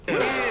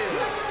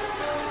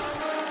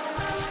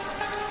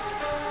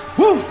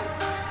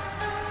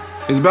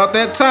It's about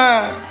that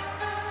time.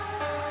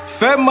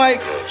 Fat Mike,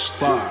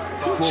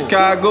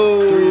 Chicago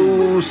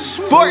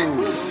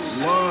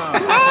Sports.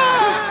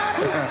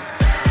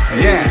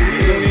 Yeah.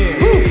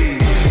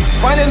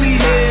 Finally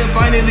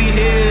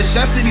here.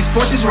 Shot City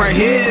Sports is right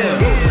here.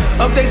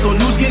 Updates on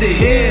news, get it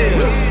here.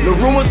 No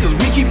rumors, cause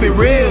we keep it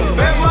real.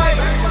 Fat Mike.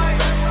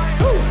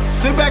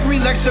 Sit back,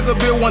 relax, sugar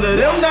beer one of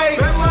them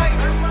nights.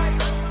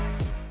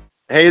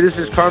 Hey, this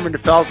is Carmen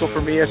DeFalco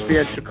from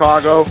ESPN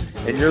Chicago,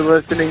 and you're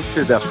listening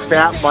to the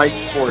Fat Mike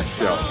Sports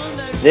Show.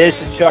 This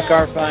is Chuck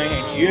Arfine,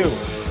 and you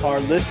are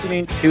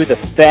listening to the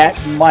Fat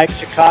Mike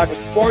Chicago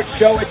Sports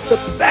Show. It's the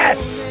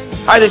best.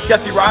 Hi, this is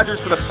Jesse Rogers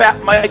for the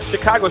Fat Mike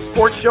Chicago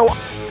Sports Show.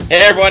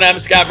 Hey everyone, I'm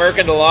Scott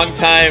Merkin, the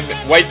longtime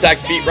White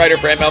Sox beat writer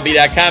for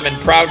MLB.com and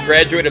proud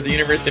graduate of the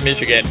University of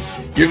Michigan.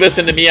 You're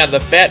listening to me on the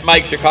Fat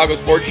Mike Chicago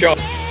Sports Show.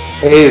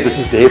 Hey, this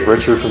is Dave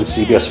Richard from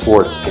CBS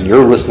Sports, and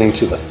you're listening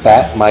to the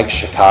Fat Mike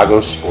Chicago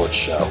Sports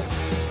Show.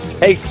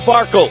 Hey,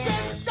 Sparkle,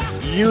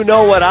 you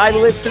know what I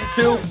listen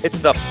to?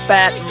 It's the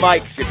Fat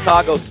Mike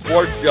Chicago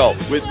Sports Show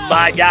with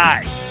my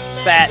guy,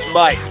 Fat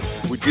Mike.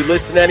 Would you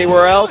listen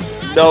anywhere else?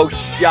 No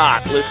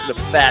shot. Listen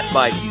to Fat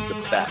Mike. He's the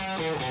best.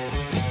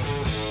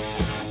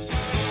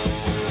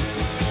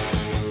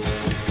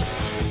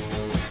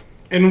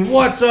 And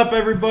what's up,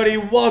 everybody?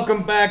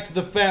 Welcome back to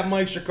the Fat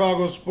Mike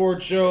Chicago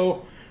Sports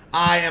Show.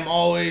 I am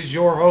always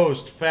your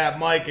host, Fat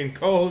Mike, and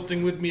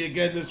co-hosting with me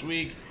again this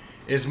week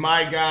is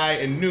my guy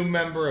and new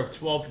member of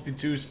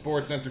 1252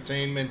 Sports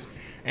Entertainment,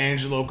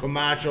 Angelo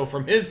Camacho,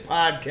 from his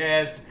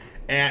podcast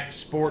at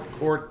Sport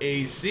Court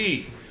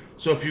AC.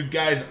 So if you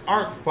guys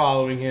aren't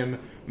following him,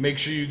 make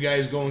sure you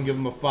guys go and give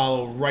him a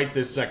follow right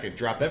this second.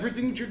 Drop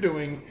everything that you're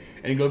doing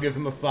and go give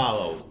him a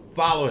follow.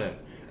 Follow him.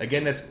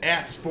 Again, that's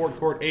at Sport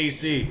Court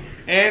AC.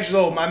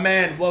 Angelo, my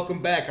man, welcome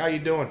back. How you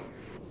doing?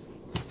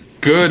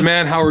 Good,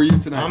 man. How are you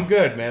tonight? I'm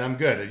good, man. I'm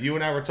good. You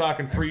and I were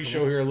talking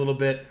pre-show here a little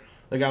bit.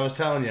 Like I was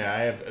telling you, I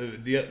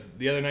have the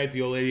other night,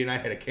 the old lady and I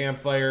had a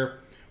campfire.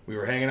 We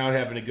were hanging out,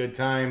 having a good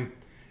time,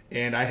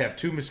 and I have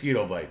 2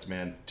 mosquito bites,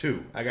 man.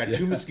 2. I got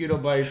 2 mosquito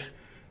bites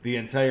the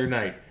entire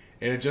night,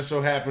 and it just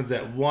so happens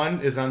that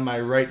one is on my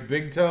right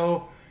big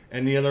toe,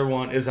 and the other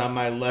one is on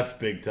my left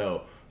big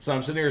toe. So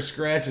I'm sitting here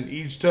scratching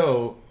each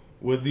toe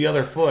with the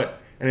other foot,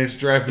 and it's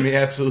driving me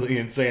absolutely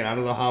insane. I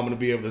don't know how I'm going to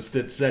be able to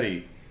sit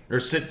steady for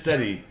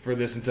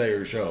this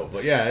entire show.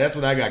 But yeah, that's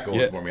what I got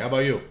going for me. How about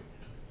you?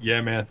 Yeah,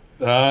 man.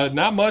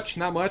 Not much.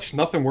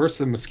 Nothing worse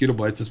than mosquito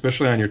bites,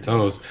 especially on your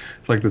toes.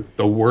 It's like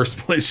the worst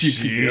place you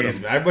can get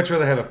them. I'd much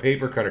rather have a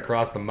paper cut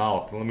across the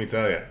mouth, let me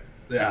tell you.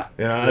 Yeah.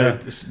 You know,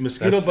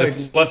 mosquito bites.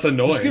 That's less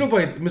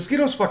annoying.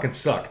 Mosquitoes fucking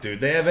suck, dude.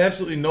 They have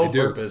absolutely no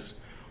purpose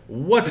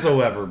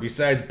whatsoever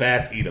besides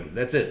bats eat them.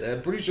 That's it.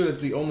 I'm pretty sure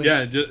that's the only...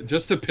 Yeah,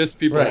 just to piss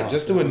people off. Right,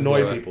 just to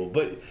annoy people.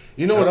 But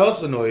you know what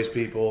else annoys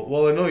people?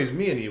 Well, it annoys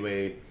me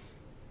anyway,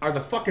 are the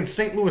fucking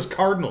St. Louis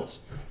Cardinals.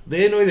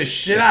 They annoy the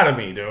shit out of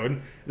me,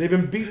 dude. They've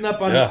been beating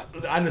up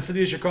on the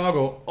city of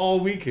Chicago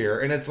all week here,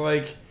 and it's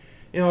like,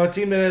 you know, a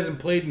team that hasn't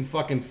played in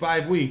fucking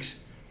 5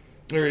 weeks,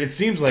 or it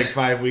seems like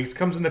 5 weeks,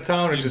 comes into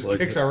town and just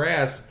kicks our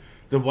ass.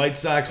 The White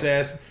Sox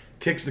ass,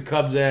 kicks the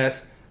Cubs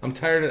ass. I'm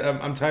tired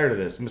of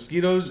this.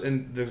 Mosquitoes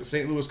and the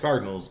St. Louis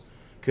Cardinals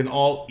can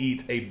all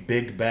eat a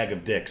big bag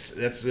of dicks.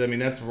 That's where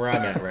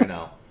I'm at right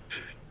now.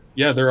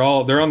 Yeah, they're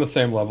on the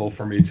same level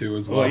for me too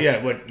as well. Well, yeah,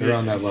 they're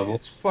on that level.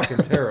 It's fucking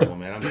terrible,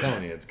 man. I'm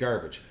telling you, it's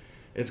garbage.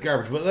 It's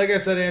garbage. But like I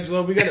said,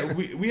 Angelo,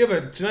 we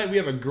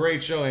have a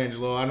great show,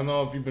 Angelo. I don't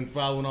know if you've been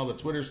following all the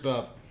Twitter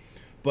stuff,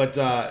 but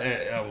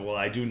well,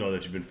 I do know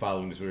that you've been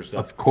following the Twitter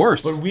stuff. Of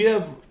course. But we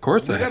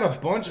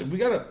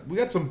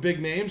got some big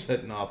names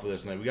heading off of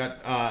this night. We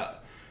got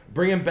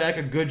bringing back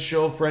a good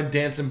show friend,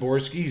 Dan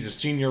Szymborski. He's a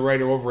senior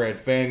writer over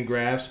at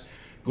Fangraphs.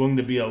 Going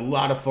to be a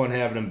lot of fun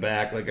having him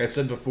back. Like I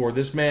said before,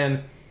 this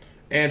man,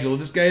 Angelo,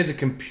 this guy is a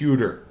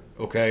computer,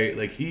 okay?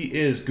 Like, he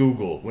is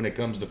Google when it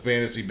comes to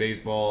fantasy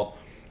baseball,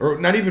 or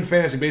not even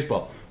fantasy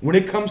baseball. When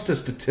it comes to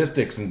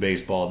statistics in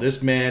baseball,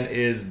 this man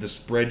is the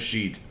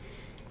spreadsheet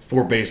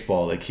for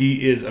baseball. Like,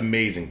 he is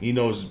amazing. He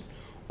knows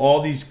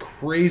all these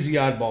crazy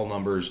oddball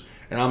numbers,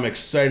 and I'm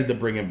excited to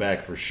bring him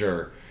back for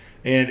sure.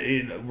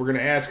 And we're going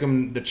to ask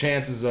him the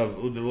chances of,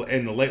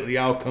 and the likely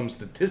outcome,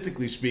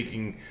 statistically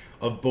speaking,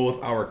 of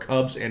both our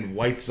Cubs and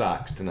White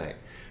Sox tonight.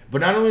 But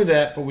not only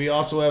that, but we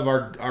also have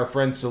our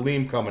friend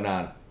Salim coming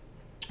on,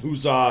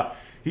 who's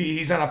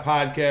he's on a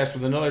podcast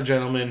with another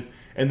gentleman,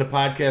 and the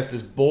podcast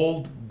is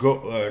Bulls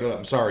Gold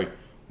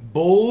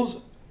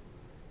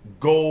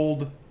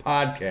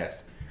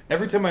Podcast.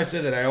 Every time I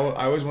say that, I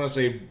always want to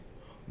say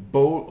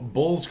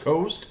Bulls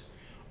Coast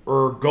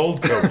or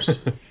Gold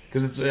Coast,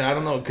 because it's, I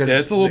don't know, because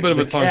it's a little bit of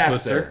a tongue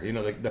twister. There, you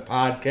know, the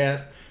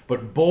podcast,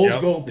 but Bulls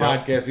Gold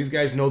Podcast. These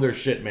guys know their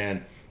shit,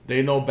 man.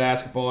 They know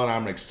basketball, and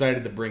I'm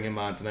excited to bring him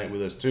on tonight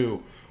with us,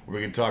 too. Where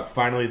we can talk,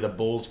 finally, the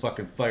Bulls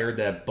fucking fired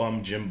that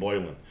bum Jim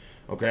Boylen.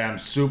 Okay, I'm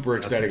super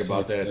excited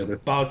about that. It's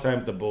about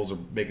time the Bulls are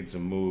making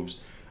some moves.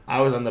 I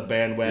was on the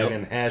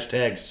bandwagon,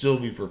 hashtag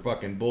Sylvie for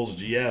fucking Bulls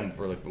GM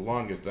for like the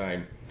longest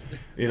time.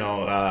 You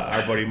know,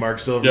 our buddy Mark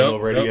Silver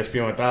over at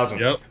ESPN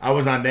 1000. I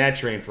was on that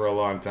train for a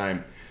long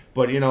time.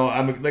 But, you know,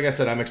 like I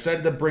said, I'm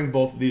excited to bring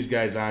both of these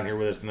guys on here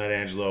with us tonight,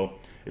 Angelo.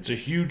 It's a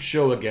huge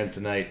show again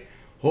tonight.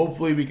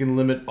 Hopefully we can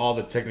limit all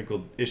the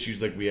technical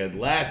issues like we had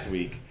last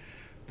week.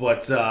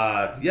 But,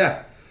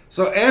 yeah.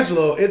 So,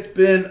 Angelo, it's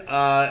been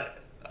an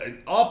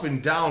up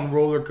and down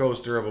roller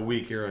coaster of a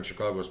week here on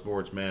Chicago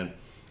Sports, man.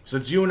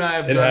 Since you and I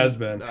have done... It has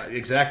been.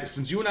 Exactly.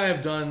 Since you and I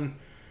have done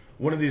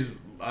one of these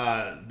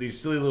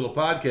silly little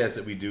podcasts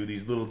that we do,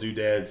 these little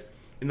doodads,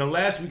 in the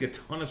last week a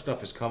ton of stuff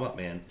has come up,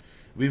 man.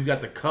 We've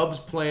got the Cubs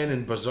playing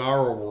in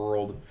bizarro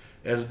world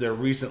as of their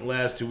recent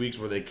last 2 weeks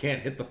where they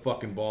can't hit the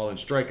fucking ball and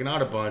striking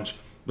out a bunch,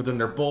 but then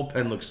their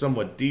bullpen looks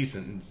somewhat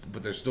decent,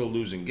 but they're still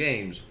losing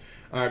games.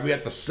 All right, we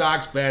got the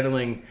Sox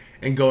battling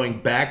and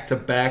going back to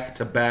back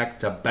to back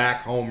to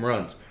back home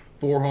runs.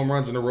 4 home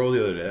runs in a row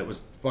the other day. That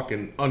was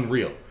fucking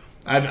unreal.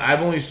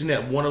 I've only seen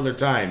that one other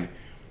time,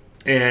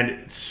 and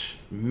it's,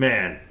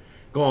 man,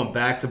 going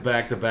back to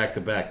back to back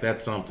to back,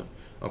 that's something.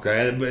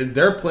 Okay,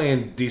 they're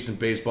playing decent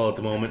baseball at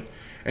the moment.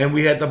 And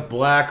we had the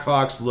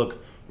Blackhawks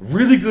look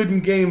really good in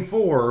Game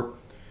 4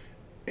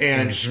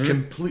 and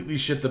completely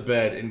shit the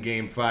bed in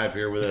Game 5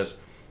 here with us.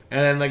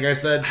 And then, like I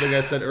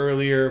said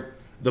earlier,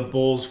 the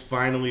Bulls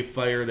finally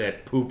fire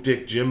that poop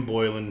dick Jim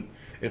Boylen.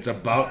 It's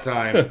about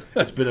time.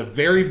 It's been a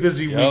very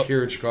busy week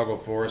here in Chicago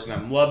for us, and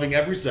I'm loving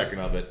every second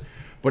of it.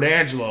 But,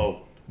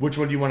 Angelo, which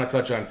one do you want to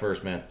touch on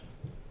first, man?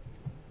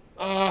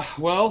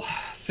 Well,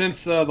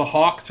 since the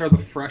Hawks are the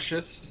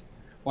freshest,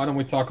 why don't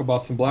we talk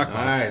about some Blackhawks?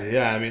 All right,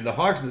 yeah. I mean, the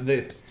Hawks,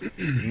 they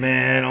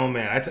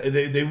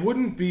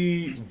wouldn't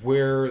be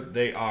where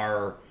they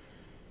are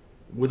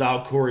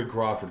without Corey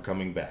Crawford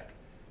coming back.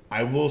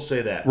 I will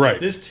say that. Right.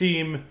 This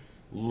team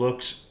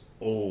looks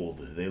old.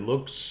 They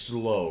look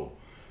slow.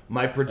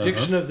 My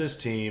prediction of this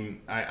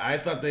team, I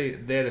thought they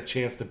had a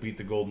chance to beat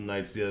the Golden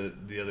Knights the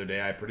other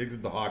day. I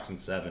predicted the Hawks in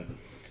 7.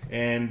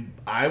 And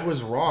I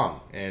was wrong,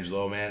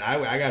 Angelo, man.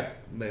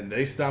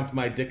 They stomped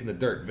my dick in the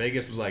dirt.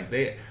 Vegas was like,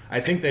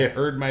 I think they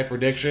heard my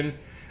prediction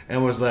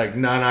and was like,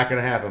 no, not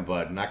going to happen,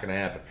 bud. Not going to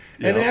happen.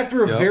 And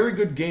after a very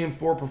good Game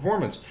 4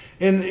 performance,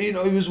 and you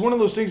know, it was one of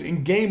those things,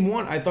 in Game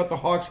 1, I thought the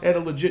Hawks had a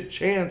legit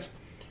chance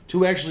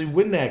to actually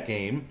win that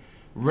game,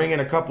 ringing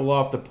a couple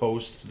off the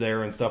posts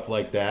there and stuff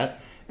like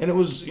that. And it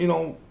was, you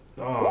know,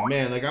 oh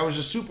man, like I was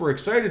just super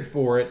excited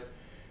for it.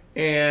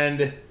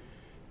 And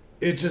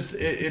it just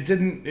it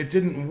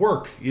didn't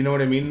work. You know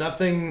what I mean?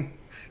 Nothing.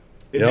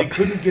 They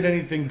couldn't get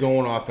anything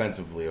going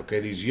offensively. Okay,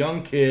 these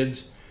young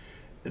kids,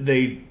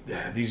 they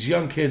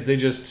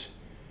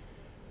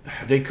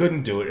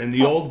couldn't do it, and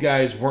the old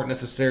guys weren't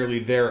necessarily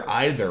there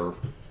either.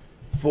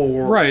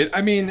 Right.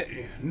 I mean,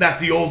 not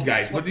the old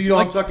guys, but you know,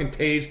 I'm talking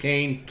Taze,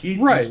 Kane.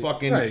 Keith is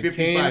fucking 55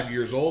 Kane.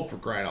 years old for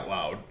crying out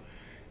loud.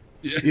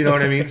 You know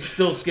what I mean?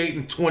 Still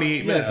skating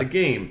 28 minutes a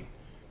game.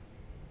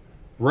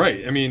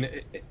 Right. I mean,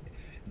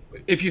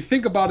 if you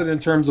think about it in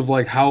terms of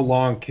like how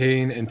long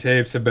Kane and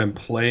Taves have been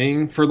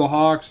playing for the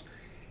Hawks,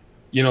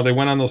 you know, they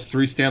went on those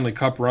 3 Stanley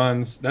Cup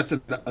runs. That's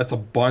a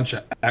bunch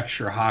of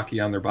extra hockey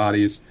on their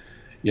bodies,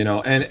 you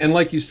know. And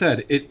like you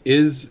said,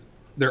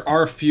 there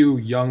are a few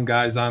young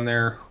guys on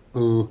there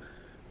who,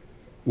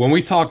 when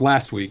we talked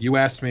last week, you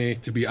asked me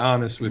to be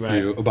honest with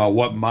you about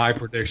what my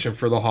prediction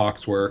for the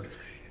Hawks were.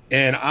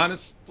 And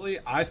honestly,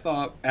 I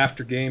thought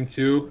after Game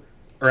 2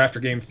 or after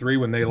Game 3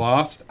 when they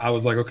lost, I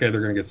was like, okay,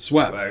 they're going to get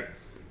swept. Right.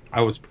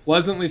 I was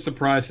pleasantly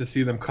surprised to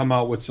see them come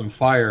out with some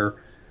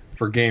fire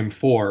for Game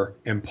 4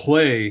 and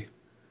play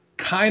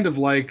kind of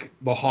like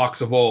the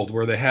Hawks of old,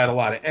 where they had a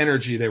lot of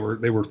energy. They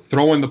were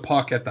throwing the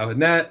puck at the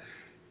net,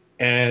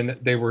 and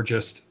they were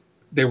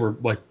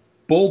like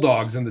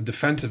bulldogs in the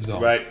defensive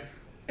zone. Right.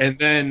 And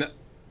then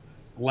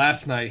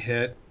last night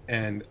hit,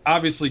 and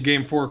obviously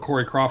Game 4,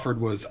 Corey Crawford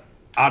was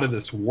out of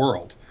this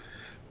world.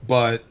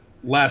 But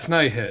last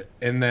night hit,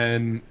 and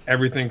then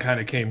everything kind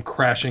of came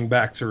crashing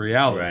back to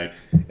reality.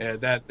 Right.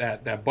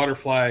 That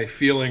butterfly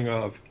feeling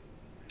of,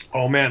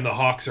 oh man, the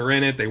Hawks are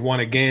in it. They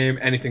won a game.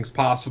 Anything's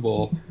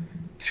possible.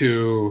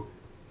 To,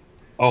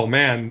 oh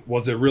man,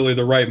 was it really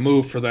the right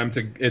move for them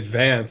to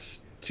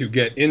advance to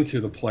get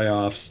into the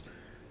playoffs,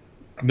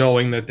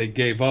 knowing that they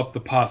gave up the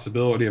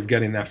possibility of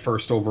getting that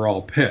first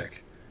overall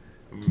pick?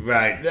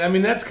 Right. I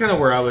mean, that's kind of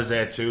where I was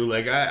at too.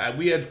 Like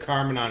we had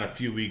Carmen on a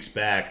few weeks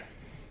back.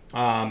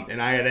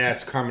 And I had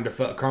asked Carmen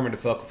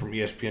DeFalco from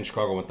ESPN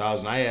Chicago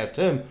 1000. I asked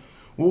him,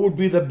 what would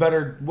be the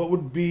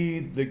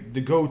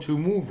go-to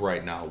move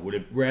right now? Would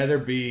it rather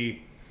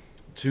be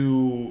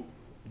to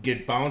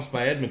get bounced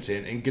by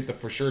Edmonton and get the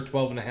for sure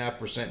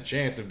 12.5%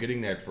 chance of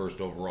getting that first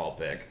overall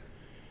pick,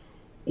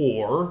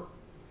 or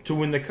to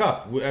win the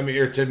cup? I mean,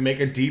 or to make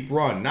a deep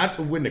run, not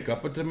to win the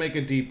cup, but to make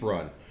a deep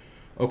run.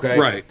 Okay,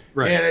 right.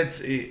 And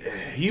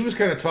he was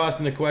kind of tossed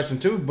in the question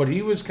too, but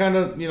he was kind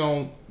of, you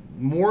know,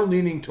 more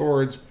leaning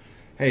towards,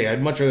 hey,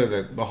 I'd much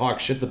rather the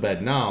Hawks shit the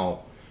bed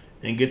now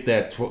and get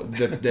that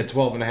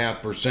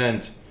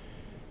 12.5%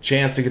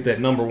 chance to get that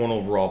number 1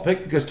 overall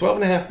pick, because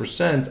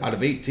 12.5% out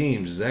of 8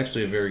 teams is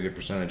actually a very good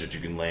percentage that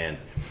you can land.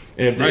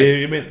 And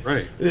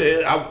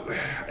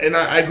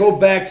I go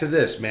back to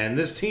this, man.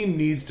 This team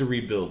needs to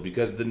rebuild,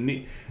 because the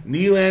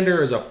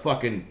Nylander is a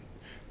fucking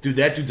dude.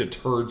 That dude's a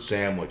turd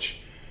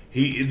sandwich.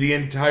 The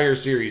entire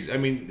series. I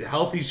mean,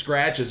 healthy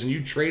scratches, and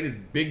you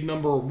traded big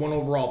number 1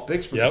 overall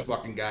picks for this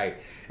fucking guy,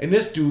 and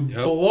this dude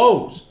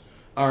blows.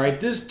 All right,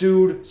 this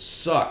dude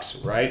sucks,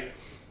 right?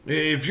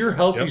 If you're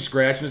healthy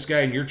scratching this guy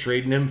and you're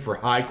trading him for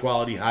high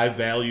quality, high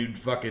valued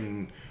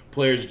fucking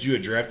players that you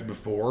had drafted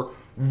before,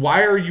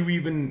 why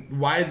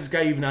is this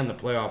guy even on the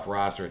playoff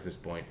roster at this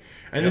point?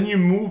 And then you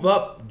move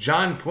up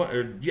John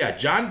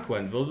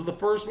Quenneville to the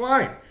first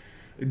line.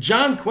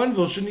 John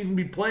Quenneville shouldn't even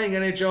be playing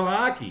NHL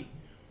hockey.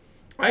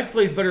 I've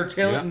played better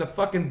talent in the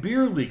fucking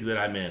beer league that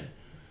I'm in.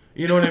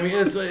 You know what I mean?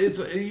 It's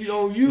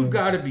you've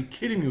got to be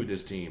kidding me with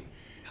this team.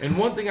 And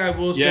one thing I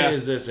will say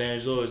is this,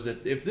 Angelo, is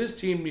that if this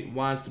team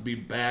wants to be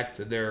back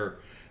to their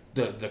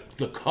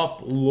the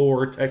cup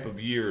lore type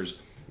of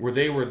years where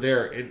they were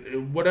there,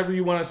 and whatever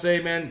you want to say,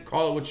 man,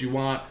 call it what you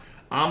want.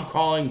 I'm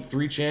calling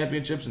 3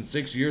 championships in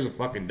 6 years a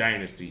fucking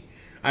dynasty.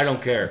 I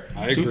don't care.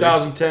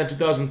 2010,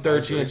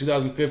 2013, and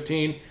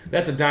 2015,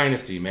 that's a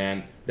dynasty,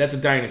 man. That's a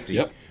dynasty.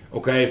 Yep.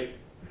 Okay?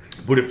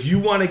 But if you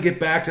want to get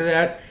back to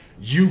that,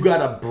 you got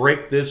to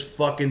break this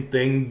fucking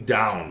thing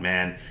down,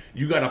 man.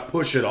 You got to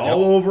push it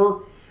all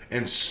over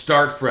and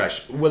start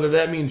fresh. Whether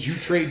that means you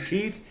trade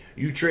Keith,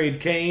 you trade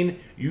Kane,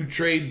 you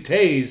trade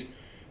Taves,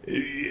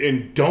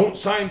 and don't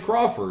sign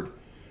Crawford.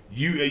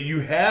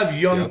 You have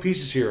young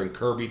pieces here in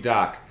Kirby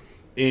Dach,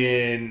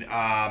 in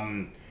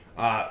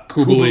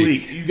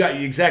Kubalik. You got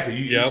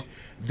exactly.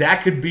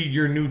 That could be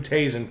your new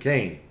Taves and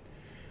Kane.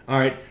 All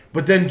right,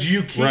 but then do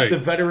you keep the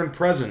veteran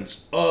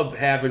presence of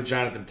having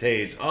Jonathan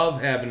Taves,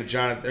 of having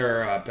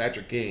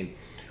Patrick Kane?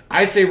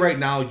 I say right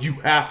now you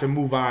have to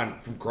move on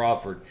from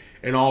Crawford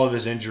and all of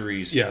his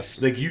injuries.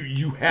 Yes, like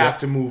you have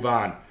to move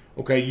on.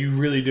 Okay, you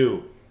really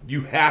do.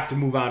 You have to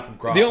move on from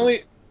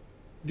Crawford.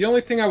 The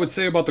only thing I would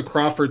say about the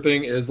Crawford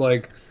thing is,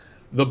 like,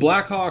 the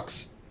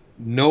Blackhawks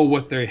know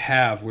what they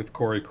have with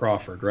Corey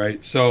Crawford,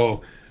 right?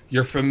 So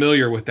you're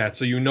familiar with that.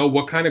 So you know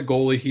what kind of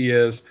goalie he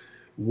is,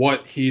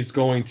 what he's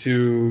going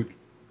to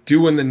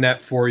do in the net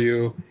for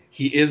you.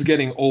 He is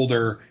getting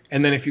older.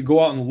 And then if you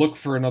go out and look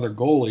for another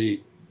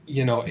goalie,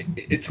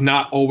 it's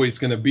not always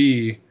going to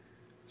be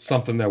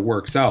something that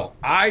works out.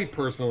 I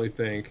personally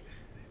think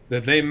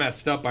that they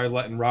messed up by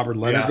letting Robert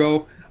Leonard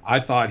go. I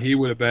thought he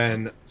would have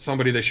been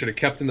somebody they should have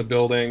kept in the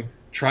building,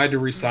 tried to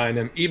re-sign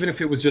him, even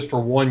if it was just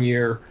for 1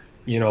 year.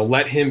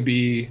 Let him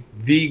be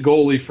the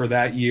goalie for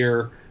that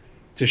year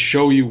to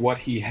show you what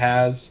he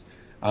has.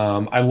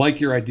 I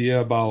like your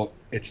idea about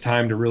it's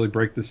time to really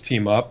break this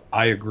team up.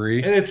 I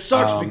agree. And it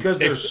sucks because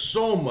there's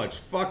so much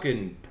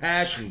fucking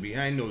passion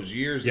behind those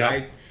years.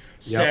 I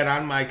sat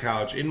on my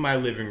couch, in my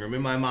living room,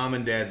 in my mom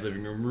and dad's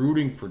living room,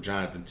 rooting for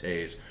Jonathan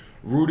Taves,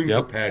 rooting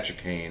for Patrick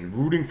Kane,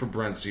 rooting for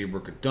Brent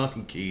Seabrook and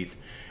Duncan Keith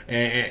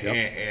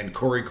and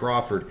Corey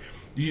Crawford.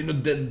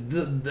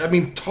 I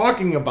mean,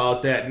 talking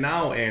about that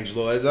now,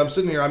 Angelo, as I'm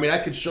sitting here, I mean, I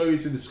could show you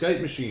through the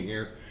Skype machine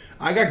here.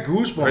 I got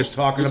goosebumps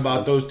talking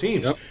about those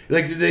teams.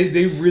 Like,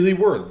 they really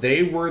were.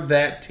 They were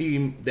that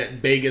team that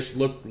Vegas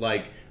looked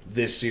like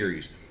this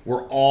series,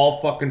 where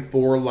all fucking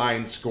 4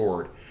 lines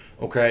scored.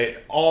 Okay?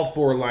 All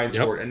 4 lines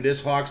scored. And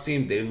this Hawks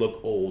team, they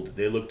look old.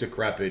 They look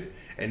decrepit.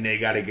 And they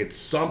got to get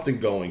something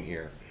going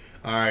here.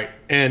 All right.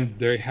 And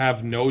they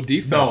have no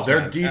defense. No,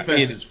 their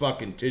defense is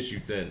fucking tissue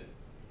thin.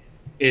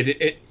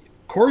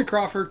 Corey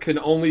Crawford can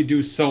only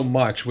do so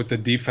much with the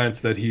defense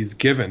that he's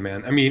given,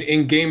 man. I mean,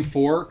 in Game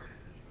 4,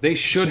 they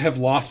should have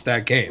lost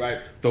that game. Right.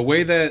 The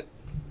way that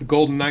the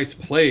Golden Knights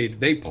played,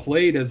 they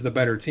played as the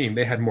better team.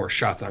 They had more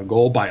shots on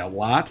goal by a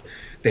lot.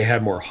 They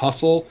had more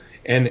hustle.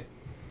 And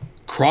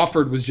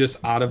Crawford was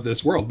just out of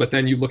this world. But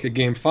then you look at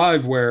Game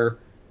 5 where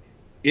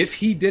if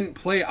he didn't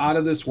play out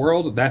of this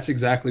world, that's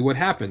exactly what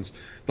happens.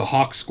 The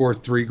Hawks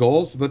scored 3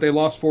 goals, but they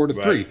lost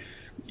 4-3.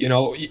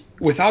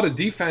 Without a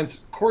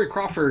defense, Corey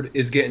Crawford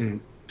is getting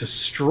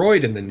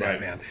destroyed in the net,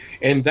 man.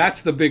 And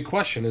that's the big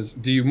question is,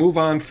 do you move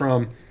on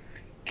from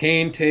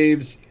Kane,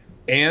 Taves,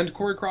 and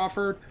Corey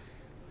Crawford?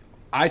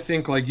 I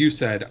think, like you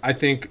said, I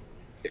think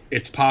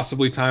it's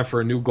possibly time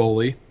for a new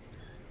goalie.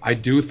 I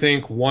do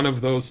think one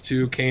of those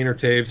two, Kane or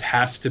Taves,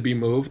 has to be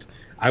moved.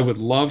 I would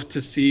love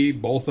to see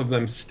both of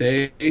them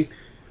stay.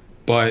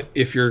 But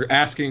if you're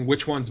asking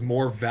which one's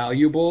more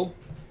valuable,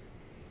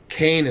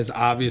 Kane is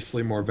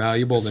obviously more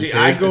valuable than Taves.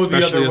 I go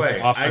the other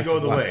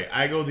way.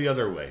 I go the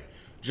other way.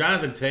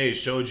 Jonathan Taves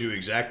showed you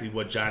exactly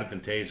what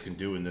Jonathan Taves can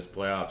do in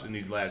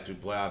these last 2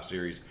 playoff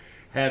series,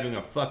 having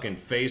a fucking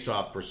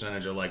face-off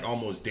percentage of like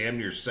almost damn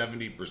near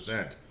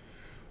 70%.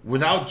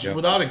 Without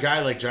a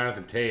guy like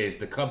Jonathan Taves,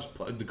 the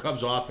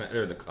Cubs offense,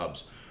 or the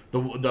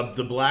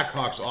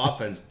Blackhawks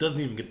offense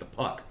doesn't even get the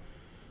puck.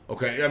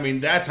 Okay, I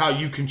mean, that's how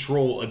you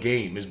control a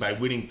game, is by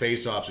winning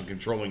face-offs and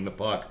controlling the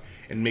puck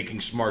and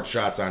making smart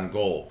shots on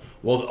goal.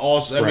 Well,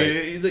 also, I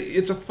mean,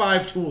 it's a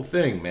 5-tool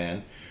thing,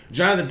 man.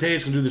 Jonathan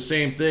Toews can do the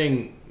same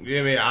thing. I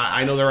mean,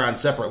 I know they're on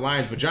separate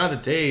lines, but Jonathan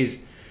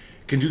Toews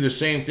can do the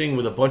same thing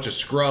with a bunch of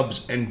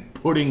scrubs and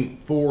putting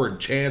forward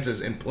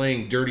chances and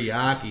playing dirty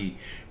hockey,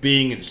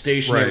 being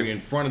stationary in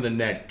front of the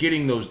net,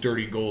 getting those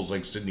dirty goals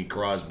like Sidney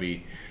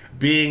Crosby,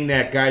 being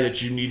that guy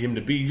that you need him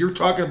to be. You're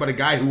talking about a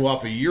guy who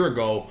off a year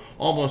ago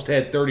almost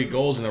had 30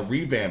 goals in a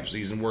revamp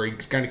season where he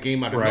kind of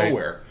came out of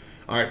nowhere.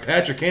 All right,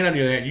 Patrick Kane, on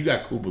the other hand, you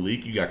got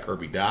Kubalik, you got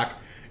Kirby Dach.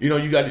 You know,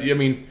 you got, I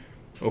mean,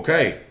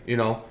 okay, you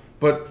know.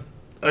 But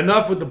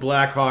enough with the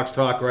Blackhawks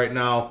talk right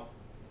now.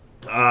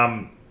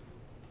 I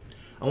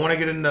want to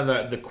get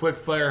into the quick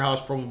Firehouse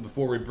promo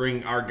before we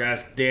bring our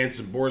guest Dan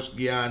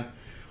Szymborski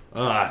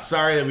on.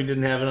 Sorry that we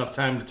didn't have enough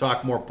time to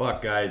talk more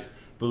puck, guys.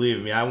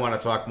 Believe me, I want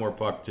to talk more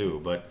puck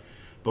too. But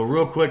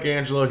real quick,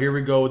 Angelo, here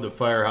we go with the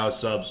Firehouse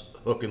Subs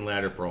hook and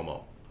ladder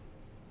promo.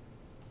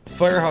 The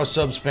Firehouse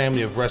Subs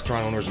family of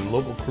restaurant owners and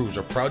local crews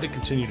are proud to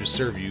continue to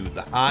serve you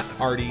the hot,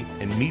 hearty,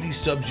 and meaty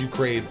subs you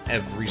crave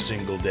every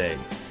single day.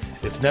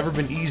 It's never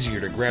been easier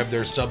to grab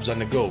their subs on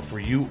the go for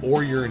you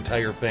or your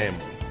entire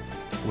family.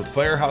 With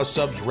Firehouse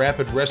Subs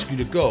Rapid Rescue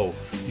to Go,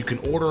 you can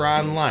order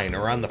online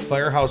or on the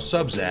Firehouse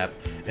Subs app,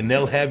 and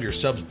they'll have your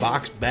subs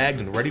boxed, bagged,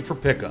 and ready for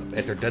pickup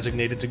at their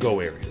designated to-go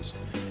areas.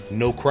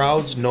 No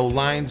crowds, no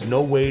lines,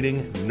 no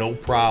waiting, no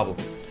problem.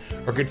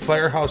 Or get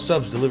Firehouse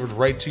Subs delivered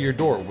right to your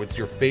door with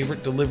your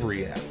favorite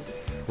delivery app.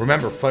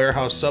 Remember,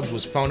 Firehouse Subs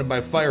was founded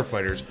by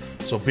firefighters,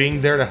 so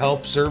being there to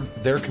help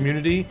serve their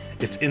community,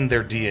 it's in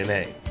their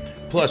DNA.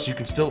 Plus, you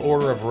can still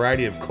order a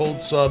variety of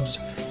cold subs,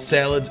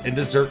 salads, and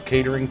dessert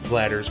catering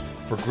platters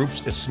for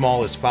groups as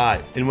small as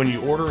 5. And when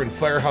you order in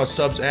Firehouse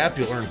Subs app,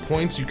 you'll earn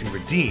points you can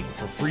redeem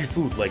for free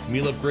food like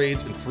meal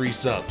upgrades and free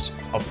subs.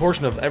 A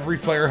portion of every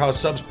Firehouse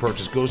Subs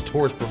purchase goes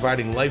towards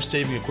providing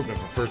life-saving equipment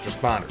for first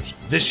responders.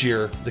 This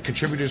year, the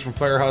contributors from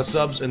Firehouse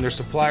Subs and their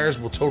suppliers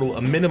will total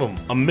a minimum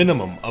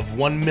of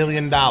 $1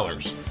 million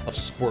to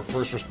support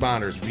first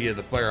responders via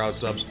the Firehouse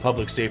Subs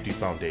Public Safety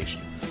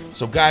Foundation.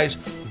 So guys,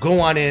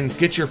 go on in,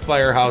 get your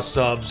Firehouse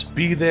Subs,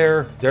 be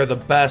there, they're the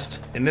best,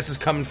 and this is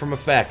coming from a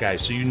fat guy,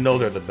 so you know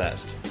they're the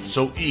best.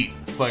 So eat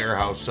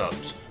Firehouse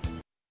Subs.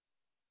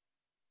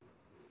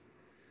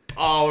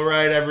 All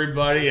right,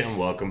 everybody, and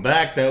welcome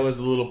back. That was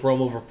a little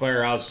promo for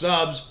Firehouse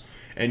Subs,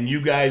 and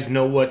you guys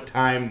know what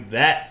time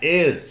that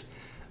is.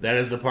 That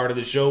is the part of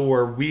the show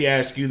where we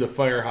ask you the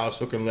Firehouse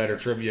hook and ladder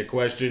trivia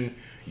question.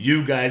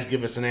 You guys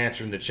give us an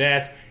answer in the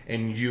chat,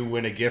 and you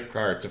win a gift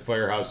card to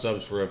Firehouse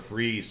Subs for a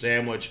free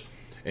sandwich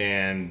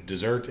and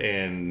dessert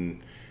and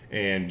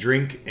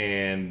drink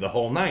and the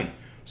whole nine.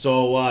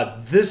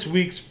 So this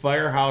week's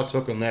Firehouse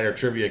hook and ladder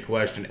trivia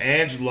question,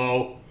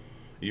 Angelo,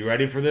 you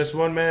ready for this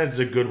one, man? This is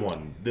a good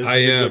one. This is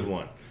a good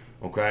one.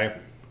 Okay.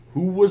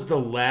 Who was the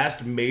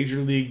last Major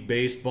League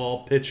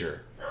Baseball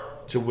pitcher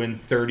to win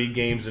 30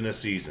 games in a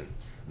season?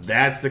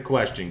 That's the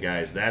question,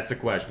 guys. That's the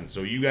question.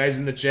 So you guys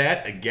in the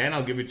chat, again,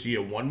 I'll give it to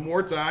you one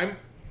more time.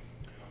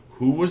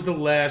 Who was the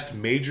last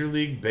Major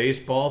League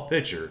Baseball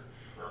pitcher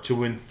to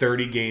win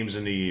 30 games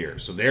in a year?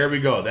 So there we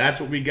go. That's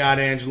what we got,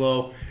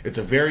 Angelo. It's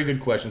a very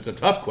good question. It's a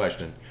tough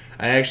question.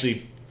 I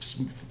actually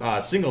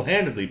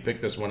single-handedly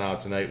picked this one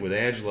out tonight with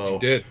Angelo. You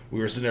did. We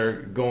were sitting there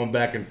going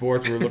back and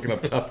forth. We were looking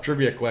up tough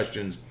trivia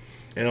questions,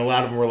 and a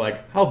lot of them were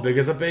like, how big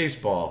is a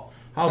baseball?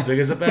 How big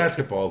is a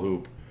basketball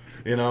hoop?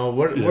 You know,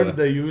 what did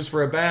they use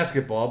for a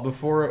basketball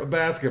before a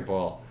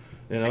basketball?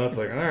 You know, it's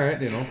like, all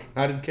right, you know,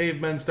 how did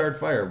cavemen start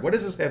fire? What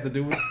does this have to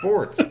do with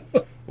sports?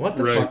 What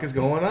the fuck is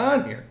going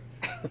on here?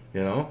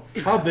 You know,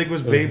 how big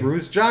was Babe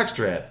Ruth's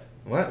jockstrap?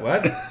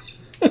 What?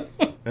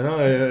 You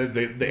know,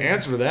 the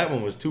answer to that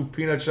one was 2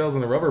 peanut shells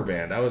and a rubber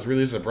band. I was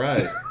really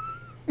surprised.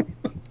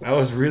 I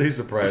was really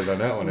surprised on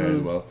that one as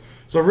well.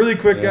 So really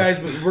quick, guys,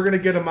 we're going to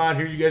get him on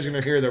here. You guys are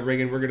going to hear the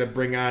ringing. We're going to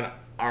bring on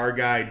our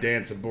guy,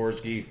 Dan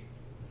Szymborski.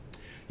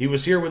 He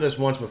was here with us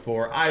once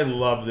before. I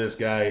love this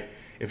guy.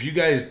 If you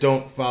guys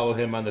don't follow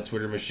him on the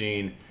Twitter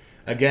machine,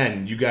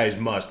 again, you guys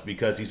must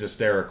because he's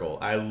hysterical.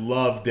 I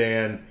love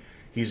Dan.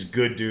 He's a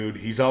good dude.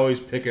 He's always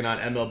picking on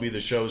MLB The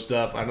Show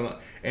stuff. I don't know,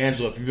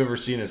 Angelo, if you've ever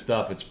seen his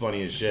stuff, it's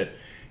funny as shit.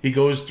 He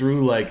goes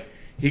through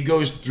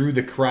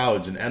the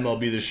crowds in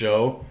MLB The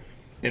Show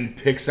and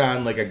picks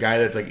on like a guy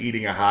that's like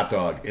eating a hot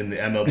dog in the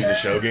MLB The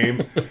Show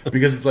game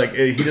because it's like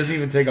he doesn't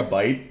even take a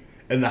bite.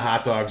 And the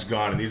hot dog's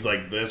gone, and he's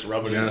like this,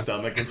 rubbing his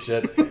stomach and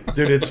shit.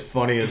 Dude, it's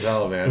funny as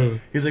hell, man.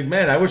 He's like,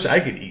 man, I wish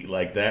I could eat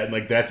like that. And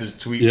like that's his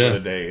tweet for the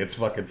day. It's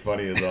fucking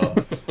funny as hell.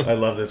 I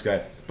love this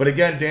guy. But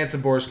again, Dan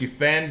Szymborski,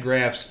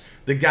 Fangraphs.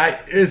 The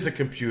guy is a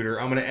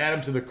computer. I'm gonna add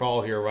him to the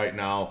call here right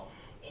now.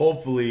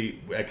 Hopefully,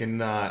 I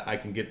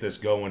can get this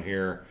going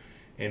here.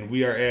 And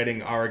we are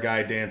adding our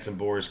guy Dan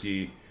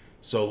Szymborski.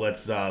 So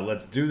let's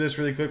do this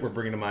really quick. We're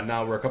bringing him on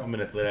now. We're a couple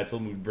minutes late. I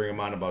told him we'd bring him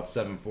on about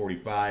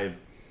 7:45.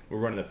 We're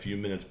running a few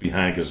minutes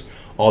behind because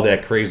all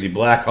that crazy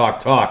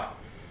Blackhawk talk.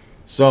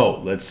 So,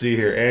 let's see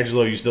here.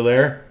 Angelo, you still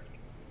there?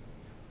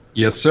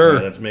 Yes, sir.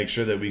 Yeah, let's make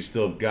sure that we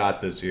still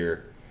got this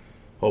here.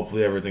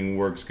 Hopefully everything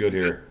works good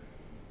here.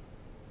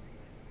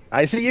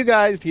 I see you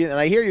guys, and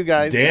I hear you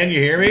guys. Dan, you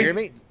hear me? You hear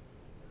me?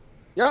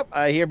 Yep,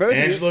 I hear both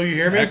Angelo, of you. You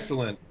hear me?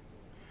 Excellent.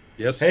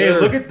 Yes, Hey, sir.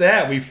 look at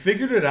that. We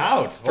figured it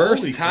out.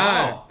 First Holy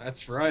time. cow.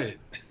 That's right.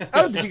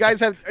 Oh, are you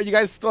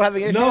guys still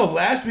having issues? No,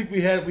 last week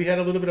we had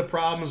a little bit of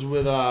problems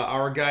with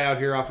our guy out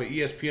here off of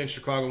ESPN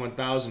Chicago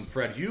 1000,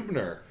 Fred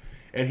Hubner,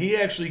 and he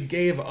actually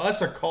gave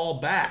us a call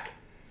back.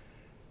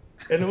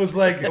 And it was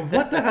like,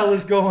 what the hell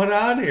is going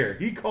on here?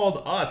 He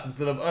called us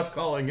instead of us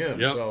calling him.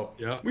 Yep, So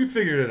yep. we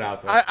figured it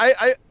out,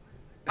 though.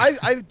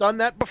 I've done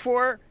that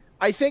before.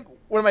 I think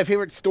one of my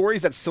favorite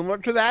stories that's similar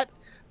to that,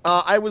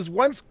 I was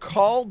once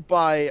called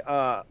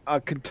by a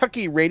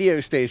Kentucky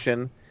radio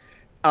station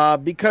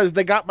because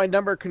they got my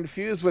number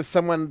confused with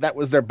someone that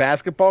was their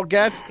basketball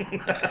guest.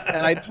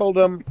 And I told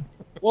him,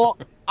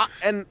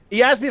 and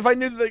he asked me if I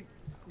knew the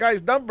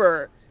guy's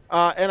number.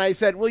 And I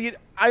said,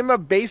 I'm a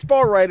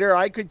baseball writer.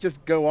 I could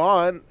just go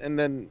on.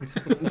 And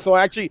so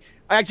actually,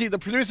 the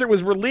producer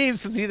was relieved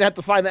since he didn't have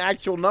to find the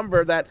actual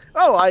number that,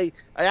 I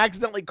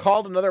accidentally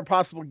called another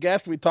possible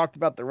guest. We talked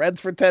about the Reds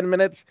for 10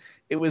 minutes.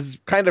 It was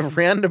kind of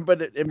random,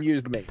 but it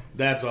amused me.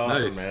 That's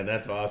awesome, Nice. man.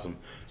 That's awesome.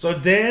 So,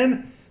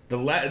 Dan,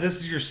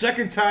 this is your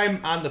second time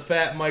on the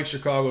Fat Mike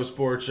Chicago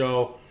Sports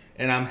Show,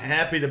 and I'm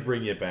happy to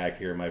bring you back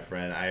here, my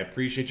friend. I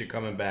appreciate you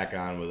coming back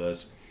on with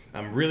us.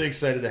 I'm really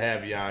excited to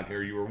have you on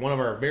here. You were one of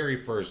our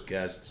very first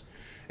guests.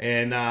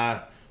 And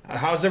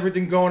how's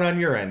everything going on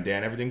your end,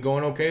 Dan? Everything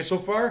going okay so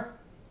far?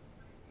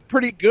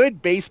 Pretty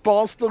good.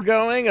 Baseball's still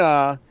going.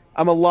 I'm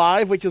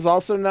alive, which is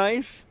also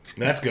nice.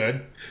 That's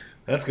good.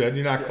 That's good.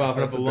 You're not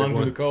coughing up that's a a lung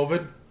big due to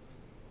COVID?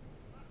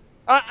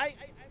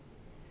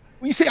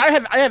 You see, I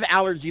have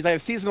allergies. I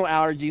have seasonal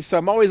allergies, so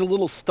I'm always a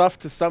little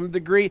stuffed to some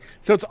degree.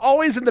 So it's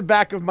always in the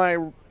back of my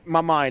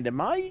mind. Am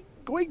I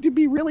going to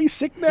be really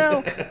sick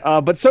now?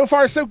 But so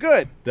far, so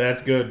good.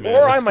 That's good, man.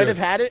 Or That's I might good. have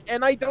had it,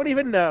 and I don't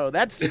even know.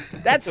 That's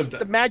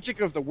the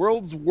magic of the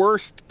world's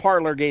worst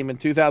parlor game in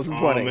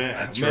 2020. Oh, man.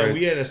 That's Man, right.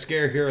 we had a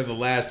scare here the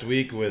last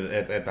week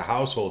at the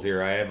household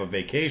here. I have a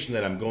vacation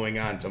that I'm going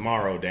on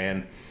tomorrow,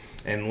 Dan.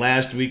 And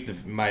last week,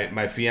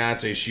 my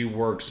fiance, she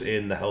works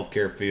in the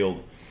healthcare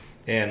field.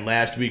 And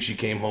last week, she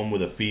came home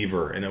with a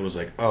fever. And it was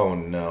like, oh,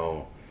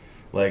 no.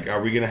 Like,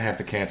 are we going to have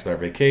to cancel our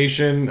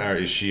vacation? Or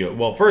is she...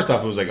 Well, first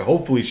off, it was like,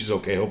 hopefully she's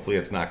okay. Hopefully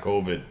it's not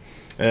COVID.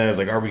 And I was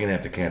like, are we going to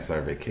have to cancel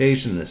our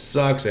vacation? This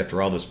sucks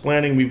after all this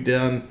planning we've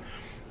done.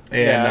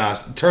 And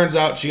turns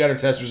out she got her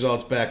test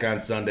results back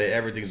on Sunday.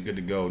 Everything's good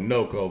to go.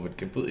 No COVID.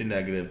 Completely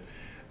negative.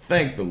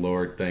 Thank the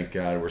Lord. Thank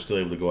God. We're still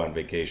able to go on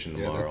vacation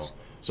tomorrow. that's-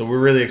 So we're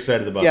really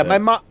excited about Yeah,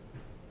 that.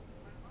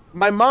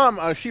 my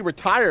mom, she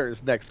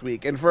retires next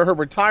week, and for her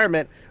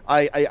retirement,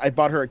 I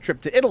bought her a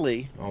trip to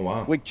Italy, Oh,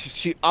 wow. which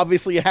she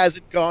obviously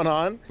hasn't gone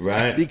on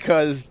Right.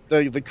 because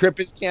the trip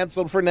is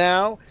canceled for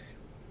now.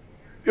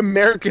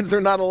 Americans are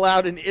not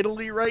allowed in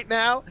Italy right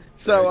now,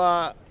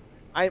 so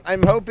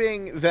I'm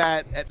hoping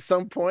that at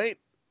some point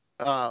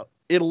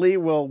Italy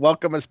will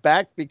welcome us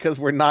back because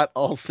we're not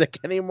all sick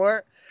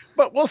anymore.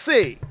 But we'll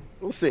see.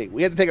 We'll see.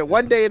 We have to take it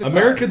one day at a time.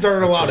 Americans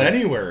aren't allowed right.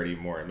 anywhere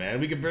anymore,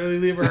 man. We can barely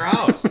leave our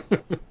house.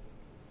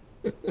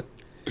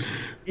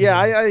 Yeah,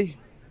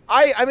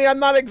 I mean, I'm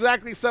not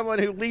exactly someone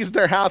who leaves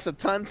their house a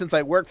ton since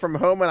I work from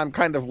home and I'm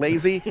kind of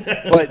lazy.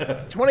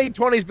 But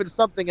 2020's been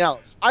something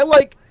else. I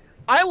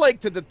like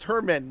to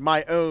determine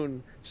my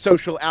own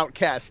social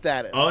outcast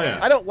status. Oh, yeah.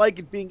 I don't like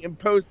it being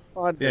imposed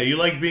upon me. Yeah, you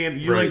like being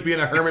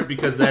a hermit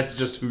because that's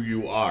just who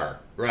you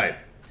are. Right.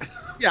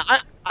 Yeah,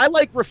 I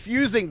like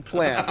refusing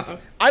plans.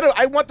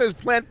 I want those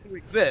plans to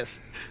exist.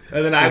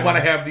 And then I want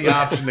to have the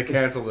option to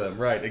cancel them.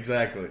 Right,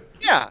 exactly.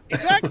 Yeah,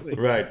 exactly.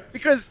 Right.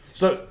 Because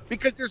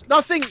there's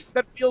nothing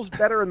that feels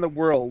better in the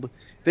world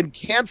than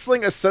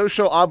canceling a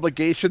social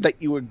obligation that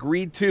you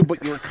agreed to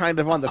but you were kind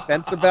of on the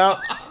fence about.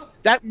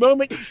 That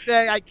moment you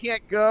say I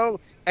can't go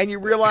and you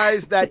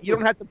realize that you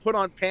don't have to put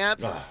on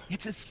pants.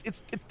 It's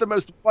the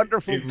most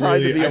wonderful time to be I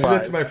do that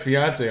alive. to my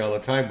fiance all the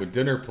time with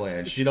dinner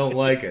plans. She don't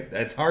like it.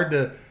 It's hard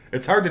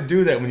to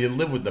do that when you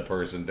live with the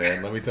person,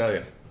 Dan. Let me tell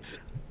you.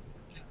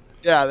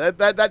 Yeah,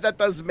 that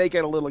does make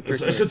it a little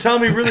tricky. So tell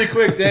me really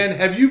quick, Dan.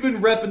 Have you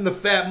been repping the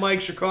Fat Mike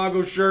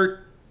Chicago shirt?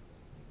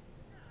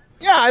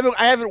 Yeah,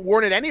 I haven't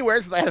worn it anywhere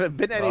since I haven't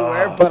been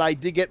anywhere, but I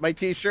did get my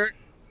T-shirt.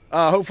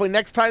 Hopefully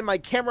next time my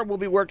camera will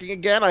be working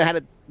again. I had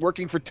it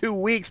working for 2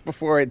 weeks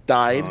before it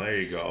died. Oh, there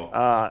you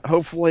go.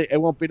 Hopefully it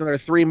won't be another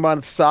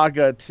 3-month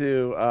saga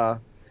to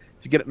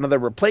get another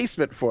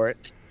replacement for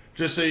it.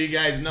 Just so you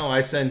guys know, I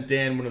sent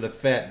Dan one of the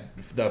fat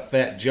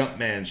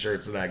Jumpman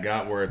shirts that I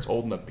got where it's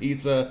holding a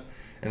pizza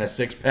and a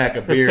 6-pack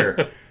of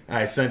beer.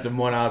 I sent him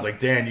one. I was like,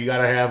 Dan, you got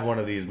to have one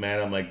of these,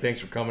 man. I'm like, thanks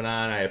for coming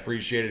on. I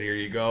appreciate it. Here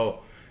you go.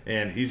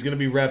 And he's going to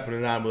be repping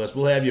it on with us.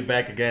 We'll have you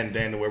back again,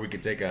 Dan, to where we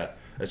can take a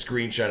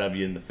screenshot of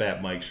you in the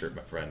Fat Mike shirt,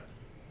 my friend.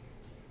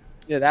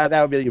 Yeah,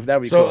 that would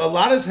be So cool. a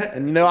lot is...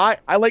 And you know,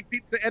 I like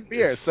pizza and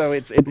beer, so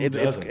it's a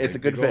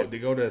good fit. They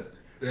go to...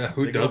 Yeah,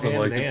 who They go doesn't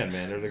hand like in it? hand,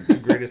 man. They're the two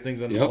greatest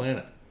things on the Yep.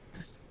 planet.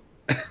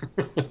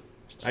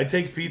 I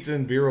take pizza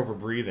and beer over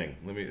breathing.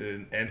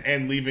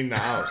 And leaving the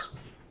house.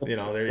 You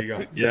know, there you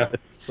go. Yeah.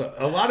 So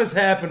a lot has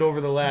happened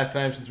over the last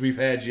time since we've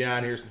had you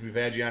on here, since we've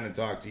had you on and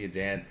talked to you,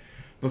 Dan.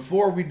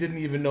 before we didn't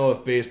even know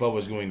if baseball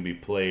was going to be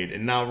played,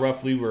 and now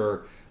roughly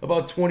we're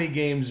about 20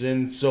 games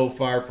in so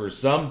far for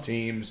some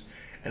teams,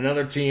 and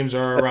other teams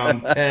are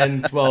around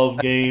 10, 12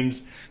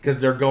 games because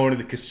they're going to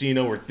the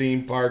casino or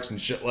theme parks and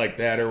shit like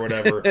that or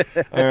whatever.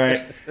 All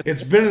right.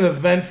 It's been an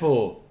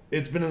eventful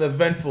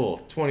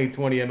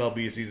 2020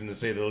 MLB season, to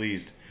say the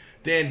least.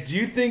 Dan, do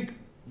you think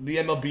the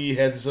MLB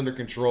has this under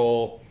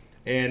control,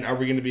 and are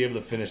we going to be able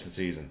to finish the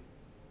season?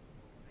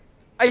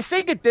 I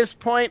think at this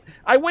point,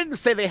 I wouldn't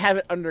say they have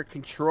it under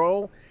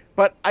control,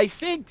 but I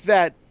think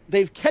that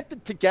they've kept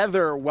it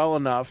together well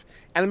enough.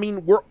 And I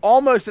mean, we're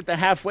almost at the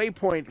halfway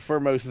point for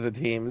most of the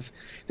teams.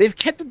 They've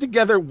kept it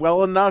together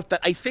well enough that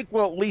I think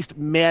we'll at least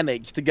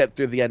manage to get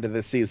through the end of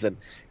the season.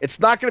 It's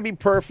not going to be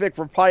perfect.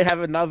 We'll probably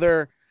have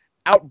another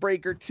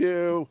outbreak or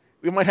two.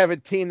 We might have a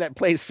team that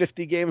plays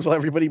 50 games while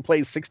everybody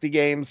plays 60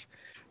 games.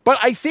 But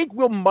I think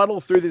we'll muddle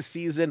through the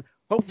season,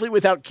 hopefully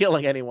without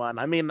killing anyone.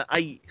 I mean,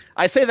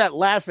 I say that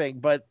laughing,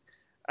 but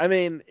I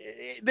mean,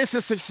 this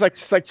is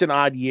such an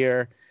odd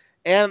year.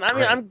 And I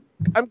mean,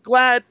 Right. I'm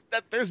glad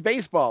that there's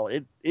baseball.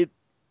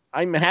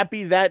 I'm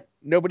happy that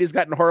nobody's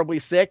gotten horribly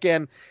sick,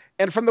 and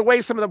from the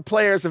way some of the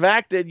players have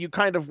acted, you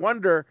kind of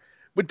wonder,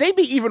 would they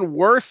be even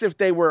worse if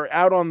they were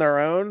out on their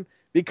own?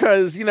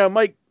 Because, you know,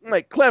 Mike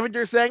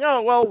Clevenger saying,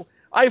 "Oh, well,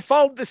 I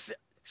followed the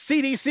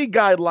CDC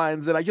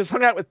guidelines and I just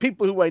hung out with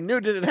people who I knew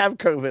didn't have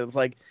COVID." It's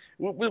like,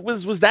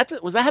 was that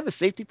how the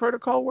safety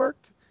protocol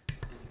worked?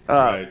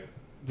 Right.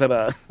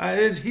 But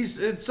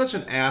it's such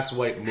an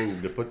ass-wipe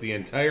move to put the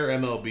entire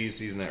MLB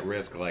season at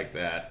risk like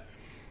that.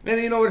 And,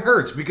 you know, it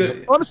hurts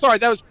because... I'm sorry,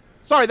 that was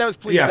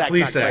Plesac. Yeah, Plesac,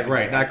 not Clevenger.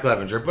 right, not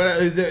Clevenger.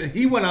 But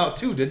he went out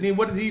too, didn't he?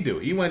 What did he do?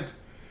 He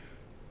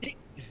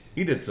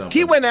did something.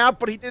 He went out,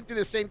 but he did do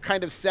the same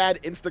kind of sad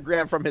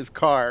Instagram from his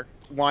car,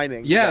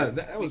 whining. Yeah,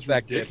 that was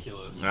Plesac did.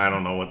 ridiculous. I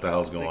don't know what the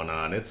hell's going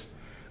on.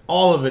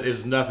 All of it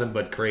is nothing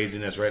but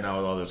craziness right now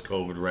with all this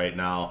COVID right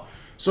now.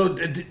 So,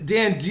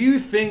 Dan, do you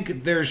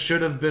think there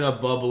should have been a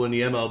bubble in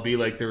the MLB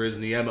like there is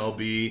in the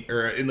MLB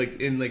or in the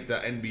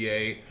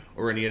NBA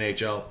or in the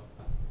NHL?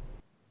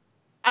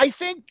 I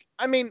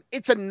mean,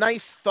 it's a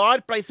nice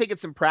thought, but I think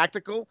it's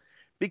impractical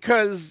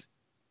because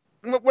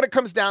what it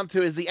comes down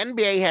to is the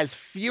NBA has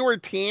fewer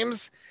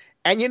teams,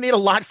 and you need a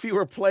lot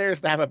fewer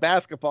players to have a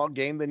basketball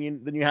game than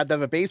you have to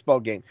have a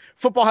baseball game.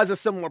 Football has a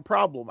similar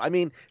problem. I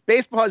mean,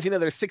 baseball has,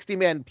 there's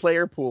 60-man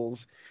player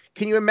pools.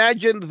 Can you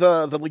imagine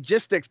the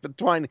logistics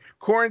between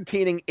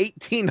quarantining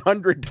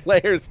 1,800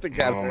 players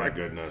together? Oh, my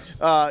goodness.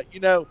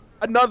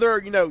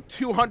 Another,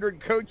 200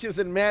 coaches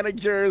and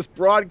managers,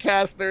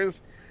 broadcasters.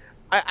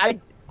 I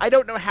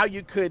don't know how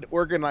you could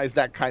organize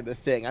that kind of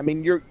thing. I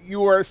mean,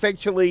 you are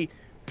essentially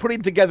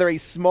putting together a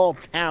small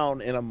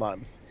town in a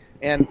month,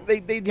 and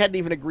they hadn't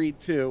even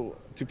agreed to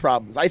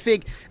problems. I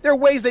think there are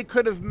ways they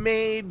could have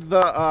made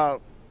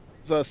the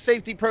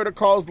safety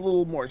protocols a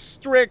little more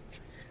strict.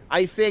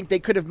 I think they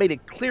could have made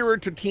it clearer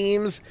to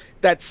teams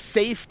that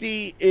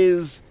safety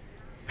is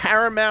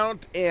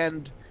paramount,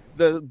 and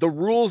the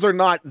rules are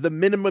not the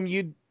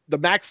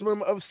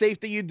maximum of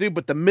safety you do,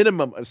 but the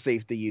minimum of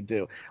safety you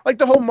do. Like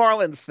the whole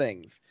Marlins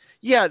things.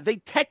 Yeah, they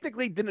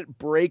technically didn't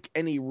break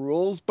any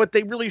rules, but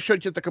they really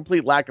showed just a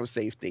complete lack of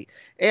safety.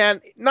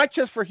 And not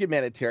just for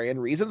humanitarian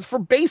reasons, for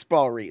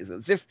baseball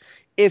reasons.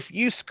 If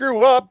you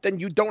screw up, then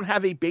you don't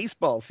have a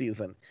baseball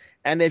season.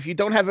 And if you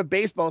don't have a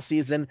baseball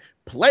season,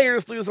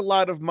 players lose a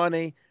lot of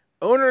money,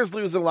 owners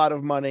lose a lot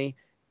of money.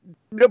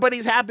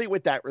 Nobody's happy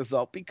with that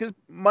result because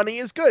money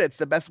is good. It's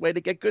the best way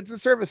to get goods and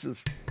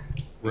services.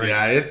 Right.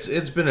 Yeah,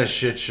 it's been a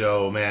shit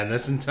show, man.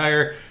 This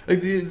entire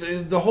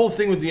the whole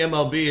thing with the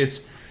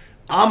MLB,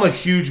 I'm a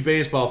huge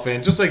baseball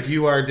fan, just like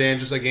you are, Dan,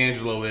 just like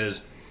Angelo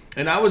is.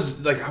 And I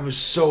was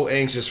so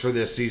anxious for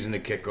this season to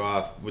kick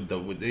off with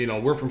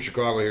we're from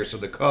Chicago here, so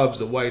the Cubs,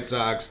 the White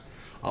Sox,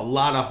 a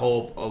lot of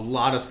hope, a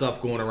lot of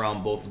stuff going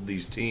around both of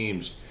these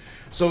teams.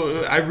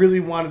 So I really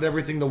wanted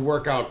everything to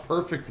work out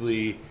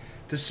perfectly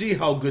to see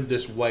how good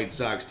this White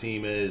Sox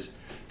team is,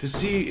 to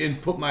see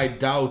and put my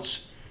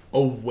doubts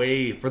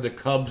away for the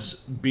Cubs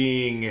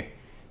being,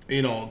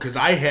 because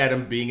I had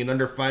them being an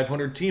under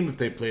 500 team if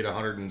they played a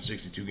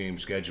 162 game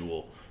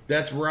schedule.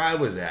 That's where I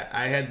was at.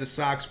 I had the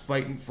Sox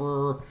fighting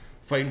for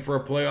a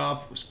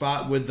playoff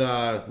spot with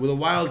a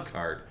wild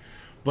card.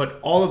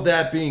 But all of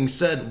that being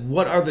said,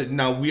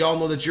 now we all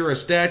know that you're a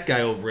stat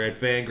guy over at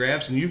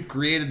Fangraphs and you've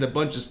created a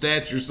bunch of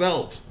stats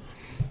yourselves.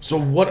 So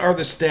what are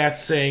the stats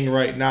saying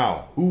right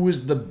now? Who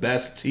is the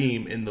best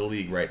team in the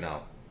league right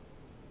now?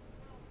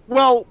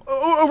 Well,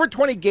 over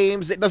 20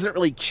 games, it doesn't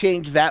really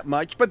change that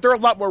much, but there are a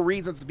lot more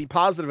reasons to be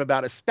positive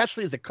about,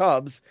 especially the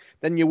Cubs,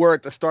 than you were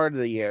at the start of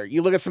the year.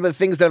 You look at some of the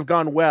things that have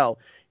gone well.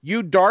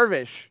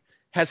 Darvish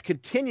has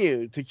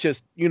continued to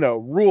just,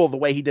 rule the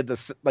way he did the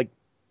second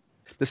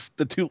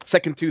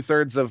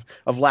 2/3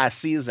 of last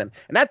season.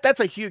 And that's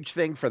a huge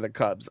thing for the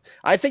Cubs.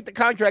 I think the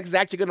contract is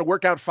actually going to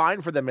work out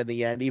fine for them in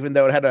the end, even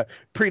though it had a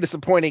pretty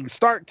disappointing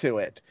start to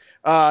it.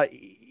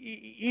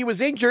 he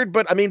was injured,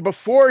 but I mean,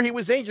 before he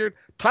was injured,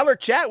 Tyler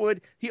Chatwood,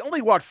 he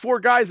only walked 4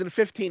 guys in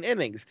 15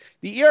 innings.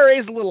 The ERA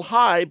is a little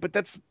high, but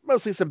that's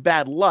mostly some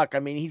bad luck. I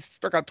mean, he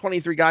struck out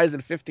 23 guys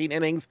in 15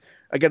 innings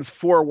against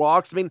 4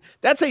 walks. I mean,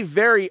 that's a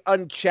very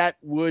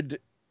un-Chatwood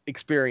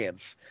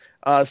experience.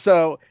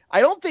 So I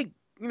don't think,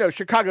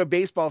 Chicago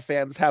baseball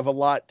fans have a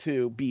lot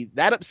to be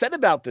that upset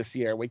about this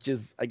year, which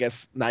is, I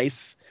guess,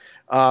 nice.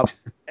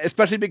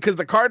 Especially because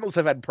the Cardinals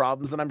have had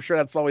problems, and I'm sure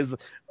that's always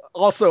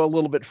also a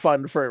little bit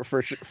fun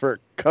for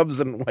Cubs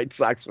and White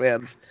Sox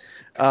fans.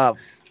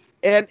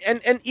 And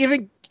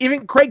even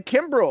Craig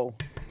Kimbrell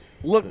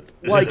looked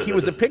like he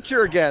was a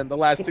pitcher again the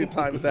last 2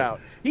 times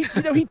out. He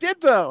did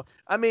though.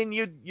 I mean,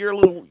 you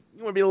want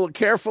to be a little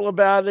careful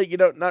about it. You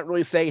don't not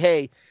really say,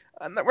 hey,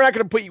 we're not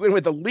going to put you in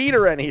with the lead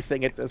or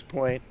anything at this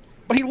point.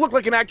 But he looked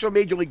like an actual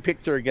major league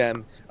pitcher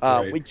again,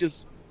 Right. which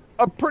is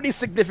a pretty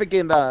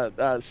significant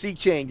sea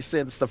change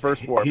since the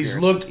first 4. He's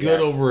looked good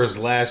over his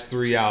last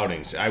 3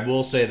 outings. I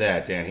will say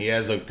that, Dan. He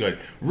has looked good.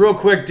 Real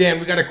quick, Dan,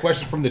 we got a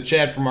question from the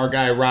chat from our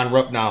guy, Ron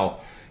Rupnow.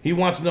 He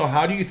wants to know,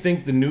 how do you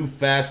think the new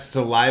fast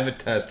saliva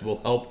test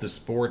will help the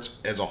sports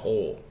as a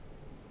whole?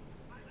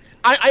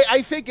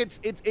 I think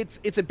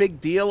it's a big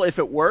deal if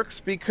it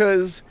works,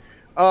 because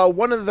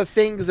one of the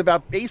things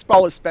about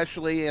baseball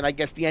especially, and I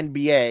guess the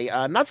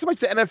NBA, not so much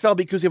the NFL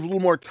because you have a little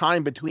more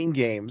time between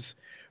games,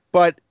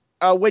 but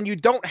when you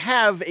don't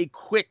have a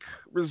quick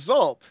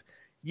result,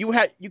 you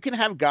can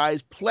have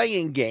guys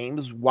playing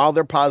games while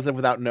they're positive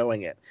without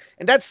knowing it,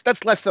 and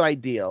that's less than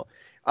ideal.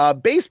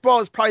 Baseball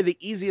is probably the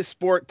easiest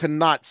sport to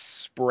not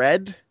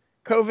spread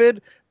COVID,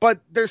 but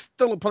there's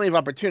still plenty of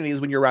opportunities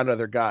when you're around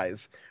other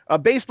guys.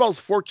 Baseball's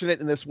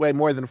fortunate in this way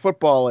more than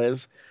football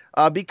is,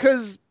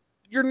 because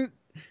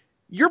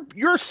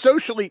you're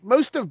socially,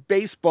 most of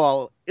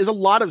baseball is a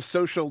lot of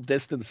social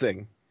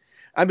distancing.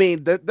 I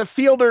mean, the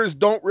fielders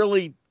don't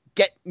really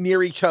get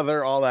near each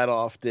other all that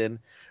often.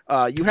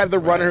 You have the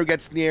runner who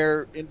gets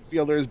near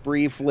infielders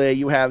briefly.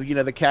 You have,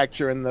 the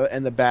catcher and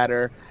the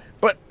batter,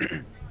 but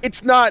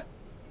it's not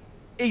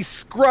a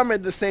scrum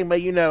in the same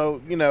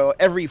way,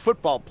 every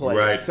football player.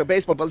 Right. So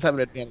baseball does have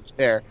an advantage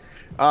there.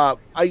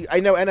 I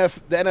know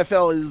the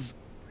NFL is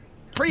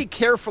pretty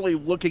carefully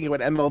looking at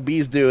what MLB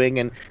is doing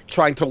and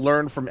trying to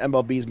learn from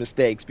MLB's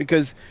mistakes,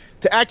 because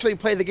to actually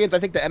play the games, I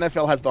think the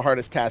NFL has the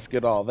hardest task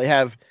at all. They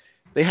have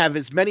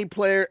as many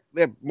they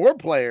have more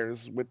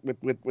players with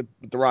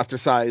the roster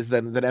size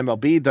than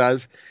MLB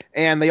does,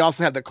 and they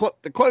also have the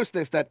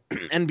closeness that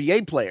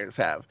NBA players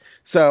have.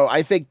 So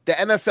I think the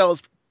NFL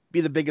is be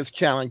the biggest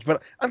challenge,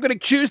 but I'm going to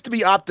choose to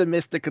be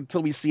optimistic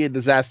until we see a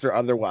disaster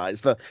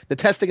otherwise. The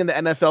testing in the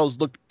NFL has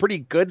looked pretty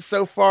good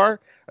so far,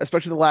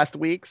 especially the last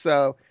week.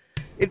 So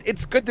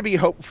it's good to be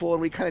hopeful,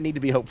 and we kind of need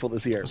to be hopeful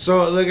this year.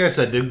 So, like I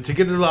said, to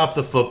get it off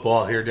the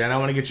football here, Dan, I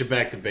want to get you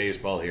back to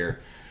baseball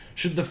here.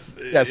 Should the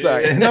Yeah,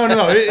 sorry. No,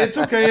 it's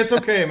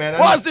okay, man.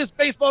 Why is this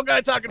baseball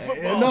guy talking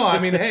football? No, I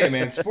mean, hey,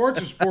 man,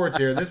 sports are sports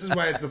here. This is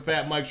why it's the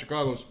Fat Mike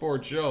Chicago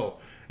Sports Show.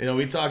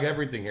 We talk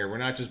everything here. We're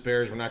not just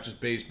Bears. We're not just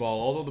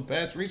baseball. Although the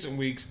past recent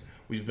weeks,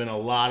 we've been a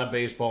lot of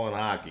baseball and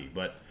hockey.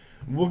 But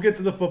we'll get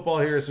to the football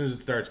here as soon as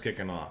it starts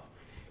kicking off.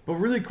 But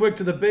really quick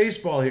to the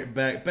baseball here.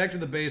 Back to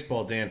the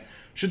baseball, Dan.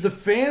 Should the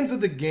fans of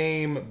the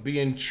game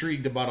be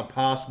intrigued about a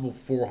possible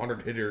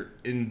 400 hitter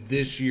in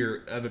this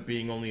year of it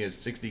being only a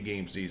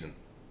 60-game season?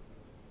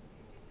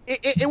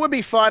 It would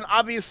be fun.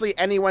 Obviously,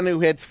 anyone who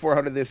hits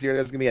 400 this year,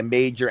 there's going to be a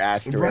major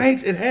asterisk.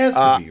 Right? It has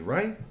to be,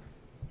 right?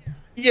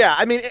 Yeah,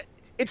 I mean,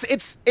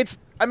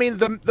 I mean,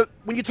 the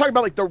when you talk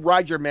about like the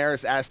Roger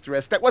Maris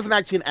asterisk, that wasn't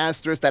actually an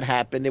asterisk that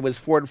happened. It was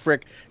Ford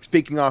Frick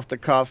speaking off the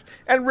cuff,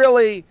 and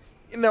really,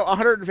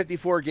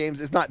 154 games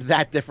is not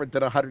that different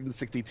than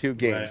 162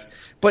 games. Right.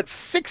 But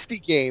 60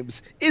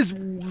 games is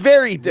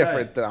very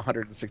different than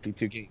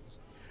 162 games.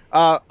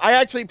 I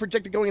actually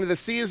predicted going into the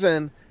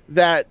season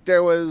that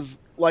there was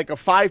like a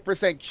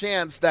 5%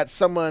 chance that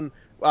someone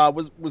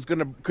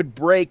could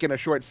break in a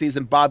short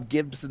season Bob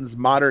Gibson's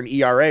modern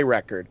ERA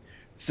record,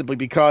 simply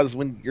because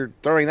when you're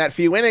throwing that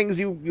few innings,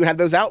 you have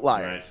those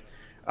outliers.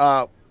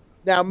 Right.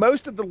 Now,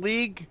 most of the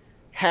league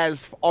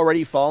has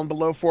already fallen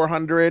below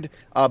 400.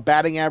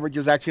 Batting average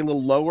is actually a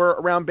little lower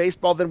around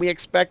baseball than we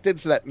expected,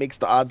 so that makes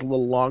the odds a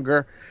little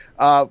longer.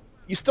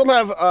 You still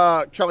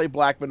have Charlie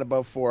Blackmon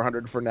above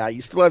 400 for now.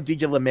 You still have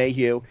DJ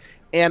LeMahieu,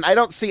 and I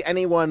don't see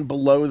anyone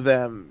below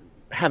them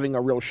having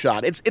a real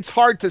shot. It's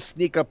hard to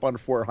sneak up on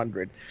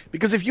 400,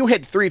 because if you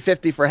hit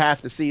 350 for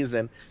half the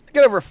season, to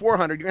get over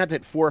 400, you're going to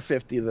have to hit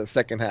 450 the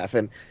second half,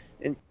 and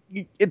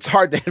it's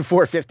hard to hit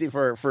 450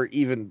 for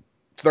even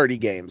 30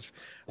 games.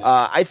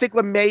 I think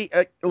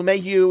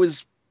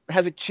LeMahieu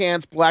has a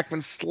chance.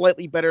 Blackman's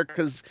slightly better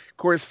because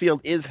Coors Field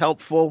is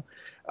helpful.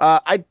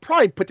 I'd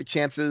probably put the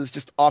chances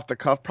just off the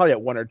cuff, probably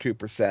at 1 or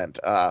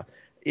 2%.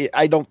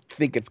 I don't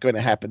think it's going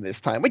to happen this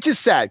time, which is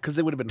sad because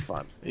it would have been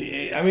fun.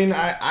 I mean,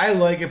 I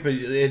like it,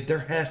 but there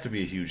has to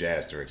be a huge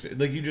asterisk.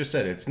 Like you just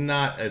said, it's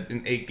not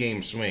an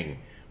 8-game swing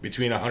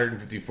between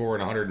 154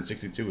 and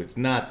 162. It's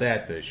not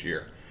that this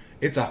year.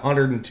 It's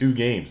 102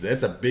 games.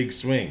 That's a big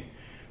swing.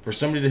 For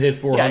somebody to hit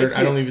 400, Yeah,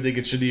 I don't even think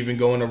it should even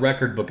go in a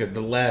record book as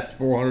the last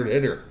 400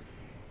 hitter.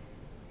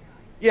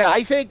 Yeah,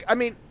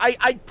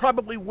 I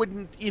probably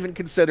wouldn't even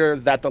consider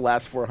that the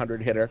last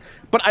 400 hitter,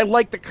 but I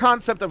like the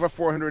concept of a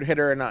 400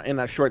 hitter in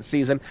a short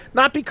season,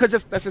 not because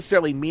it's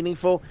necessarily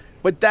meaningful,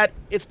 but that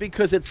it's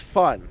because it's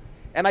fun.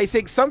 And I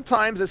think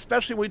sometimes,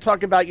 especially when we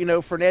talk about,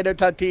 Fernando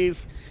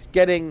Tatis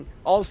getting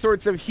all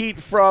sorts of heat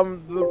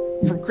from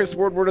Chris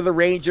Woodward of the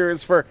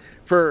Rangers for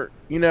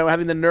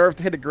having the nerve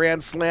to hit a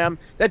grand slam,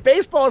 that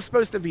baseball is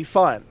supposed to be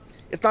fun.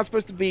 It's not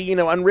supposed to be,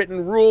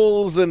 unwritten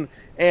rules and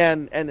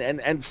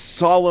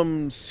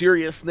solemn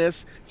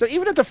seriousness. So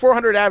even if the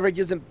 400 average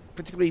isn't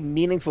particularly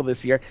meaningful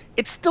this year,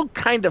 it's still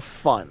kind of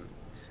fun.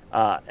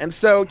 And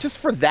so just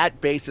for that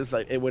basis,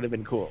 it would have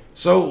been cool.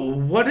 So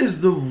what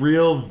is the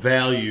real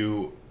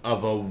value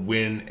of a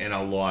win and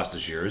a loss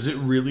this year? Is it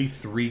really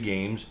 3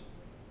 games?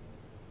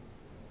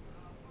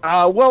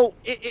 Well,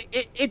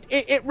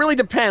 it really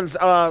depends.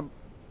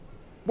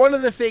 One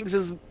of the things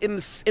is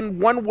in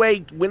one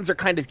way, wins are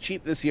kind of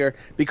cheap this year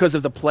because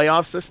of the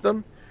playoff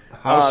system.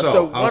 How so?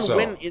 So How one so?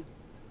 win is,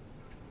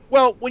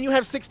 well, when you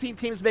have 16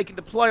 teams making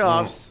the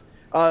playoffs,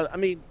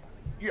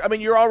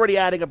 you're already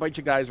adding a bunch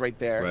of guys right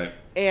there. Right.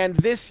 And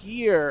this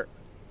year,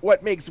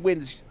 what makes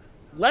wins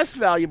less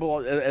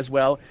valuable as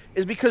well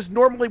is because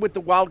normally with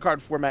the wild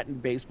card format in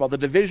baseball, the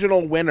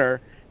divisional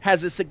winner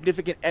has a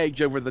significant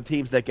edge over the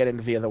teams that get in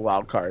via the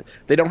wild card.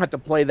 They don't have to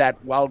play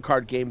that wild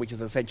card game, which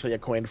is essentially a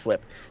coin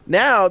flip.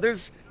 Now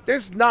there's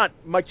not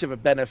much of a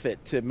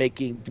benefit to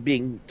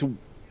winning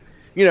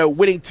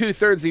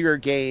 2/3 of your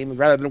game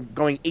rather than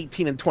going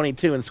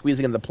 18-22 and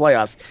squeezing in the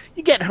playoffs.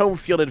 You get home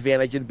field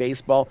advantage in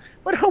baseball,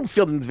 but home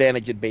field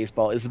advantage in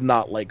baseball is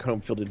not like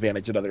home field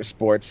advantage in other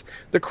sports.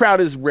 The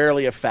crowd is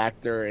rarely a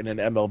factor in an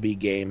MLB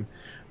game.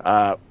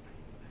 I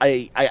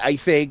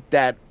think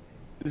that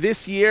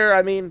this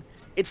year,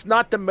 it's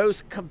not the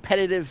most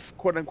competitive,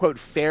 quote-unquote,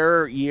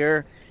 fair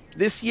year.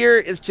 This year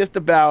is just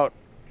about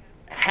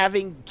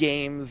having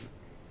games,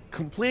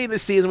 completing the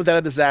season without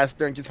a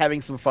disaster, and just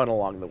having some fun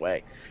along the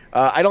way.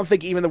 I don't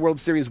think even the World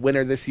Series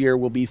winner this year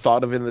will be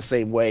thought of in the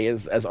same way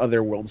as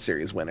other World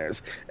Series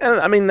winners.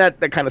 And,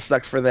 that kind of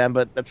sucks for them,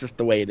 but that's just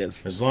the way it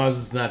is. As long as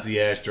it's not the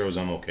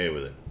Astros, I'm okay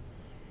with it.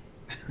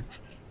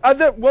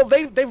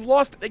 They've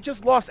lost. They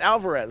just lost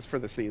Alvarez for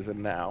the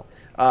season now.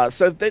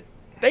 So they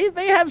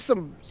have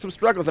some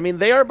struggles.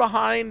 They are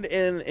behind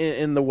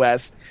in the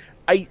West.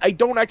 I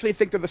don't actually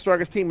think they're the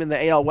strongest team in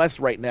the AL West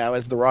right now,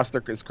 as the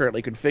roster is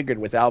currently configured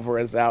with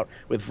Alvarez out,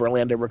 with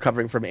Verlander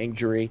recovering from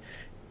injury.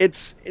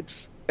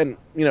 And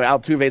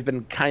Altuve's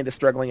been kind of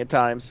struggling at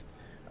times.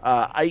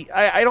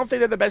 I don't think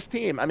they're the best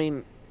team.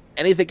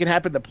 Anything can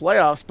happen in the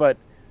playoffs, but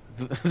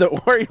the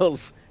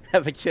Orioles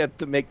have a chance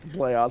to make the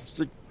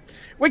playoffs,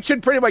 which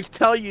should pretty much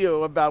tell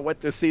you about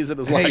what this season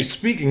is like. Hey,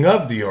 speaking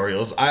of the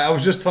Orioles, I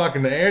was just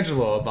talking to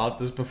Angelo about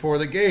this before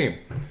the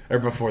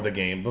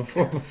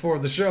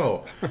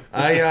show.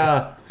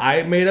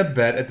 I made a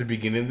bet at the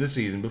beginning of the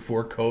season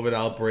before COVID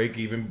outbreak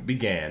even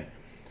began.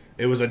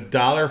 It was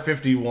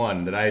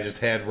 $1.51 that I just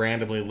had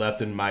randomly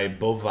left in my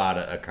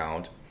Bovada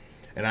account,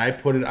 and I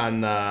put it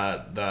on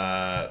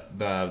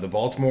the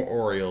Baltimore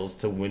Orioles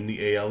to win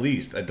the AL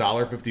East.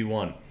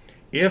 $1.51.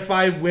 If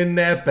I win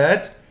that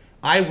bet,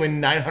 I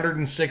win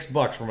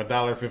 $906 from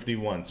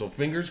 $1.51. So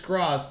fingers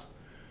crossed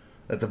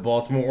that the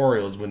Baltimore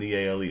Orioles win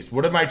the AL East.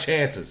 What are my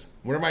chances?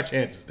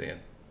 Dan?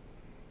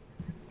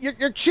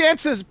 Your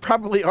chances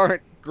probably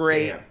aren't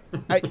great.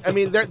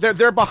 Damn.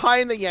 They're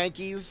behind the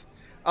Yankees,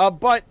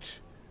 but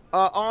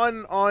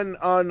on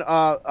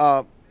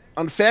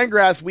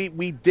Fangraphs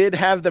we did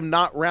have them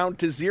not round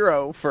to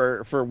zero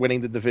for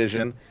winning the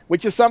division,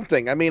 which is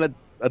something.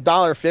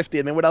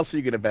 $1.50. What else are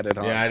you going to bet it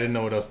on? Yeah, I didn't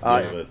know what else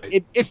to do with.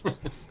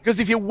 Because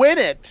if you win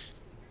it,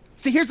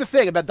 see, here's the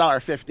thing about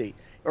 $1.50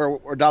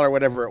 or dollar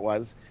whatever it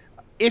was.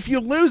 If you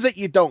lose it,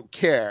 you don't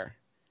care.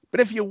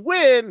 But if you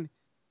win,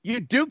 you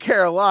do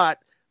care a lot,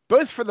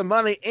 both for the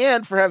money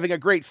and for having a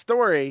great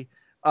story.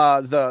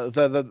 About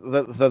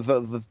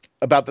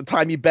the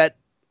time you bet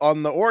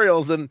on the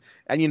Orioles and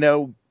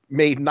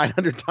made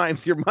 900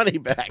 times your money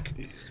back.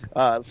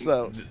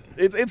 So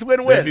it's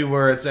win-win. That'd be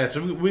where it's at.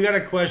 So we got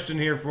a question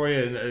here for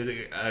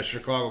you, a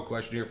Chicago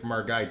question here from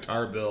our guy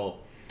Tarbill.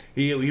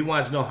 He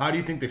wants to know, how do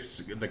you think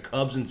the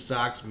Cubs and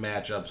Sox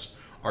matchups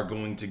are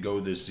going to go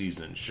this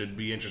season? Should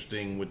be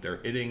interesting with their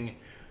hitting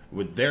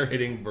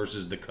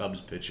versus the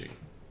Cubs pitching.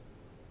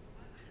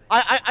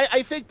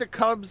 I think the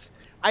Cubs.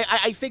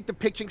 I think the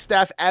pitching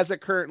staff as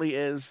it currently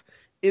is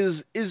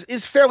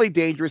fairly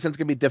dangerous, and it's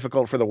going to be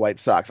difficult for the White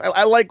Sox.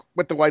 I like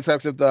what the White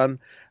Sox have done.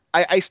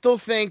 I still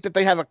think that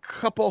they have a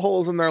couple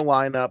holes in their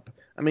lineup.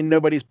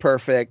 Nobody's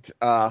perfect.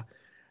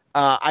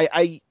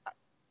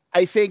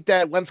 I think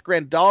that once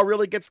Grandal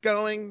really gets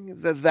going,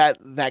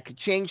 that could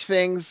change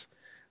things.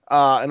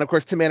 And of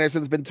course, Tim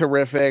Anderson's been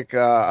terrific.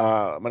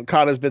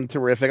 Moncada's been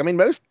terrific.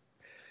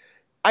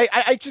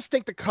 I just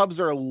think the Cubs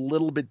are a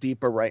little bit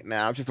deeper right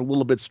now, just a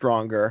little bit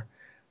stronger.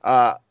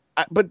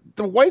 But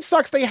the White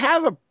Sox, they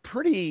have a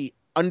pretty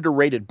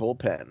underrated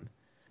bullpen.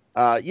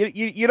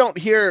 You don't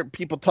hear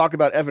people talk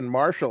about Evan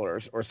Marshall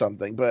or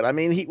something, but I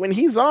mean, when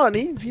he's on,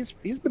 he's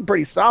been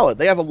pretty solid.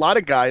 They have a lot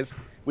of guys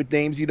with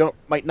names you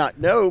might not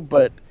know,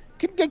 but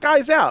can get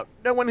guys out.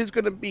 No one who's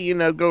going to be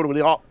go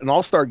to an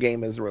all-star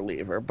game as a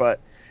reliever, but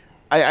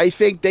I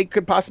think they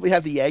could possibly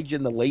have the edge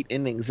in the late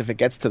innings if it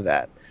gets to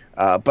that.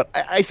 But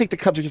I think the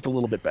Cubs are just a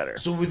little bit better.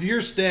 So with your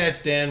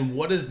stats, Dan,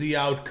 what is the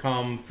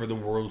outcome for the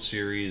World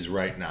Series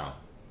right now?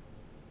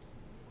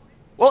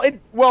 Well,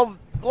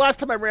 the last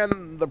time I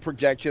ran the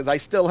projections, I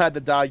still had the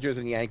Dodgers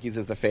and Yankees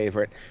as the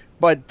favorite,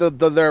 but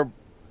they're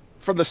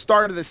from the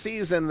start of the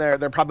season,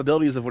 their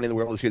probabilities of winning the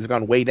World Series have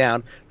gone way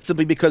down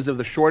simply because of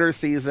the shorter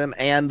season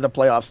and the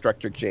playoff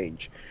structure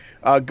change.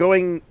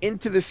 Going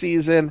into the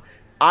season,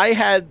 I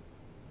had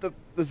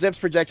the Zips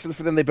projections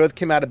for them. They both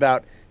came out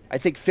about, I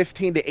think,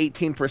 15 to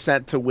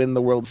 18% to win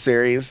the World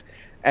Series.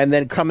 And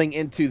then coming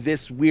into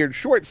this weird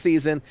short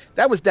season,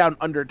 that was down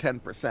under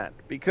 10%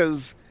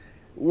 because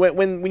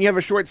when you have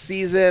a short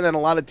season and a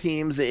lot of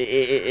teams,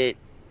 it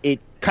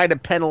kind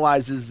of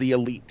penalizes the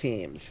elite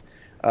teams.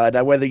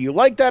 Now, whether you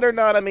like that or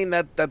not, I mean,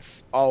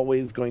 that's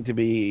always going to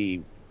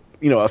be,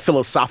 a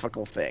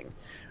philosophical thing.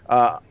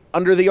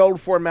 Under the old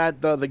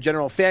format, the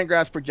general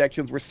Fangraphs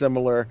projections were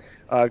similar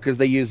because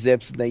they used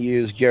Zips and they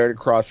used Jared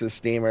Cross's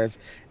Steamers,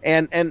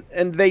 and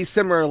they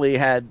similarly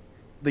had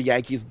the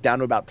Yankees down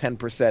to about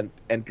 10%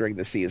 entering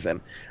the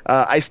season.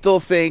 I still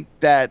think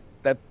that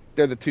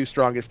they're the two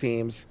strongest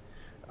teams,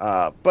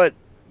 but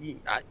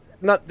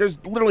there's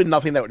literally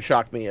nothing that would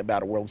shock me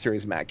about a World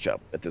Series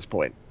matchup at this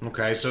point.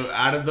 Okay, so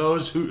out of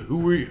those,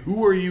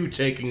 who are you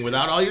taking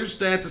without all your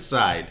stats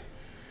aside?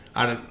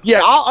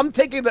 I'm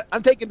taking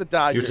the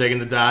Dodgers. You're taking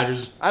the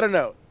Dodgers? I don't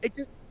know. It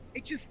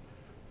just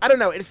I don't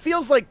know. It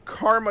feels like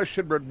karma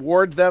should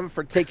reward them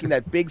for taking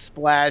that big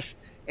splash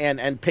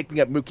and picking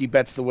up Mookie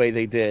Betts the way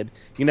they did.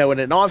 In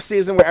an off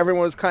season where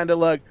everyone was kind of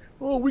like,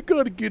 "Oh, we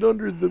got to get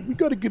under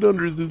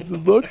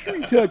the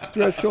luxury tax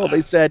threshold."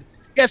 They said,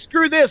 "Yeah,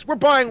 screw this. We're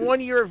buying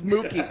 1 year of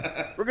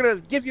Mookie. We're gonna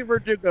give you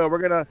Verdugo. We're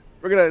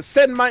gonna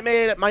send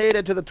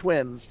Maeda to the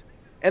Twins,"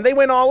 and they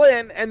went all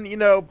in. And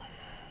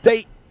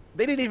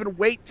they didn't even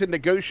wait to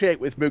negotiate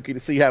with Mookie to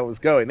see how it was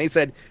going. They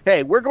said,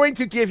 "Hey, we're going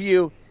to give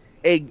you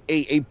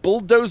a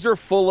bulldozer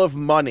full of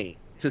money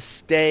to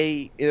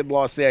stay in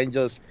Los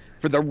Angeles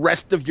for the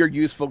rest of your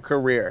useful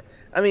career."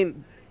 I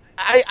mean,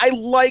 I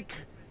like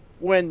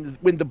when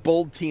the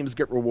bold teams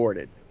get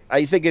rewarded.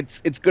 I think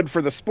it's good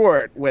for the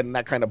sport when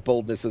that kind of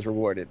boldness is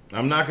rewarded.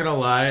 I'm not gonna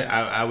lie,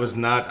 I was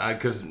not,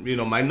 because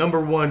my number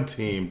one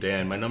team,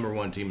 Dan, my number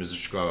one team is the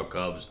Chicago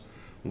Cubs,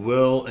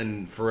 will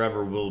and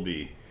forever will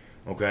be,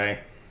 okay.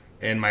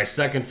 And my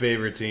second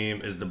favorite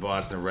team is the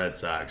Boston Red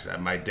Sox.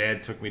 My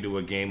dad took me to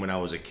a game when I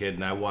was a kid,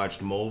 and I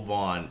watched Mo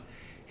Vaughn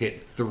hit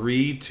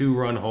 3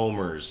 2-run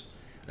homers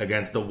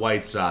against the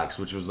White Sox,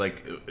 which was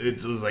like,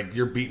 it was like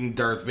you're beating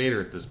Darth Vader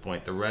at this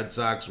point. The Red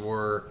Sox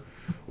were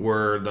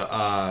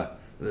the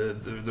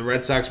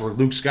Red Sox were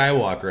Luke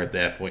Skywalker at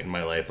that point in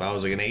my life. I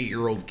was like an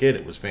 8-year-old kid.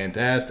 It was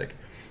fantastic.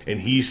 And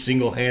he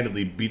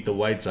single-handedly beat the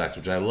White Sox,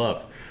 which I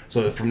loved.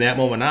 So from that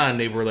moment on,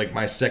 they were like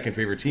my second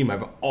favorite team.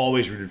 I've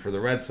always rooted for the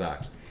Red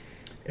Sox.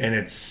 And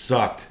it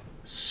sucked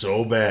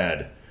so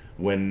bad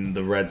when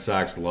the Red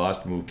Sox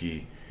lost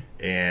Mookie.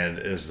 And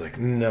it was like,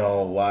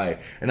 no, why?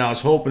 And I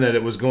was hoping that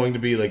it was going to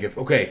be like, if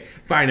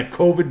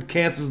COVID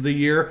cancels the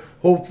year,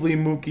 hopefully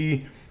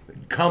Mookie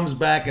comes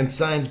back and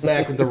signs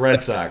back with the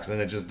Red Sox. And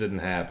it just didn't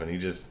happen. It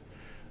just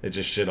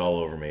shit all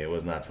over me. It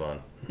was not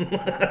fun.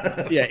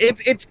 Yeah,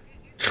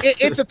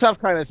 it's a tough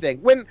kind of thing.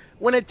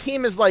 When a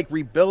team is like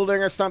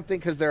rebuilding or something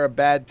because they're a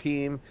bad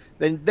team,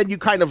 then you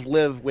kind of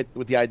live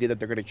with the idea that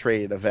they're going to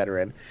trade a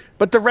veteran.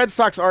 But the Red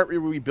Sox aren't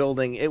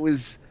rebuilding. It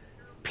was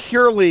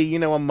purely,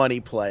 a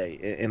money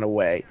play in a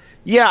way.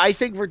 Yeah, I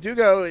think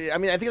Verdugo, I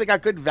think they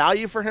got good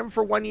value for him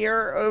for 1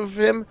 year of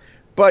him,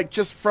 but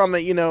just from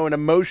an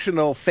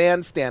emotional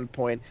fan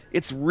standpoint,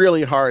 it's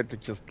really hard to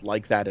just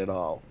like that at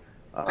all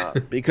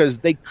because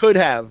they could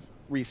have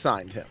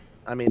re-signed him.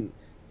 I mean,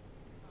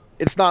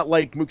 it's not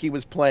like Mookie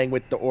was playing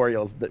with the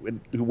Orioles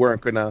who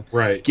weren't going to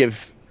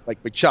give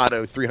like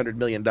Machado $300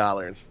 million.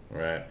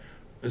 Right.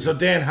 So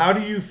Dan, how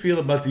do you feel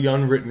about the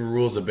unwritten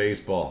rules of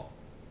baseball?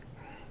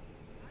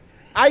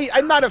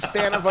 I'm not a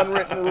fan of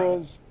unwritten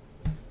rules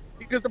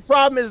because the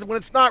problem is when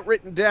it's not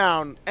written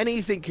down,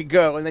 anything could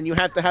go, and then you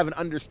have to have an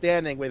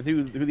understanding with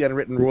who the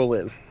unwritten rule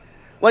is.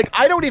 Like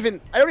I don't even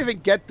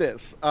get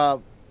this. I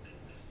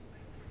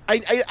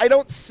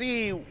don't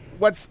see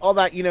what's all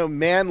that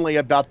manly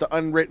about the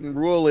unwritten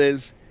rule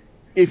is.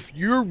 If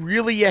you're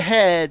really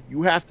ahead,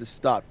 you have to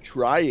stop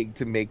trying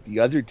to make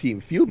the other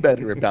team feel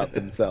better about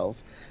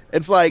themselves.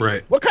 It's like,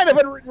 What kind of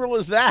unwritten rule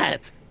is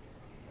that?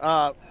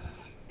 Why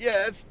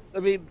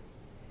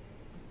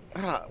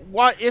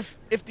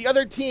if the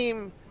other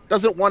team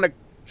doesn't want to,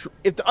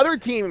 if the other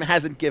team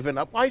hasn't given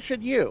up, why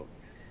should you?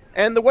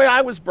 And the way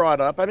I was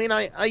brought up,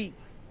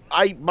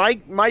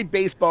 my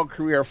baseball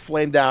career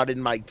flamed out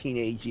in my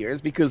teenage years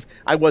because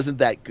I wasn't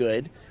that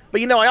good.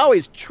 But I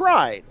always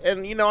tried,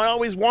 and I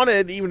always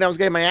wanted, even when I was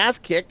getting my ass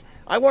kicked,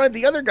 I wanted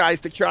the other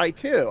guys to try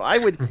too. I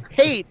would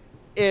hate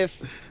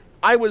if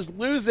I was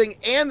losing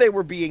and they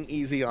were being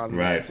easy on me.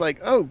 Right. It's like,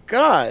 oh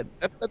God,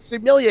 that's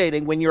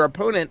humiliating when your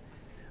opponent.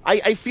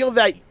 I feel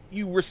that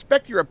you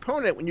respect your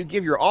opponent when you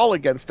give your all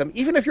against them,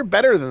 even if you're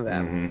better than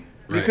them,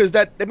 Mm-hmm. because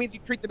that means you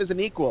treat them as an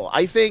equal.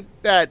 I think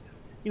that,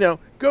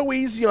 go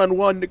easy on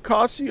Juan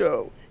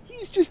Nicasio.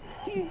 He's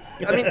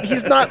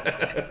not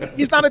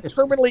a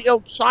terminally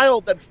ill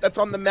child that's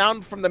on the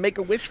mound from the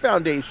Make-A-Wish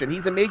Foundation.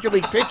 He's a major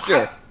league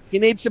pitcher. He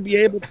needs to be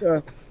able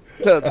to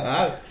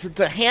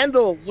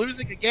handle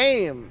losing a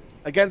game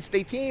against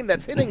a team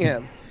that's hitting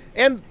him.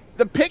 And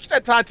the pitch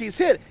that Tatis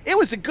hit, it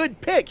was a good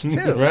pitch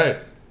too.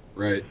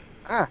 Right.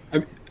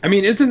 I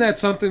mean, isn't that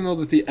something though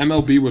that the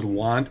MLB would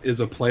want, is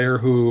a player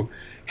who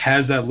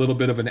has that little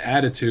bit of an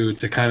attitude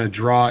to kind of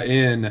draw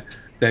in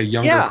that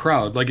younger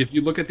crowd? Like if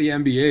you look at the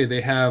NBA,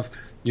 they have,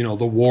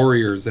 the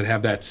Warriors that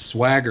have that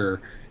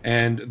swagger,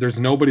 and there's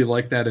nobody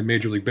like that in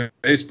Major League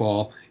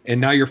Baseball. And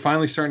now you're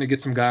finally starting to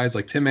get some guys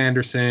like Tim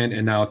Anderson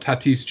and now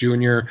Tatis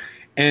Jr.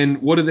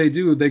 And what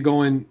do? They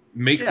go and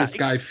make this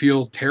guy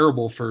feel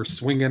terrible for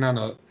swinging on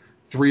a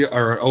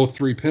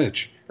 0-3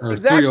 pitch or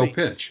 3-0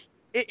 pitch.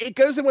 It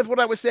goes in with what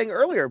I was saying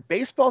earlier.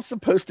 Baseball's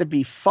supposed to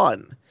be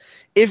fun.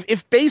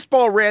 If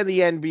baseball ran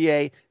the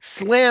NBA,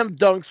 slam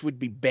dunks would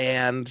be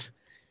banned.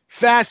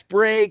 Fast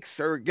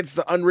breaks or against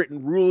the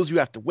unwritten rules, you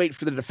have to wait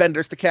for the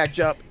defenders to catch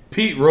up.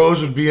 Pete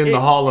Rose would be in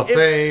the Hall of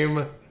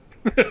Fame.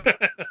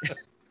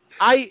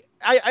 I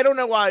don't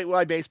know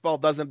why baseball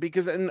doesn't,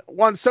 because in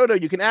Juan Soto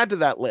you can add to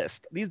that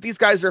list. These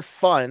guys are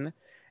fun,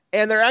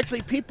 and they're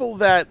actually people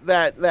that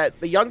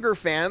the younger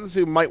fans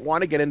who might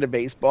want to get into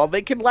baseball,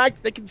 they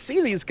can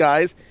see these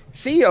guys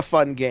see a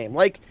fun game.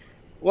 Like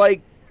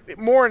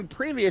more in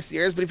previous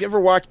years, but if you ever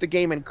watched the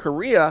game in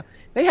Korea,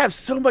 they have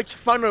so much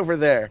fun over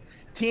there.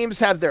 Teams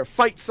have their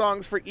fight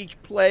songs for each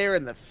player,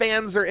 and the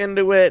fans are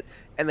into it,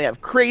 and they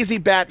have crazy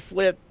bat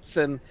flips,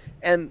 and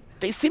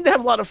they seem to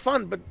have a lot of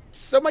fun. But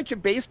so much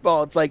of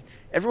baseball, it's like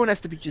everyone has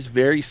to be just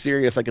very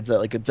serious, like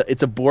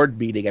it's a board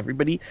meeting.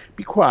 Everybody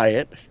be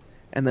quiet,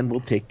 and then we'll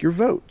take your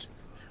vote.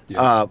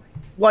 Yeah.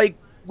 Like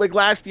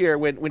last year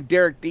when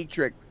Derek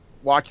Dietrich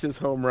watched his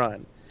home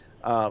run,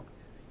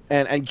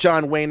 and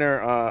John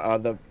Wayner,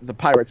 the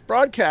Pirates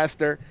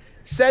broadcaster,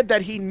 said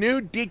that he knew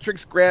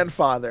Dietrich's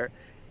grandfather,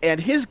 and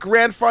his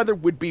grandfather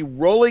would be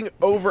rolling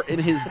over in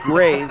his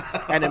grave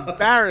and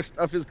embarrassed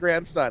of his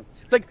grandson.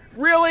 It's like,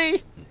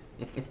 really?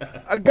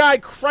 A guy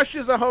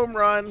crushes a home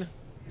run,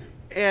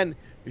 and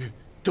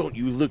don't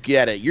you look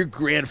at it. Your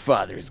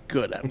grandfather is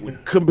good. I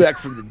would come back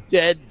from the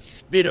dead and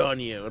spit on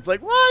you. It's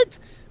like, what?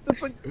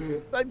 That's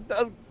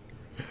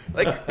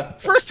like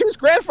first whose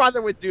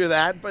grandfather would do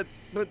that, but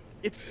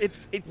it's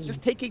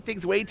just taking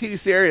things way too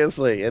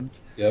seriously. And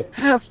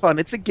have fun.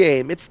 It's a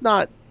game. It's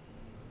not.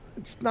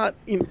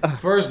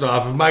 First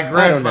off, if my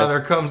grandfather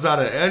comes out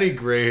of any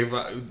grave,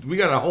 we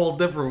got a whole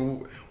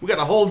different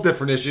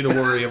issue to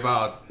worry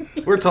about.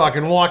 We're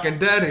talking Walking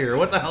Dead here.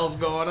 What the hell's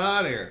going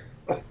on here?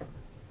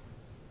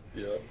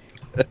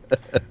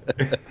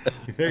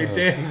 Hey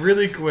Dan,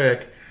 really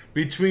quick,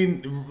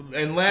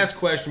 last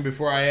question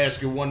before I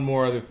ask you one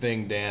more other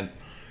thing, Dan.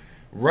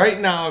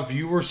 Right now, if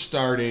you were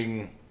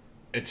starting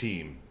a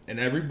team and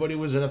everybody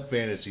was in a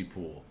fantasy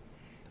pool,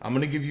 I'm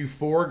going to give you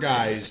 4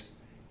 guys,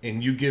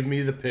 and you give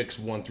me the picks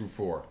 1 through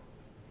 4.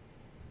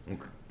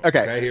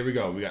 Okay, here we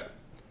go. We got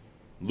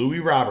Louis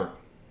Robert.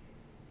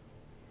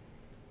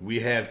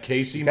 We have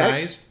Casey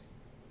Mize.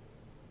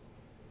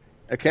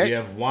 Okay. We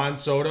have Juan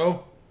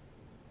Soto.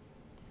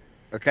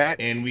 Okay.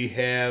 And we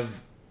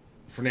have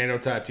Fernando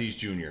Tatis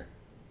Jr.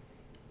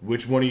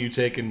 Which one are you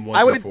taking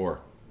 1 through 4?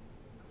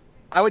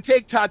 I would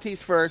take Tatis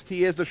first.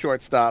 He is the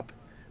shortstop.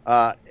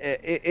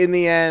 In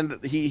the end,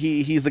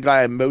 he's the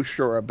guy I'm most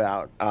sure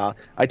about.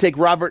 I take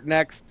Robert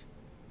next.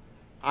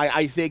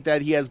 I think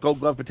that he has Gold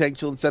Glove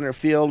potential in center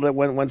field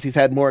once he's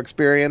had more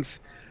experience.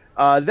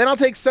 Then I'll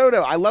take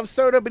Soto. I love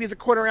Soto, but he's a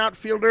corner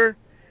outfielder,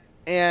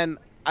 and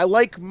I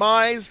like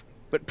Mize,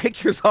 but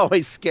pitchers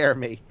always scare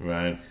me.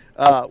 Right.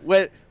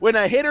 When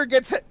a hitter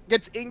gets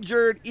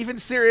injured, even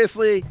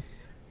seriously,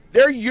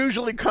 they're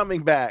usually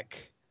coming back.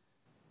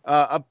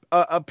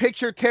 A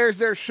pitcher tears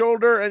their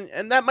shoulder,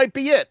 and that might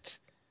be it.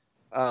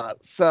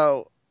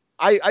 So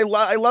I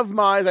love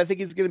Mize. I think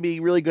he's going to be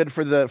really good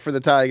for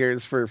the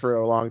Tigers for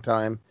a long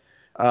time.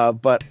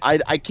 But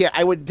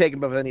I wouldn't take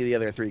him above any of the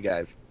other 3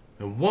 guys.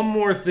 And one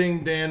more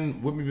thing,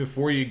 Dan, with me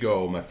before you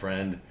go, my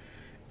friend.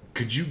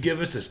 Could you give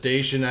us a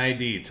station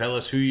ID? Tell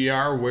us who you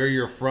are, where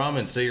you're from,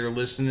 and say you're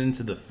listening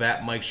to the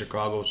Fat Mike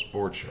Chicago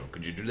Sports Show.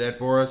 Could you do that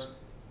for us?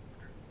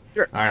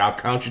 Sure. All right, I'll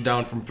count you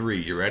down from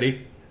 3. You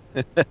ready?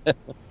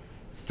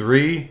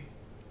 3,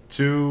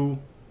 2,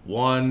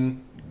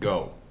 1,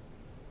 go.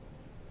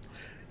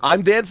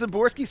 I'm Dan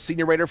Szymborski,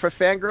 senior writer for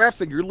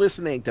Fangraphs, and you're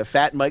listening to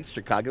Fat Mike's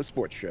Chicago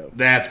Sports Show.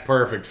 That's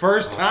perfect.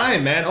 First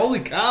time, man.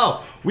 Holy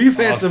cow. We've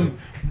had some...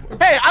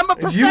 Hey, I'm a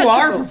professional. You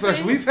are a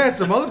professional. We've had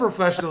some other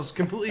professionals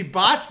completely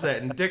botch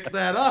that and dick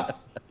that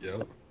up.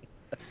 Yep.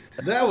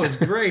 That was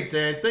great,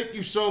 Dan. Thank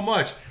you so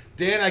much.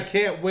 Dan, I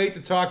can't wait to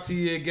talk to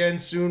you again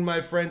soon, my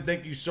friend.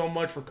 Thank you so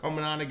much for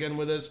coming on again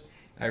with us.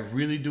 I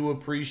really do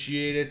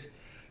appreciate it.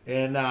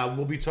 And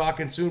we'll be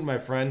talking soon, my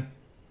friend.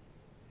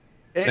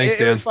 Thanks,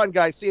 Dan. It was fun,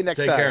 guys. See you next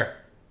time. Take care.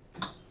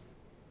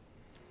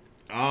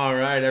 All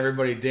right,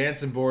 everybody. Dan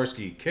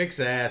Szymborski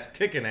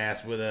kicking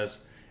ass with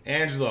us.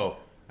 Angelo,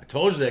 I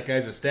told you that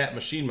guy's a stat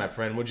machine, my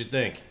friend. What'd you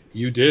think?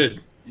 You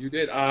did.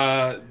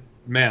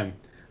 Man,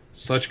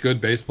 such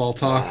good baseball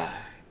talk.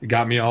 It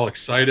got me all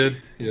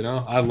excited.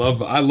 I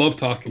love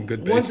talking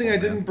good baseball. One thing I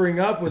didn't bring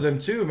up with him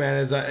too, man,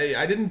 is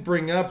I didn't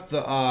bring up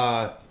the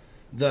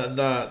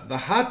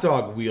hot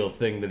dog wheel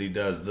thing that he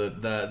does,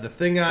 the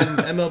thing on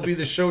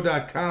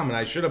MLBtheshow.com, and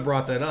I should have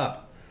brought that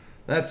up.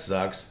 That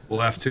sucks. We'll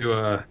have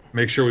to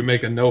make sure we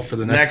make a note for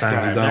the next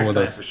time he's on with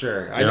us. For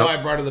sure. I know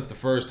I brought it up the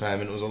first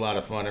time, and it was a lot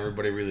of fun.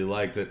 Everybody really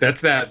liked it.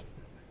 That's that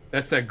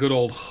good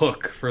old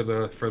hook for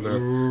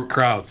the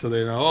crowd, so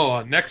they know.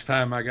 Oh, next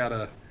time I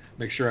gotta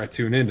make sure I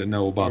tune in to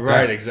know about that.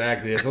 Right,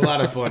 exactly. It's a lot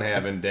of fun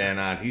having Dan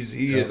on.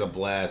 He is a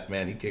blast,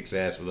 man. He kicks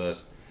ass with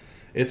us.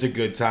 It's a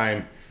good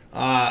time.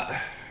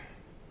 I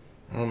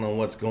don't know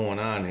what's going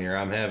on here.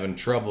 I'm having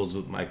troubles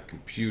with my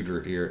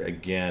computer here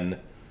again.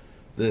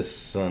 This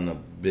son of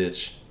a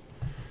bitch.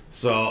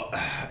 So,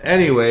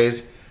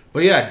 anyways,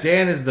 but yeah,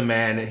 Dan is the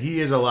man. He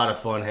is a lot of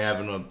fun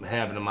having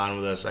him on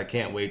with us. I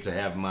can't wait to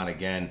have him on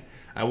again.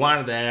 I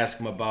wanted to ask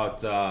him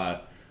about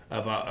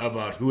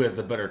who has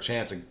the better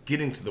chance of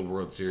getting to the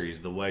World Series,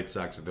 the White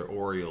Sox or the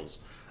Orioles.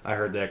 I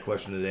heard that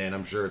question today, and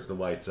I'm sure it's the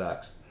White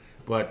Sox.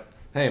 But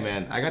hey,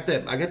 man, I got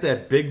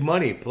that big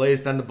money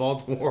placed on the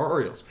Baltimore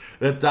Orioles.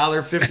 That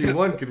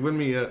 $1.51 could win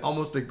me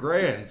almost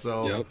 $1,000.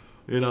 So. Yep.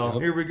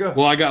 Here we go.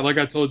 Well, like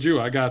I told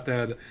you, I got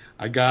that.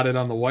 I got it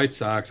on the White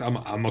Sox.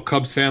 I'm a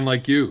Cubs fan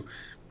like you,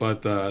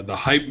 but the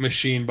hype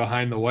machine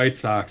behind the White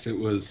Sox, it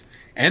was,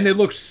 and they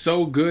looked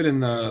so good in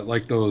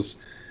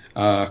those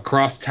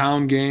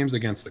cross-town games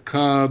against the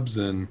Cubs,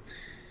 and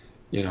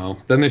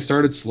then they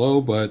started slow,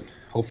 but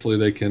hopefully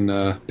they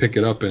can pick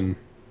it up and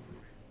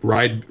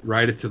ride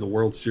it to the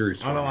World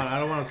Series. I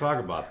don't want to talk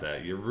about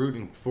that. You're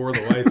rooting for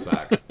the White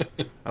Sox.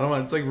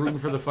 It's like rooting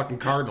for the fucking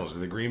Cardinals or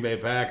the Green Bay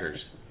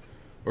Packers.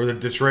 Or the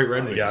Detroit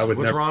Red Wings. Yeah,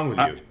 What's wrong with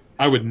you?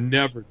 I would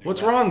never.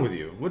 What's wrong with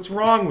you? What's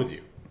wrong with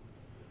you?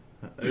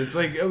 It's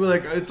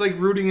like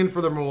rooting in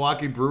for the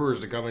Milwaukee Brewers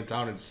to come in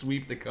town and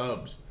sweep the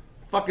Cubs.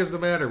 The fuck is the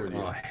matter with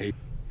you? Oh, I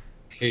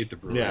hate the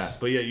Brewers. Yeah,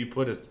 but you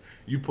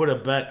put a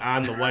bet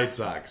on the White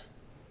Sox.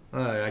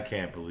 I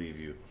can't believe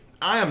you.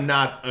 I am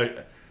not.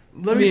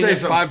 Let me tell you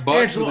something,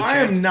 Angelo. I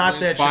am not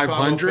that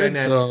Chicago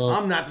fan.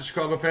 I'm not the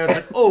Chicago fan.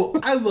 It's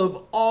like, I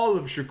love all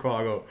of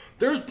Chicago.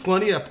 There's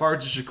plenty of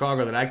parts of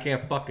Chicago that I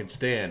can't fucking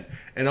stand,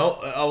 and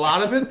a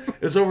lot of it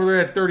is over there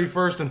at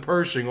 31st and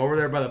Pershing, over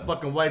there by the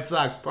fucking White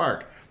Sox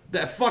Park.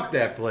 Fuck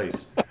that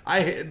place.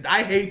 I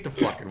hate the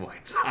fucking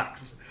White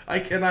Sox. I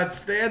cannot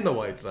stand the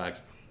White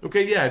Sox.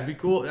 Okay, yeah, it'd be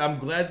cool. I'm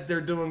glad that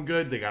they're doing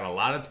good. They got a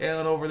lot of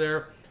talent over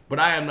there. But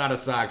I am not a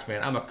Sox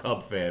fan. I'm a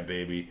Cub fan,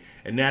 baby.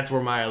 And that's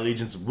where my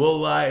allegiance will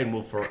lie and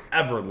will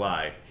forever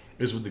lie,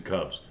 is with the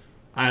Cubs.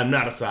 I am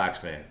not a Sox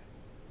fan.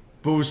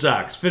 Boo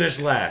Sox. Finish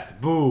last.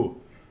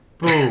 Boo.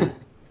 Boo.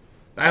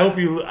 I hope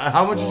you...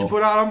 How much did you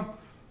put on them?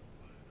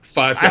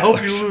 $5. I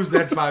hope you lose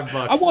that $5.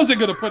 I wasn't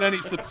going to put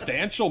any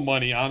substantial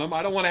money on them.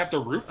 I don't want to have to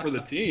root for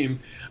the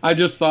team. I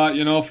just thought,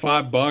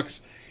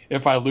 $5.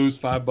 If I lose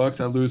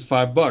 $5, I lose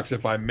 $5.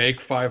 If I make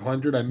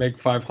 500, I make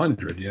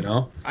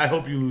 500. I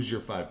hope you lose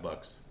your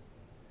 $5.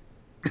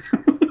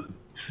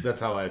 That's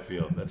how I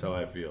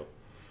feel.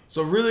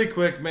 So really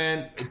quick,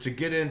 man, to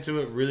get into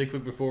it really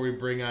quick before we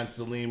bring on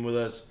Salim with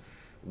us,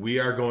 we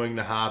are going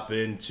to hop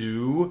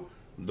into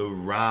the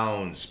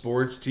round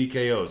Sports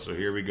TKO. So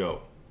here we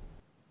go.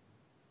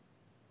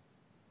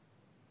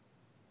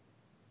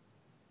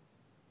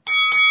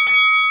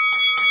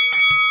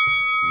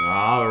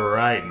 All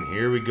right, and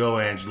here we go,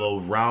 Angelo.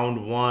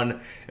 Round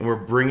one, and we're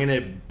bringing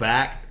it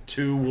back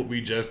to what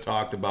we just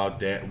talked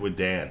about with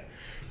Dan.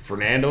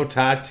 Fernando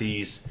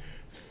Tatis,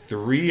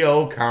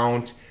 3-0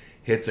 count,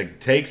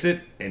 takes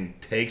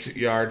it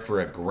yard for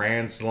a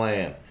grand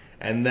slam.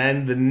 And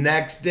then the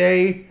next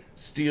day,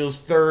 steals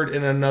third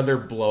in another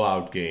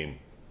blowout game.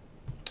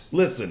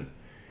 Listen,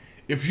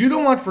 if you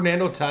don't want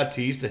Fernando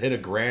Tatis to hit a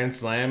grand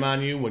slam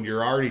on you when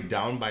you're already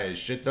down by a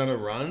shit ton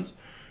of runs,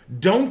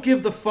 don't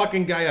give the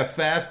fucking guy a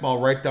fastball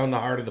right down the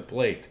heart of the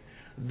plate.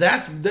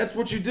 That's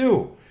what you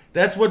do.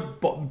 That's what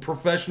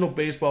professional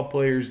baseball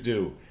players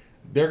do.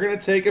 They're going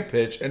to take a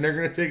pitch, and they're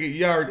going to take it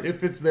yard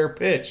if it's their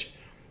pitch.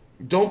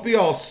 Don't be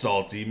all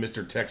salty,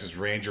 Mr. Texas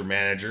Ranger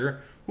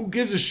manager. Who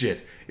gives a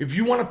shit? If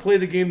you want to play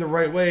the game the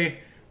right way,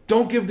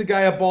 don't give the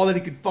guy a ball that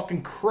he can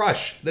fucking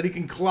crush, that he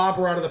can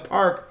clobber out of the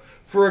park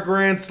for a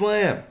grand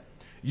slam.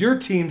 Your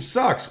team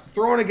sucks.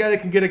 Throw in a guy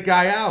that can get a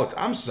guy out.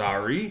 I'm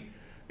sorry.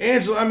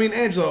 Angelo,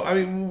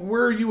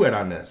 where are you at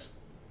on this?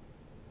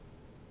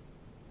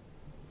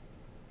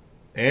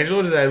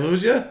 Angelo, did I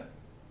lose you?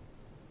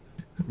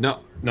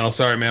 No,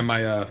 sorry, man.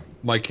 My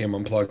mic came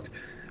unplugged.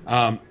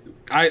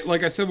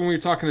 Like I said when we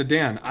were talking to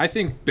Dan, I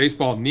think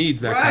baseball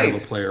needs that kind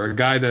of a player, a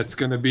guy that's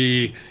going to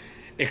be,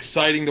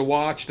 exciting to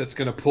watch, that's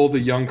going to pull the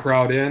young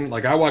crowd in.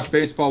 Like, I watch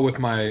baseball with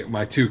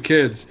my two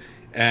kids,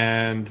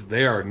 and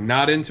they are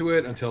not into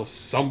it until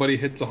somebody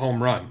hits a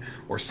home run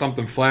or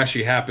something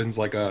flashy happens,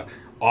 like a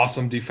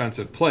awesome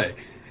defensive play.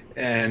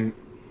 And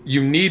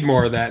you need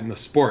more of that in the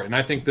sport. And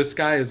I think this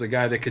guy is a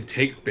guy that could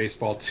take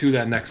baseball to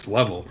that next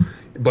level.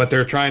 But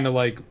they're trying to,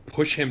 like,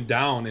 push him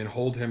down and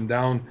hold him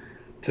down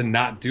to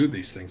not do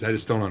these things. I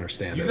just don't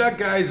understand it. You got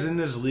guys in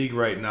this league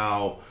right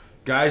now,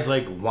 guys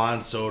like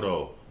Juan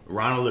Soto,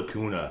 Ronald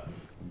Acuna,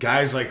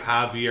 guys like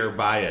Javier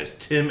Baez,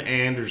 Tim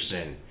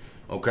Anderson,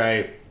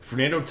 okay,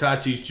 Fernando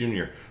Tatis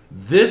Jr.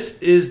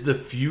 This is the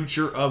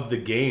future of the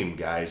game,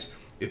 guys.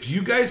 If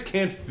you guys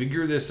can't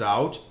figure this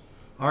out,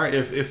 all right,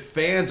 if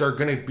fans are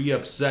going to be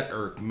upset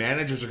or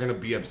managers are going to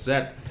be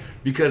upset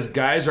because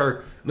guys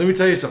are, let me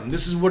tell you something.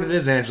 This is what it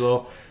is,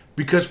 Angelo.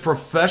 Because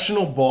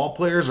professional ball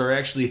players are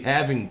actually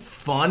having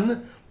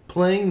fun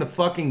playing the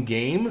fucking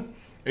game,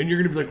 and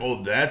you're going to be like,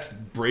 oh, that's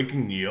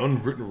breaking the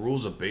unwritten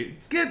rules of baseball.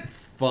 Get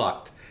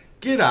fucked.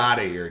 Get out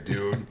of here,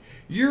 dude.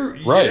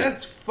 Right.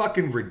 That's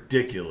fucking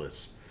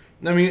ridiculous.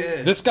 I mean,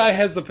 this guy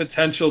has the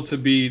potential to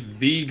be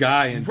the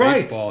guy in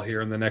baseball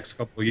here in the next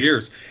couple of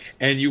years,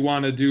 and you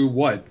want to do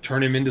what?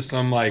 Turn him into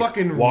some like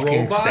fucking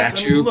walking robots?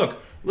 statue? I mean,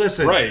 look,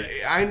 listen. Right.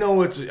 I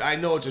know it's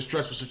a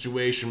stressful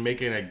situation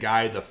making a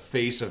guy the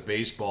face of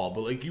baseball,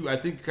 but like I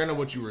think kind of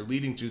what you were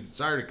leading to.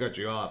 Sorry to cut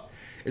you off.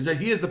 Is that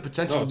he has the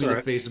potential to be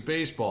the face of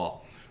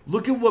baseball?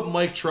 Look at what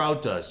Mike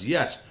Trout does.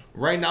 Yes,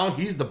 right now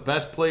he's the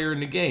best player in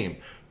the game,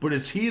 but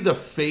is he the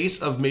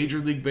face of Major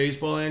League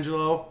Baseball,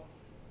 Angelo?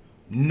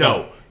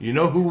 No. You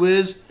know who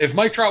is? If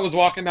Mike Trout was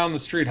walking down the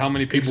street, how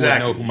many people would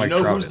know who Mike Trout is?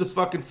 You know who's the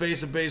fucking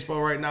face of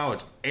baseball right now?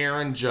 It's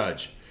Aaron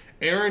Judge.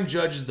 Aaron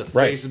Judge is the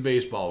face of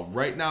baseball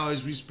right now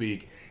as we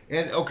speak.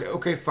 And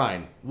okay,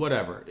 fine,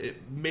 whatever.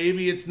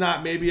 Maybe it's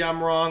not. Maybe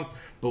I'm wrong.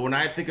 But when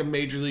I think of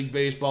Major League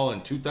Baseball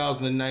in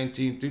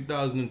 2019,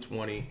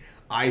 2020,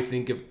 I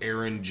think of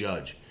Aaron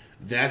Judge.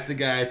 That's the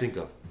guy I think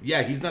of.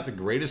 Yeah, he's not the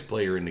greatest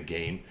player in the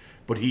game,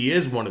 but he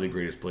is one of the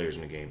greatest players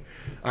in the game.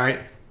 All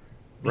right.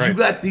 Right. You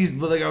got these,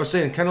 like I was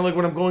saying, kind of like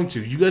what I'm going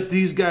to. You got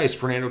these guys,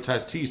 Fernando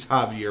Tatis,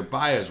 Javier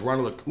Baez,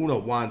 Ronald Acuna,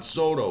 Juan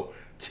Soto,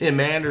 Tim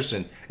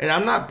Anderson. And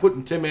I'm not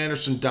putting Tim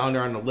Anderson down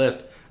there on the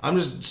list. I'm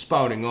just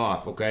spouting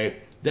off, okay?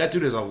 That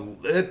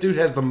dude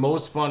has the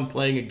most fun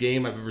playing a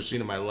game I've ever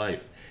seen in my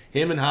life.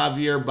 Him and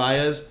Javier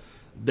Baez,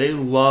 they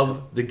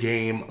love the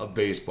game of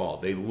baseball.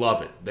 They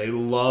love it. They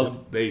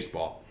love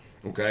baseball,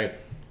 okay?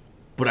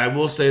 But I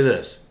will say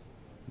this.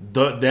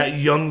 That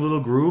young little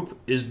group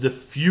is the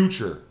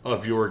future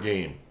of your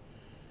game.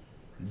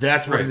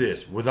 That's what it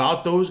is.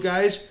 Without those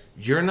guys,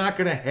 you're not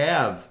going to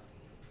have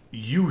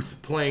youth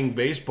playing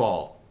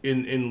baseball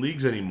in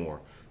leagues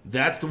anymore.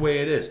 That's the way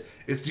it is.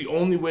 It's the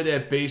only way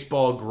that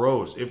baseball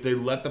grows, if they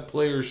let the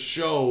players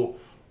show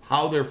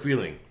how they're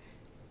feeling.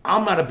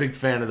 I'm not a big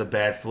fan of the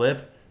bat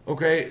flip,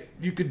 okay?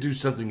 You could do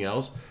something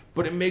else,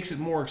 but it makes it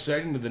more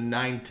exciting to the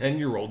 9,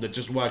 10-year-old that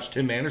just watched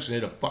Tim Anderson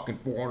hit a fucking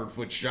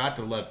 400-foot shot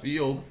to left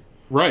field.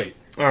 Right.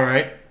 All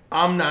right.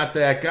 I'm not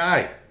that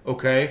guy,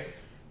 okay?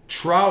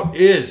 Trout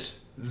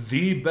is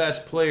the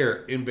best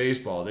player in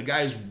baseball. The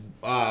guy's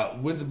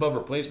wins above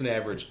replacement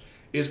average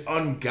is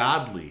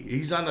ungodly.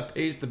 He's on the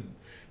pace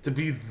to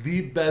be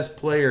the best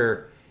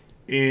player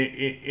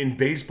in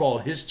baseball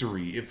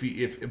history if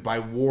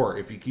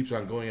he keeps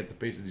on going at the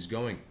pace that he's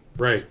going.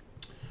 Right.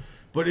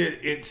 But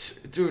it's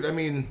dude, I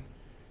mean,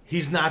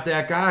 he's not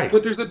that guy.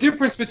 But there's a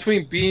difference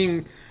between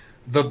being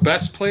the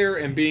best player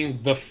and being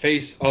the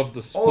face of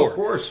the sport. Oh, of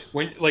course.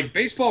 When like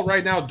baseball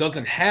right now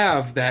doesn't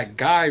have that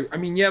guy. I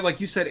mean, yeah, like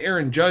you said,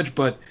 Aaron Judge,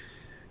 but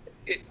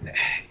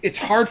it's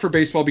hard for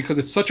baseball because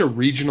it's such a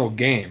regional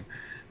game.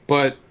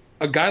 But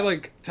a guy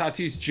like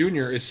Tatis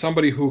Jr. is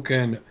somebody who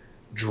can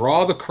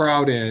draw the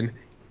crowd in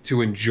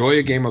to enjoy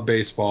a game of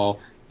baseball,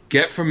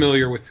 get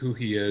familiar with who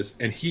he is,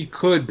 and he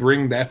could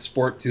bring that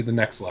sport to the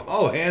next level.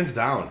 Oh, hands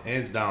down,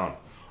 hands down.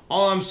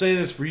 All I'm saying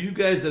is for you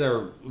guys that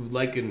are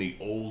liking the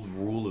old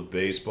rule of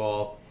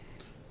baseball,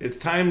 it's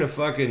time to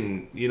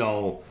fucking,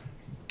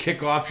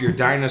 kick off your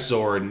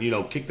dinosaur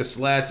and, kick the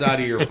slats out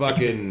of your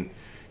fucking,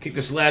 kick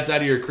the slats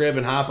out of your crib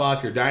and hop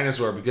off your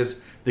dinosaur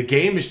because the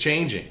game is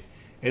changing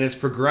and it's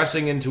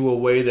progressing into a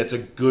way that's a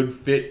good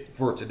fit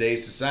for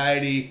today's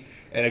society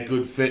and a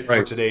good fit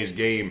for today's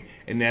game.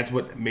 And that's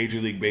what Major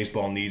League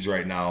Baseball needs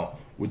right now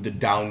with the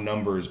down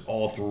numbers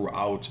all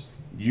throughout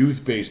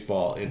youth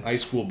baseball and high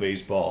school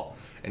baseball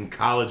and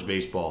college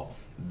baseball.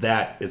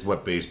 That is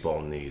what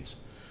baseball needs.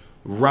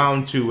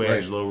 Round 2,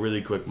 Angelo,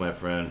 really quick, my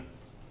friend.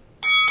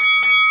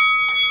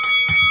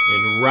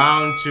 In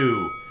round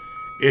 2,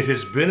 it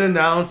has been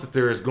announced that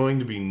there is going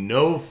to be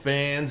no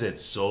fans at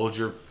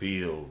Soldier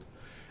Field.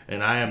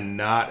 And I am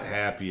not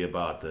happy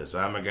about this.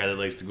 I'm a guy that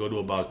likes to go to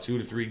about 2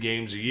 to 3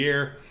 games a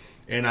year,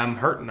 and I'm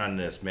hurting on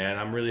this, man.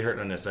 I'm really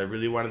hurting on this. I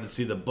really wanted to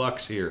see the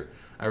Bucks here.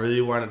 I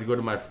really wanted to go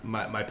to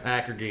my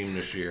Packer game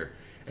this year.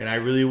 And I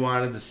really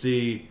wanted to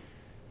see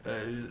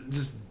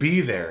just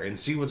be there and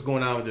see what's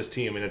going on with this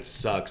team. And it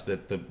sucks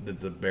that the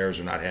Bears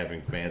are not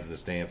having fans in the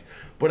stands.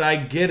 But I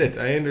get it.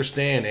 I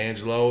understand,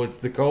 Angelo. It's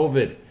the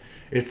COVID.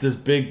 It's this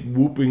big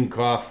whooping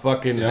cough,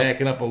 fucking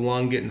hacking up a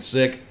lung, getting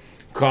sick,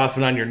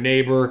 coughing on your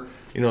neighbor,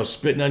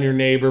 spitting on your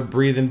neighbor,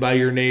 breathing by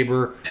your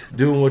neighbor,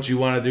 doing what you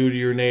want to do to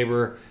your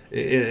neighbor.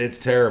 It's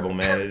terrible,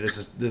 man. This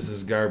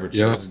is garbage.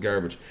 Yep. This is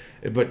garbage.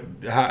 But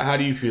how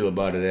do you feel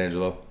about it,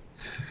 Angelo?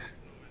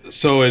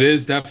 So it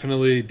is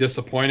definitely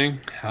disappointing.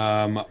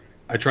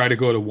 I try to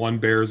go to one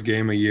Bears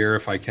game a year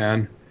if I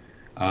can.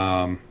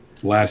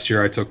 Last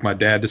year I took my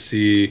dad to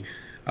see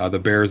the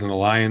Bears and the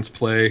Lions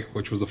play,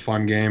 which was a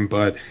fun game.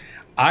 But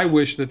I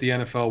wish that the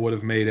NFL would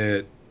have made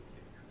it,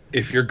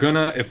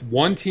 if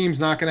one team's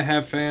not gonna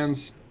have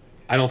fans,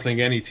 I don't think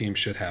any team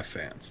should have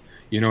fans.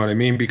 You know what I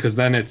mean? Because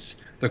then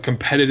it's the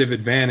competitive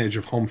advantage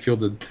of home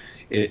field.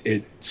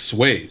 It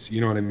sways.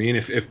 You know what I mean?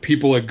 If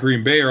people at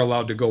Green Bay are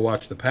allowed to go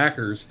watch the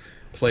Packers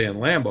play in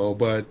Lambeau,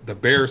 but the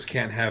Bears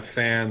can't have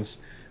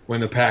fans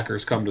when the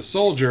Packers come to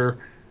Soldier,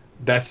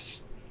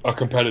 that's a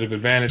competitive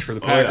advantage for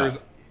the Packers.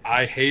 Oh, yeah.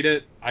 I hate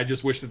it. I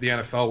just wish that the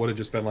NFL would have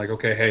just been like,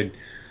 okay, hey,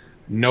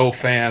 no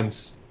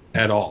fans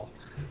at all,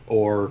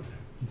 or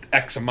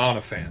X amount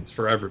of fans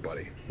for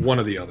everybody, one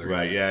or the other.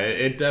 Right, yeah,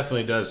 it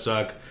definitely does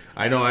suck.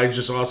 I know I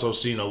just also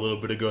seen a little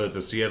bit ago that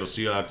the Seattle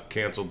Seahawks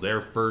canceled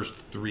their first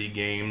 3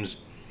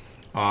 games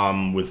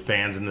with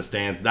fans in the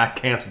stands. Not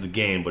canceled the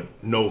game, but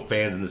no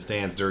fans in the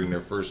stands during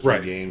their first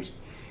 3 games.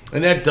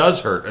 And that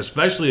does hurt,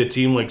 especially a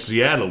team like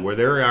Seattle, where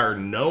they are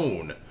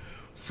known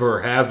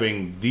for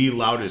having the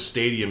loudest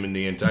stadium in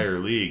the entire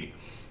league.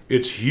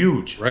 It's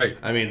huge. Right.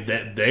 I mean,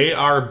 that they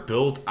are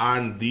built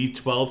on the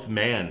 12th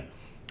man,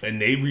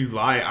 and they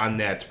rely on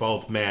that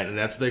 12th man, and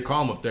that's what they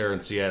call him up there in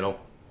Seattle.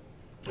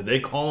 They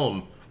call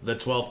him the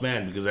 12th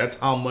man because that's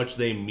how much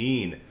they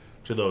mean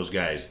to those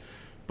guys.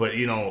 But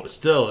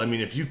still, I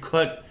mean, if you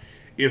cut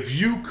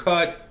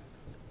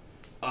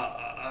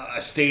a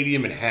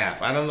stadium in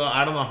half, I don't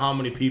know how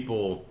many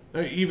people,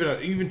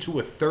 even to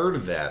a third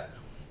of that,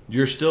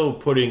 you're still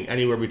putting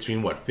anywhere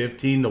between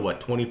 15 to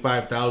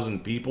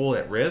 25,000 people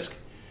at risk.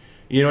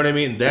 You know what I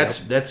mean?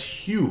 That's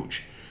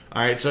huge.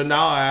 All right, so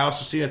now I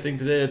also see a thing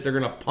today that they're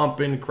going to pump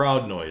in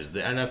crowd noise.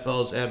 The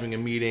NFL is having a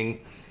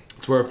meeting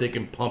to where if they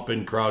can pump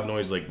in crowd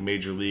noise like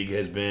Major League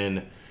has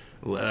been,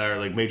 or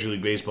like Major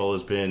League Baseball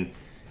has been,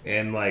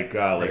 and like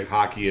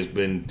hockey has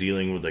been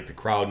dealing with like the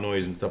crowd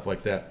noise and stuff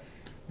like that.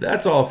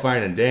 That's all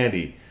fine and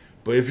dandy.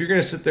 But if you're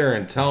going to sit there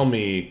and tell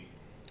me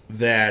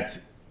that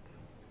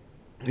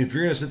a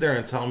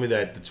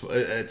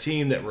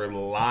team that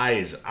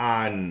relies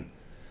on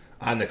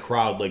the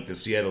crowd like the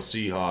Seattle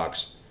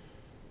Seahawks,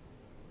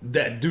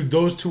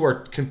 those two are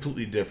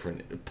completely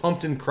different.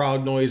 Pumped in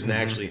crowd noise and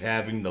actually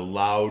having the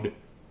loud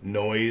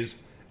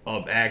noise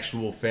of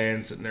actual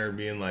fans sitting there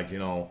being like,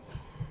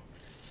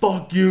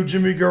 fuck you,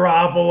 Jimmy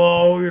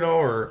Garoppolo,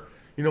 or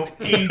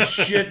eat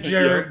shit,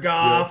 Jared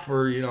Goff,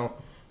 or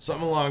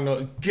something along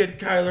those. Get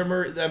Kyler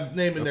Murray. Them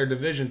naming their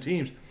division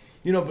teams,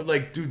 but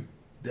like, dude,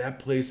 that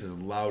place is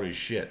loud as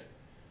shit.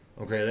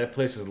 Okay, that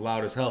place is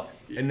loud as hell,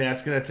 and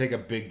that's gonna take a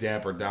big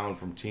damper down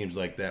from teams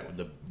like that with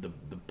the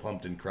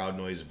pumped-in crowd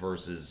noise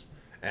versus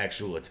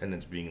actual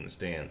attendance being in the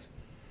stands.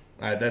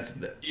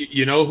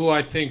 You know who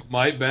I think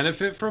might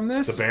benefit from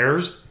this? The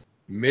Bears.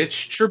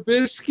 Mitch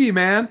Trubisky,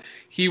 man.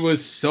 He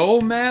was so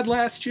mad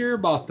last year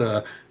about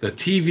the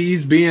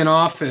TVs being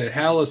off at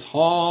Hallis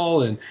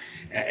Hall, and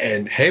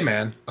hey,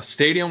 man, a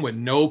stadium with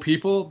no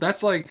people,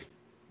 that's like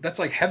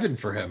heaven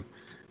for him.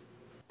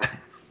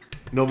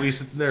 Nobody's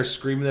sitting there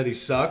screaming that he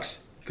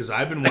sucks, because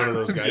I've been one of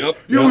those guys.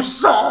 You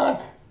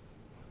suck!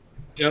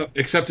 Yep,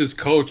 except his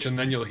coach, and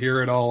then you'll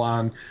hear it all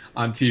on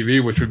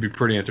TV, which would be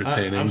pretty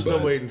entertaining. I'm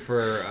still waiting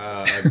for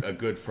a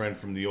good friend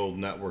from the old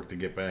network to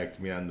get back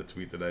to me on the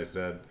tweet that I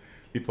said.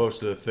 He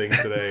posted a thing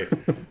today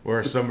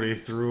where somebody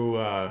threw,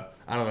 I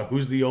don't know,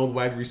 who's the old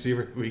wide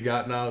receiver we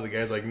got now? The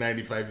guy's like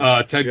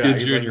 95. Ted Ginn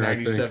Jr., like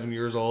 97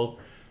 years old.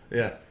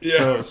 Yeah.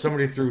 So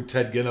somebody threw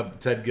Ted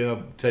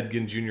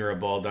Ginn Jr. a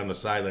ball down the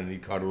sideline, and he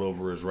caught it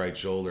over his right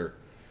shoulder.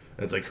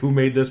 And it's like, who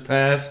made this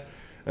pass?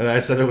 And I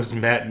said it was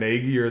Matt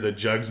Nagy or the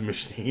Jugs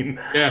machine.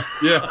 Yeah.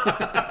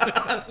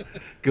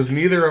 Because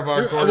neither of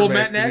our quarterbacks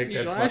Matt can Nagy make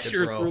that last fucking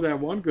year throw. threw that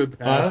one good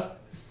pass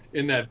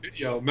in that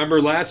video.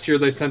 Remember last year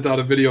they sent out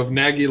a video of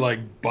Nagy like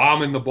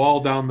bombing the ball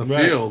down the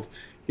field.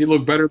 He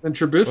looked better than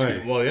Trubisky.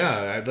 Right. Well,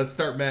 yeah. Let's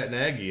start Matt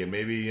Nagy, and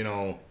maybe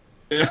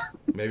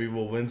maybe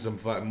we'll win some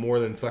more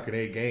than fucking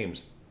 8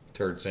 games.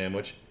 Turd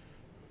sandwich.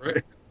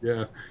 Right.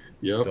 Yeah.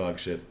 Yep. Dog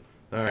shit.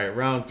 All right,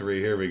 round 3.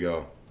 Here we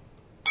go.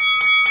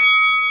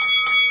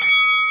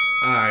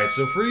 All right,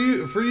 so for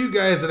you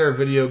guys that are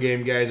video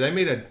game guys, I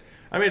made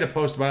a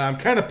post about it. I'm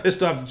kind of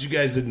pissed off that you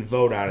guys didn't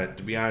vote on it,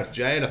 to be honest with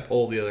you. I had a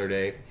poll the other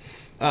day.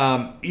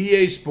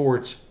 EA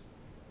Sports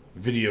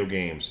video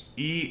games.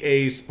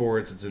 EA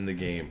Sports, it's in the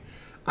game.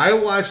 I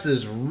watched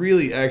this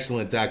really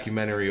excellent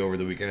documentary over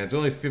the weekend. It's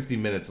only 50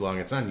 minutes long.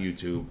 It's on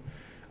YouTube.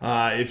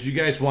 If you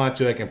guys want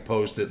to, I can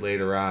post it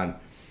later on.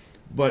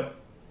 But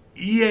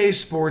EA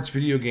Sports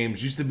video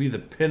games used to be the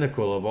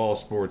pinnacle of all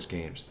sports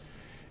games.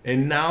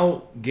 And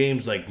now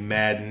games like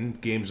Madden,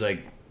 games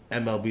like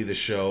MLB The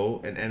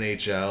Show and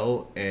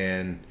NHL,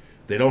 and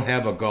they don't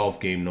have a golf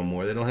game no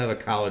more. They don't have a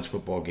college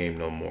football game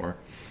no more.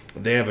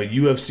 They have a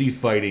UFC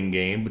fighting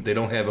game, but they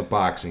don't have a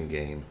boxing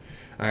game.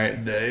 All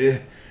right,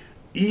 the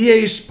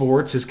EA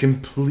Sports has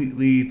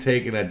completely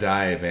taken a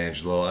dive,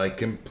 Angelo, like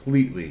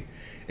completely.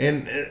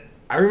 And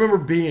I remember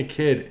being a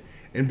kid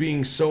and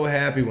being so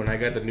happy when I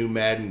got the new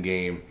Madden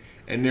game,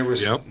 and there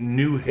was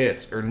new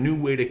hits or new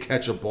way to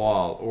catch a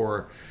ball,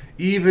 or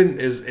even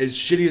as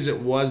shitty as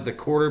it was, the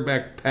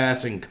quarterback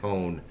passing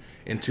cone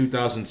in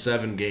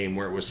 2007 game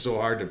where it was so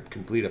hard to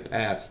complete a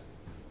pass.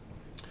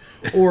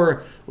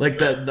 Or like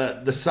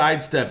the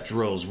sidestep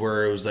drills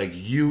where it was like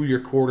your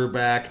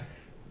quarterback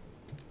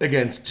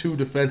against two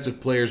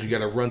defensive players. You got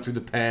to run through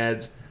the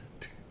pads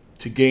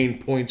to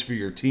gain points for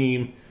your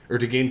team, or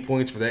to gain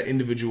points for that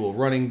individual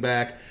running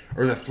back.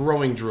 Or the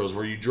throwing drills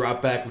where you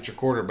drop back with your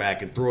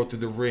quarterback and throw it through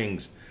the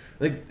rings.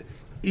 Like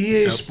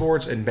EA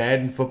Sports and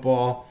Madden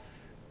football,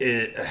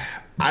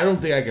 I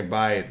don't think I could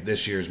buy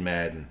this year's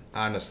Madden.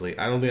 Honestly,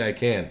 I don't think I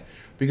can,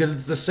 because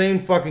it's the same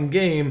fucking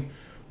game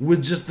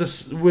with just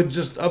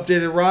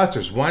updated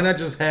rosters. Why not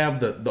just have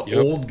the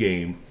old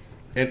game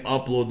and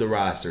upload the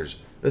rosters?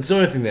 That's the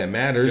only thing that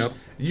matters.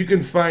 You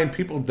can find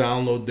people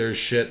download their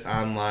shit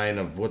online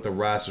of what the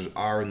rosters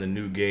are in the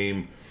new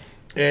game,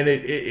 and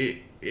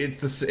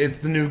it's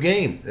the new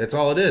game. That's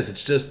all it is.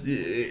 It's just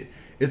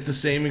it's the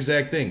same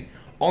exact thing.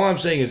 All I'm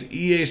saying is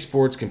EA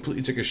Sports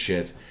completely took a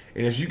shit.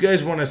 And if you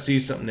guys want to see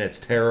something that's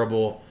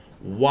terrible,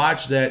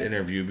 watch that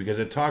interview, because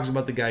it talks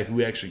about the guy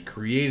who actually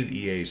created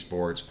EA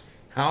Sports,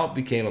 how it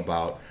became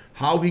about,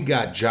 how he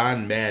got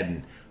John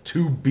Madden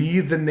to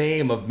be the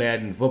name of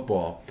Madden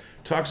football.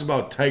 Talks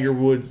about Tiger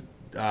Woods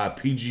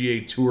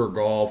PGA Tour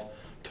golf.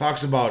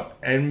 Talks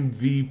about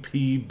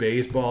MVP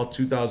baseball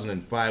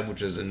 2005,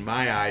 which is in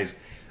my eyes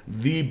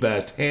the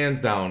best,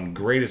 hands down,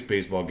 greatest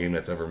baseball game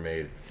that's ever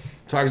made.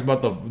 Talks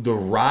about the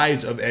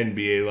rise of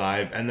NBA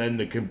Live and then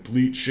the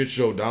complete shit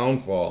show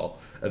downfall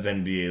of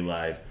NBA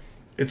Live.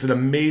 It's an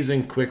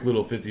amazing, quick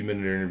little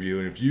 50-minute interview.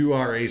 And if you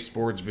are a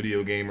sports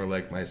video gamer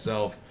like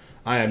myself,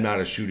 I am not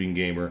a shooting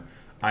gamer.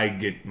 I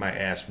get my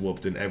ass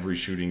whooped in every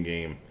shooting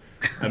game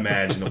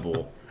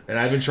imaginable. And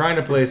I've been trying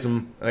to play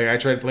some. Like I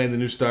tried playing the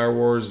new Star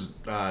Wars.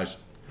 The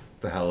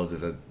hell is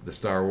it? The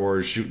Star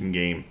Wars shooting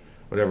game,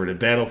 whatever it is,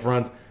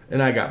 Battlefront.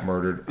 And I got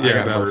murdered. I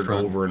got murdered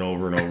over and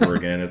over and over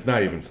again. It's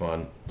not even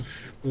fun.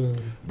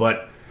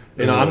 But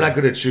I'm not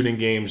good at shooting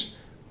games.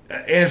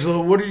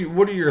 Angelo, what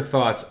are your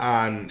thoughts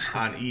on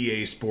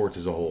EA Sports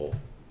as a whole?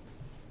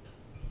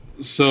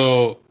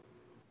 So,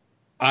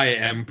 I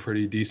am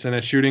pretty decent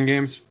at shooting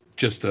games.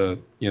 Just a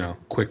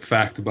quick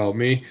fact about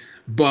me.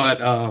 But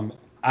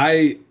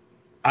I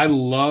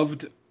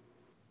loved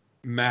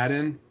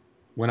Madden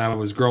when I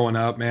was growing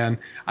up. Man,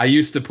 I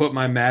used to put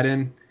my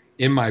Madden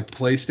in my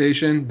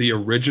PlayStation, the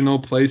original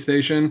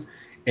PlayStation,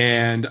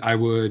 and I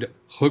would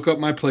hook up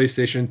my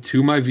PlayStation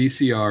to my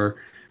VCR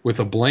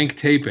with a blank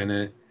tape in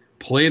it,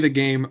 play the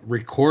game,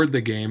 record the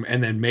game,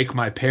 and then make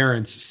my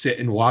parents sit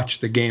and watch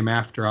the game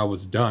after I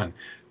was done.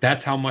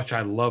 That's how much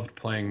I loved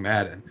playing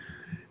Madden.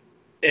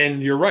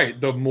 And you're right,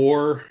 the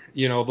more,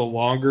 the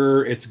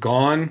longer it's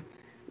gone,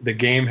 the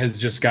game has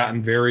just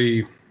gotten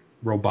very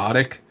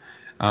robotic.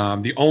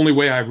 The only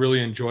way I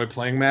really enjoy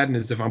playing Madden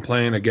is if I'm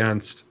playing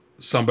against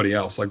somebody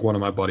else, like one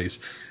of my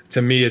buddies.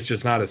 To me, it's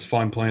just not as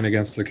fun playing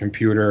against the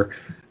computer,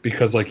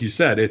 because like you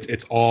said, it's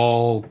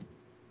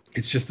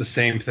just the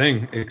same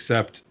thing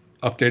except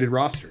updated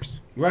rosters.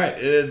 Right.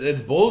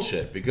 It's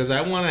bullshit, because I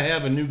want to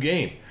have a new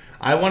game.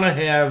 I want to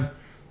have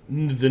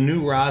the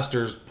new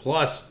rosters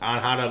plus on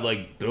how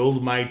to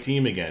build my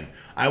team again.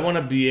 I want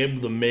to be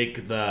able to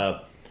make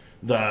the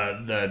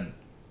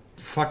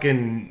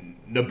fucking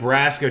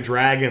Nebraska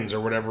Dragons or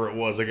whatever it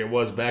was, like it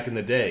was back in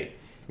the day,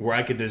 where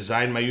I could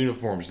design my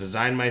uniforms,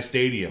 design my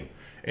stadium,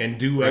 and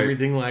do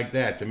everything like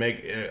that to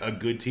make a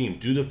good team.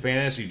 Do the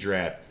fantasy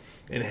draft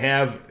and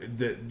have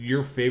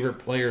your favorite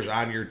players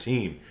on your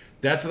team.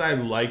 That's what I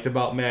liked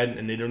about Madden,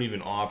 and they don't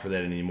even offer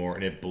that anymore,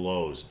 and it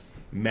blows.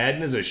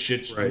 Madden is a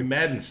shit.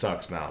 Madden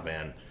sucks now,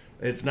 man.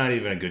 It's not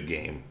even a good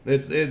game.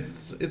 It's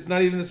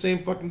not even the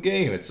same fucking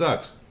game. It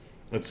sucks.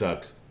 It's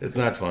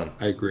not fun.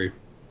 I agree.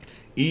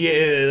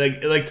 EA,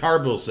 like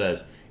Tarbill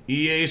says,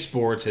 EA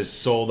Sports has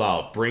sold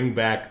out. Bring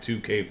back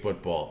 2K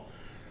football.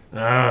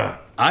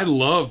 I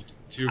loved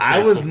 2K I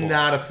was football.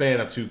 not a fan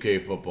of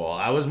 2K football.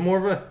 I was more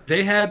of a...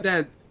 They had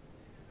that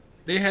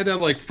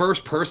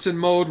first person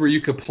mode where you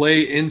could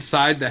play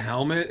inside the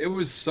helmet. It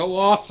was so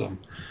awesome.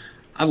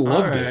 I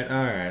loved it.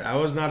 All right. I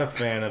was not a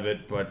fan of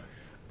it, but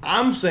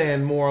I'm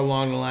saying more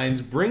along the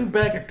lines, bring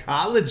back a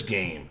college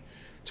game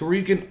to where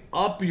you can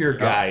up your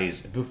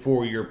guys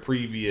before your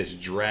previous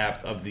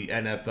draft of the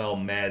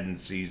NFL Madden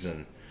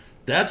season.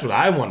 That's what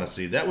I want to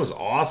see. That was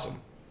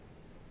awesome.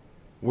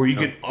 Where you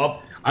can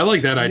up... I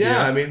like that idea.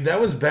 Yeah, I mean, that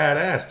was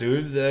badass,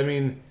 dude. I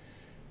mean,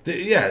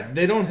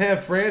 They don't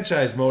have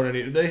franchise mode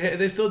anymore.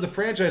 They still have the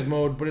franchise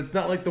mode, but it's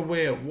not like the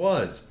way it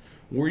was,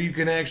 where you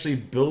can actually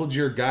build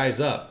your guys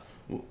up.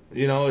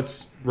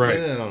 It's right.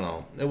 I don't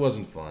know. It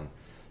wasn't fun.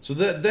 So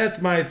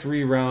that's my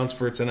 3 rounds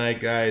for tonight,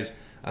 guys.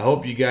 I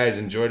hope you guys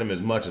enjoyed them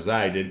as much as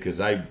I did,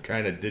 because I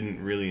kind of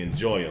didn't really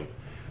enjoy them.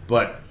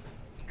 But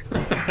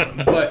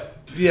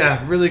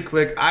yeah, really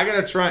quick, I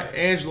gotta try,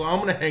 Angelo. I'm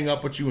gonna hang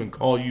up with you and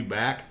call you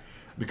back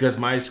because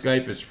my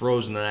Skype is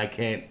frozen and I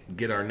can't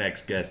get our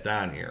next guest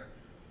on here.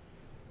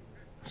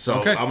 So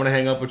okay. I'm gonna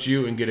hang up with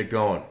you and get it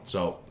going.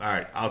 So all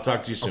right, I'll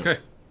talk to you soon. Okay.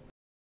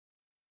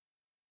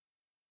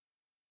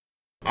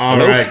 All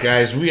right,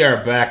 guys, we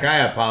are back. I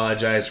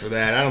apologize for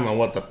that. I don't know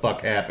what the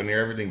fuck happened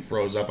here. Everything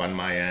froze up on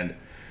my end.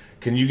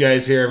 Can you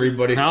guys hear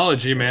everybody?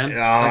 Technology, man.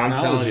 I'm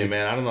telling you,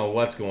 man. I don't know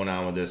what's going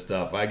on with this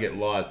stuff. I get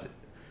lost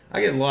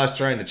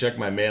trying to check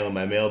my mail, and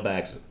my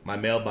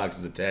mailbox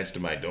is attached to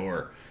my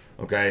door.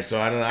 Okay, so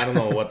I don't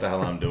know what the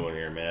hell I'm doing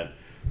here, man.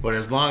 But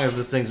as long as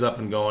this thing's up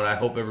and going, I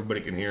hope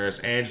everybody can hear us.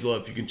 Angelo,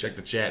 if you can check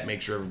the chat,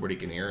 make sure everybody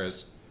can hear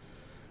us.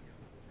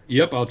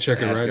 Yep, I'll check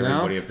it right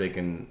now.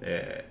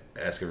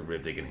 Ask everybody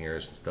if they can hear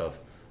us and stuff.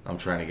 I'm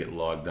trying to get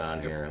logged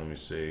on here. Let me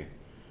see.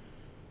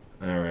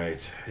 All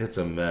right. It's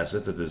a mess.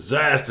 It's a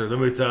disaster. Let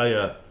me tell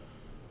you.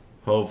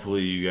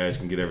 Hopefully you guys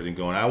can get everything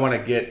going. I want to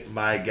get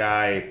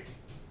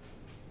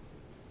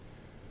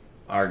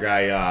our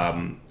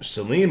guy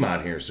Salim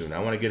on here soon. I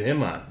want to get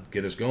him on.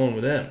 Get us going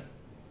with him.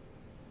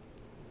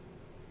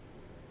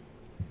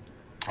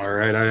 All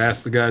right. I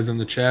asked the guys in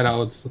the chat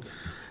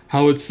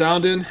how it's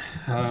sounding.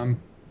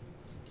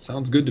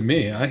 Sounds good to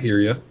me. I hear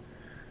you.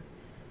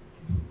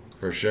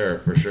 For sure.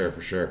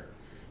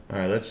 All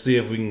right, let's see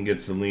if we can get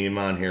Salim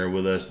on here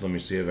with us. Let me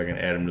see if I can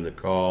add him to the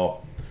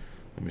call.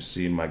 Let me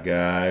see my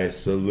guy,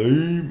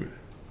 Salim.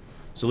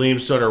 Salim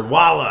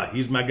Sutterwalla.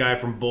 He's my guy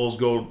from Bulls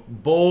Gold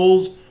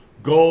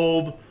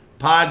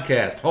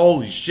Podcast.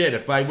 Holy shit,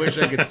 if I wish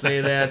I could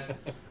say that.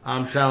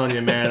 I'm telling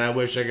you, man, I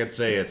wish I could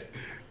say it.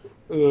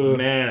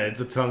 Man,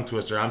 it's a tongue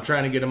twister. I'm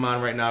trying to get him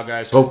on right now,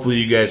 guys. Hopefully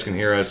you guys can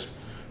hear us.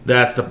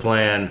 That's the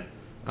plan.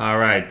 All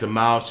right,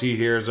 DeMouse, he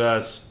hears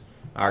us.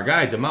 Our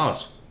guy,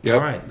 DeMouse. Yep.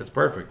 All right, that's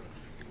perfect.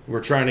 We're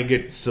trying to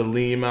get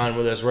Salim on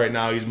with us right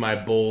now. He's my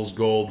Bulls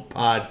Gold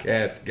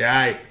Podcast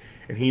guy,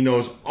 and he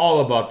knows all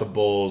about the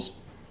Bulls.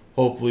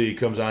 Hopefully he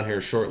comes on here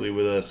shortly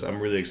with us. I'm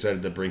really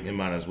excited to bring him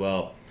on as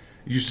well.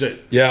 You said...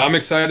 Yeah, I'm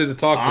excited to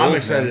talk I'm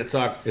excited to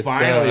talk.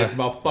 Finally, it's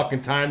about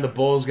fucking time the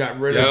Bulls got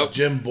rid of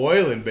Jim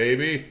Boylen,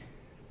 baby.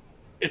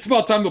 It's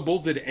about time the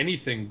Bulls did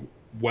anything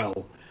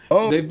well.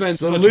 Oh, they've been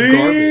Salim! such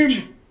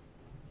garbage.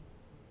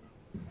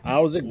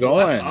 How's it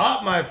going? What's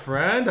up, my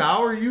friend?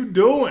 How are you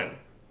doing?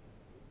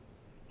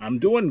 I'm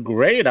doing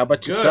great. How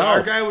about Good. yourself?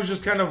 Our guy was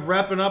just kind of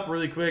wrapping up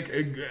really quick.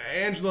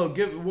 Angelo,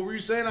 what were you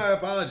saying? I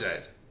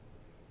apologize.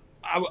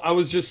 I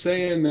was just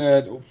saying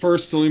that,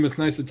 first, Salim, it's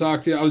nice to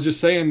talk to you. I was just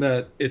saying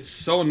that it's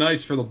so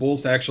nice for the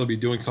Bulls to actually be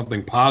doing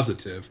something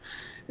positive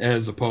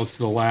as opposed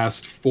to the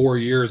last 4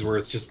 years where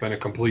it's just been a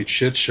complete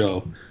shit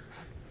show.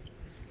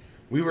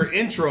 We were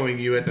introing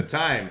you at the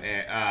time,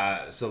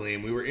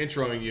 Salim. We were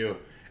introing you.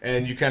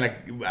 And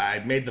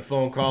I made the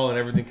phone call and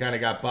everything kind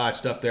of got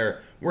botched up there.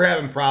 We're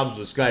having problems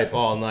with Skype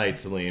all night,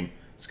 Salim.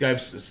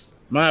 Skype's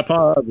my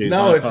apologies.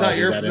 No, it's not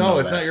your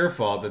not your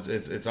fault.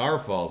 It's our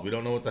fault. We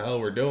don't know what the hell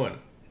we're doing.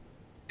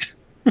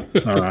 That's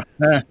what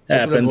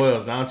it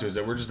boils down to, is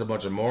that we're just a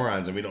bunch of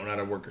morons and we don't know how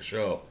to work a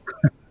show.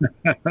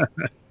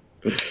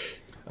 All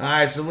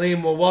right,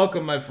 Salim, well,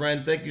 welcome, my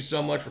friend. Thank you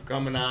so much for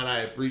coming on. I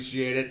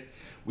appreciate it.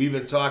 We've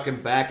been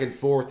talking back and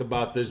forth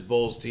about this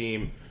Bulls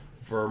team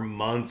for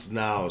months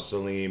now,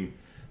 Salim.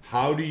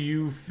 How do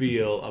you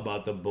feel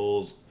about the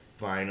Bulls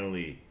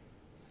finally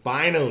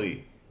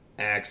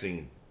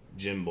axing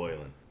Jim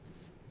Boylen?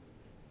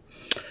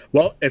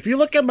 Well, if you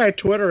look at my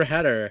Twitter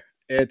header,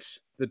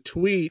 it's the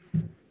tweet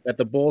that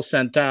the Bulls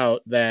sent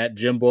out that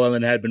Jim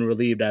Boylen had been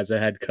relieved as a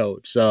head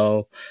coach.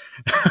 So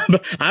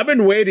I've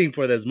been waiting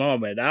for this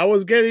moment. I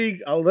was getting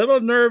a little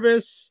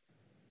nervous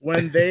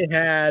when they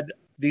had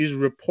these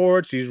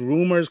reports, these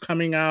rumors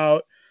coming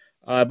out.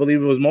 I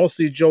believe it was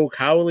mostly Joe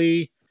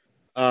Cowley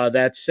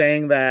that's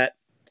saying that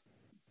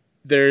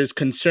there's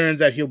concerns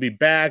that he'll be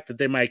back, that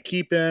they might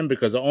keep him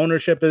because the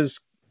ownership is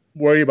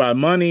worried about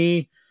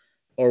money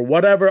or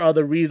whatever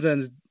other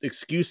reasons,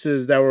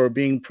 excuses that were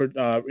being,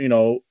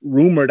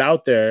 rumored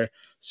out there.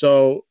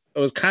 So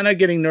I was kind of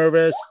getting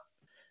nervous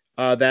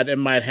that it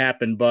might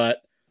happen.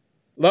 But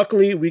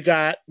luckily we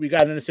got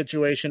in a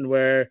situation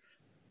where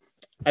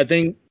I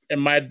think it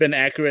might have been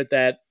accurate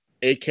that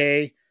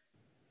AK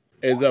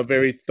is a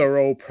very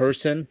thorough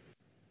person,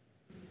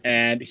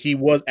 and he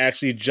was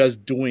actually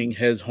just doing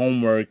his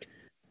homework.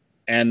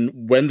 And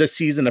when the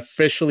season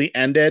officially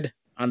ended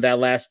on that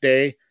last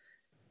day,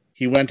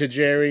 he went to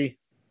Jerry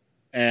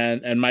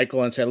and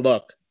Michael and said,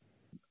 look,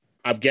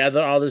 I've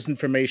gathered all this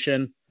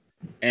information,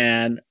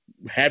 and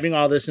having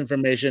all this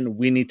information,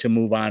 we need to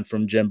move on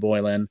from Jim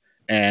Boylen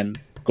and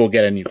go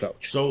get a new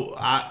coach. So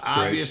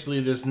obviously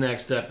this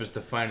next step is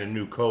to find a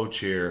new coach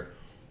here.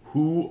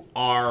 Who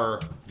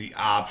are the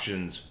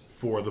options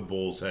for the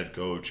Bulls head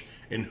coach,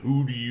 and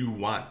who do you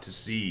want to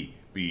see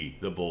be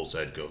the Bulls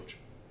head coach?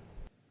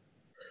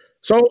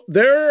 So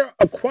there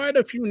are quite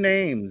a few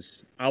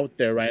names out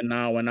there right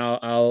now, and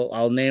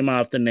I'll name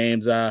off the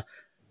names.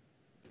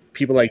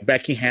 People like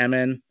Becky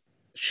Hammon.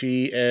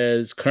 She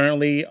is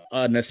currently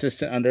an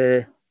assistant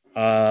under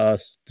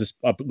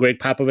Greg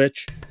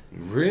Popovich.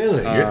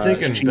 Really? You're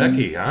thinking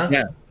Becky, huh?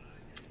 Yeah.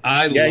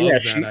 I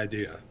love that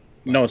idea.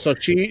 No, so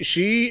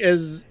she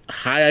is a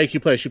high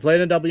IQ player. She played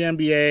in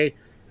WNBA,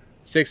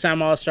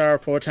 6-time All-Star,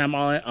 4-time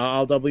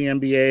All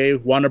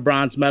WNBA, won a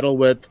bronze medal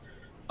with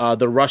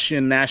the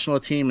Russian national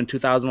team in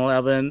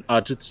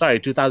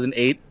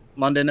 2008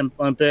 London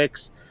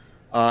Olympics.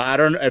 I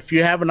don't know if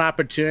you have an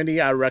opportunity.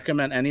 I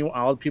recommend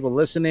all the people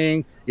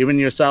listening, even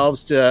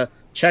yourselves, to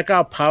check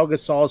out Pau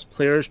Gasol's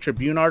Players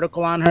Tribune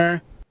article on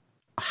her.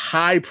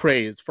 High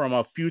praise from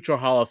a future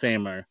Hall of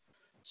Famer.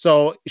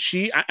 So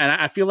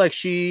I feel like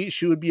she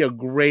would be a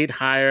great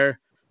hire.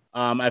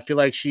 I feel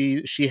like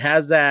she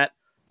has that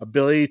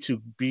ability to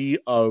be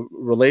a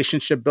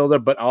relationship builder,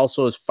 but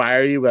also is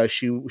fiery. Where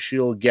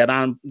she'll get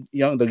on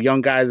the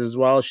young guys as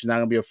well. She's not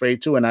gonna be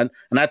afraid to, and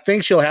I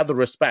think she'll have the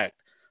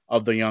respect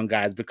of the young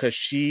guys because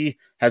she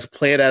has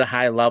played at a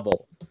high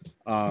level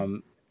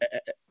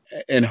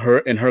in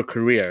her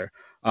career.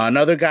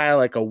 Another guy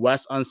like a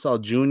Wes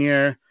Unseld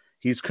Jr.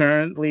 He's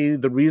currently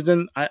the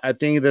reason I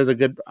think there's a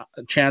good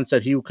chance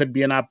that he could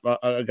be a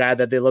guy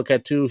that they look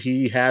at too.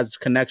 He has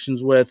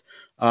connections with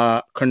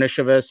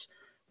Karnisovas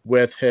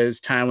with his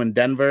time in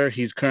Denver.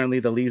 He's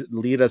currently the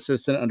lead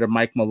assistant under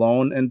Mike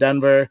Malone in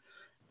Denver.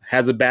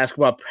 Has a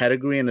basketball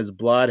pedigree in his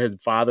blood. His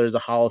father is a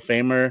Hall of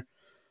Famer.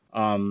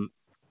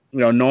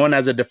 Known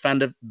as a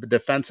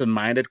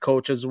defensive-minded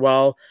coach as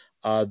well.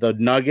 The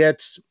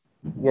Nuggets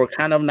were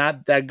kind of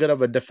not that good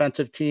of a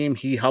defensive team.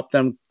 He helped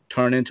them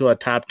turn into a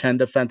top 10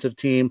 defensive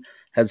team,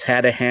 has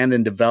had a hand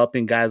in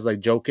developing guys like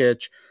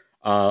Jokic,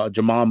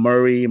 Jamal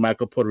Murray,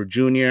 Michael Porter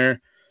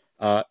Jr.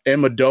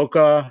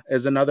 Madoka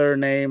is another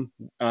name,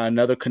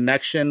 another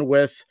connection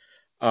with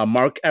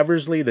Mark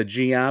Eversley, the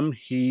GM.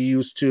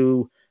 He's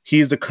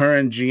the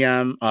current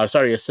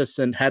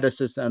GM, head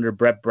assistant under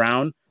Brett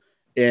Brown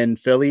in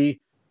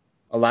Philly.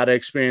 A lot of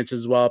experience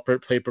as well,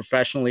 played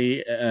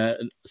professionally,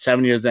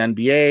 7 years in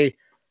the NBA,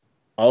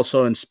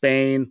 also in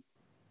Spain,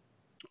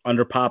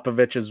 under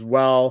Popovich as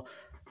well.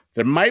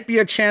 There might be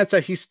a chance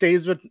that he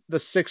stays with the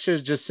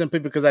Sixers just simply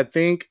because I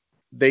think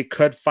they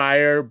could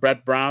fire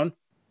Brett Brown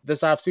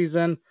this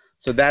offseason.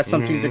 So that's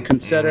something to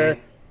consider.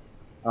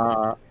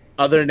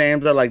 Other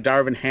names are like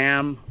Darvin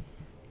Ham,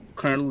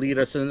 current lead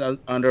assistant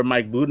under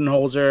Mike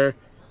Budenholzer,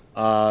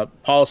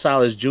 Paul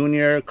Silas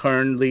Jr.,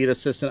 current lead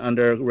assistant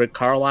under Rick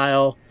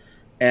Carlisle,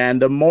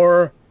 and the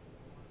more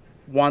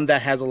one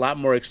that has a lot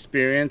more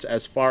experience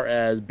as far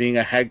as being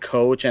a head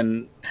coach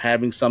and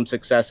having some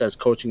success as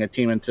coaching a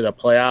team into the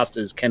playoffs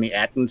is Kenny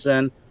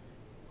Atkinson,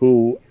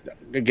 who,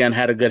 again,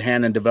 had a good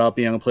hand in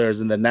developing young players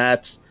in the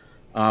Nets.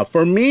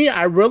 For me,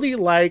 I really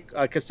like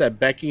I said,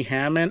 Becky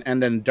Hammon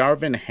and then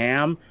Darvin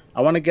Ham.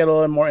 I want to get a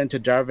little more into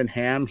Darvin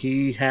Ham.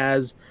 He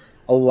has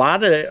a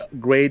lot of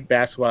great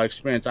basketball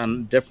experience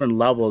on different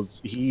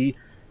levels. He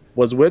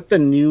was with the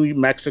New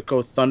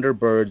Mexico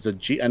Thunderbirds, the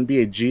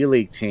NBA G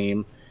League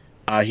team.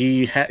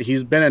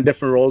 He's been in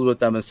different roles with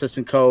them,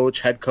 assistant coach,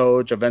 head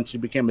coach, eventually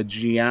became a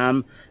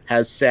GM,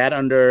 has sat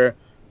under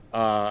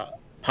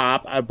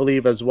Pop, I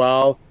believe, as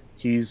well.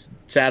 He's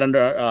sat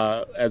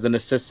under as an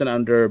assistant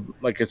under,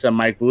 like I said,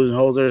 Mike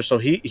Budenholzer. So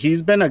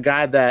he's been a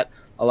guy that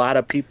a lot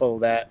of people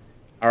that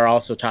are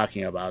also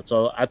talking about.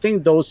 So I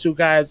think those two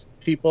guys,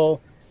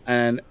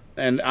 and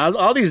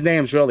all these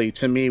names really,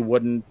 to me,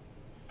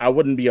 I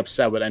wouldn't be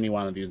upset with any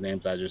one of these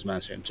names I just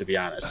mentioned, to be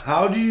honest.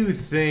 How do you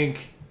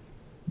think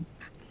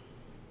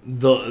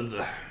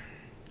and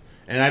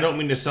I don't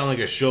mean to sound like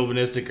a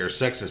chauvinistic or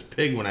sexist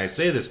pig when I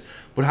say this,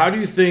 but how do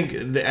you think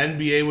the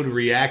NBA would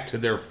react to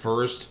their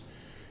first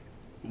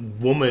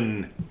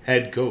woman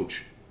head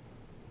coach?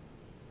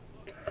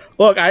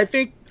 Look, I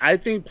think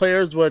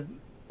players would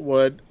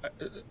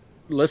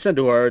listen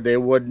to her.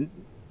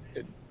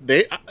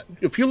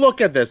 If you look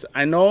at this,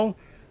 I know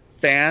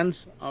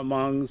fans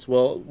amongst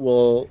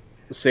will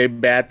say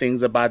bad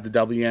things about the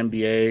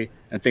WNBA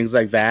and things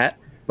like that,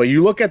 but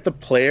you look at the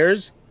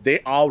players, they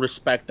all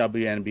respect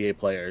WNBA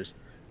players.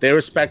 They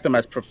respect them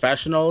as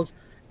professionals,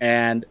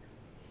 and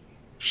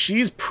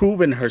she's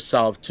proven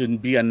herself to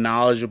be a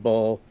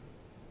knowledgeable,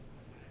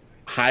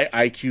 high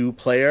IQ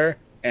player,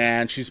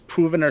 and she's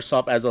proven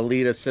herself as a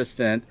lead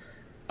assistant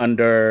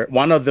under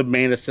one of the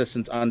main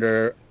assistants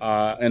under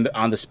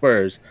on the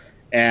Spurs.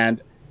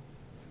 And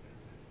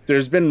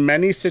there's been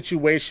many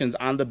situations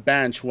on the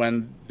bench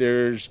when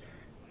there's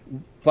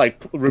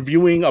like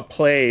reviewing a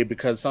play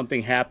because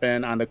something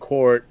happened on the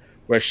court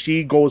where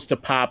she goes to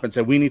Pop and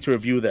said, "We need to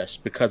review this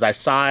because I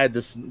saw it.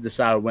 This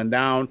how it went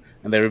down,"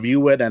 and they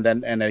review it, and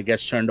it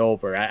gets turned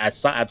over.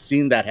 I've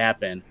seen that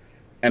happen,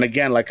 and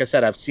again, like I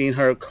said, I've seen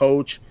her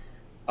coach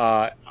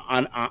at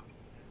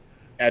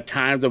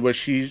times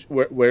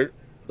where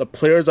the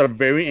players are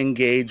very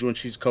engaged when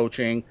she's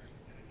coaching,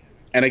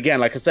 and again,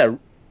 like I said,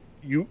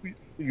 you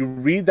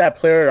read that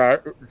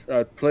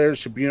Players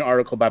Tribune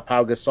article by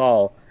Pau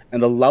Gasol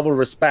and the level of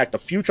respect a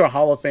future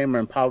Hall of Famer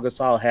and Pau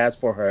Gasol has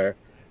for her,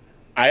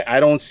 I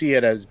don't see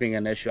it as being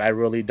an issue. I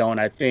really don't.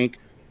 I think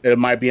it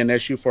might be an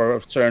issue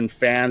for certain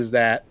fans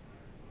that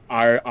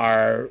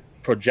are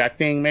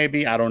projecting,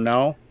 maybe, I don't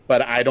know,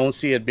 but I don't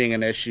see it being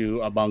an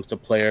issue amongst the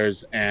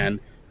players and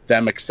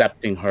them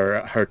accepting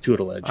her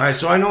tutelage. All right,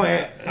 so I know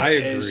I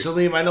agree.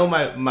 Salim, I know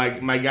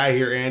my guy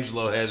here,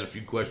 Angelo, has a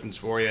few questions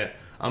for you.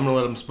 I'm gonna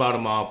let him spout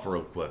them off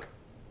real quick.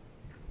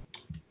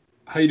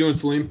 How you doing,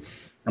 Salim?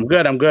 I'm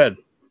good.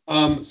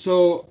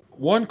 So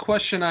one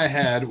question I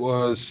had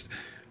was,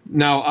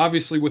 now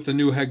obviously with the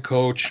new head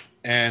coach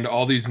and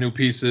all these new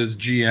pieces,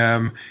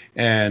 GM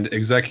and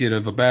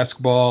executive of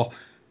basketball,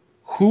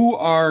 who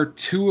are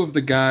two of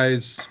the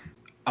guys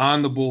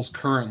on the Bulls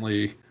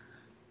currently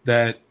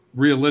that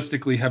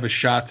realistically have a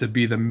shot to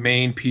be the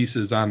main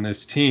pieces on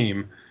this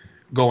team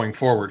going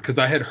forward? Because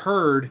I had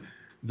heard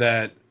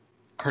that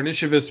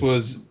Karnisovas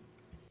was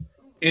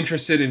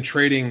interested in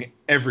trading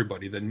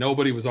everybody, that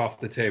nobody was off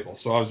the table.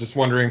 So I was just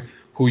wondering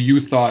who you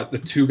thought the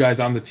two guys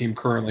on the team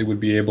currently would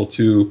be able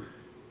to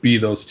be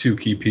those two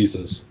key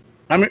pieces.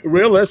 I mean,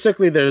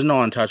 realistically, there's no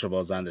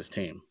untouchables on this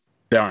team.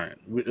 There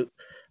aren't.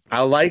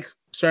 I like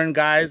certain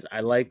guys.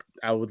 I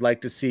would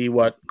like to see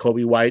what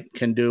Kobe White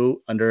can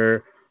do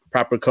under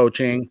proper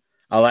coaching.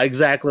 I like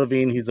Zach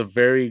LaVine. He's a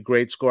very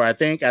great scorer. I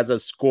think as a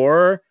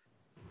scorer,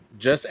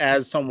 just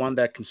as someone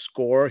that can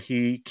score,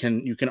 you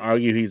can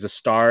argue he's a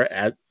star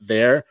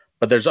there,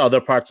 but there's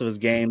other parts of his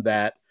game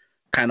that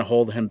kind of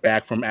hold him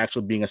back from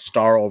actually being a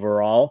star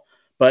overall.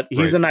 But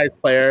he's a nice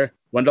player.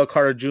 Wendell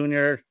Carter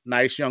Jr.,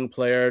 nice young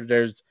player.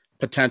 There's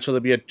potential to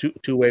be a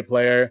two-way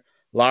player.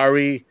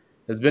 Lowry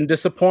has been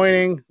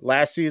disappointing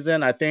last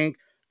season. I think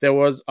there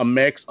was a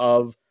mix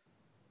of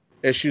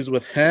issues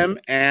with him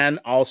and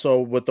also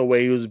with the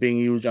way he was being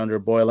used under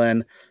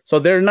Boylen. So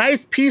they're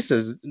nice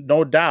pieces,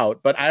 no doubt,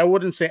 but I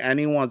wouldn't say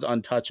anyone's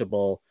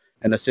untouchable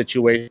in a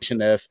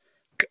situation. If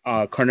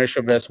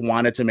Karnisovas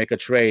wanted to make a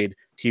trade,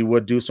 he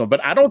would do so.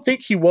 But I don't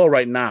think he will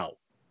right now.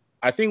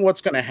 I think what's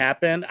going to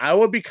happen, I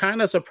would be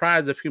kind of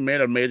surprised if he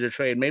made a major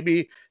trade,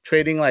 maybe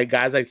trading like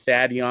guys like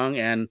Thad Young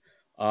and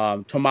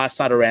Tomas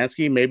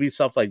Satoransky, maybe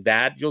stuff like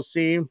that you'll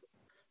see.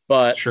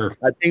 But sure,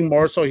 I think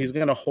more so he's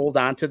going to hold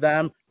on to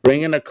them,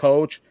 bring in a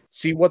coach,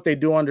 see what they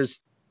do under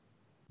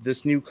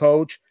this new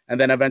coach, and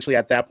then eventually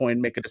at that point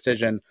make a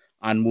decision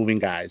on moving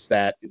guys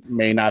that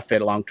may not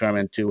fit long-term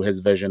into his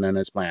vision and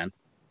his plan.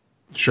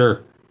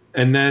 Sure.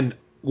 And then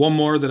one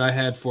more that I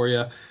had for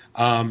you,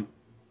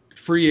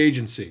 free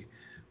agency.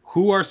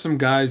 Who are some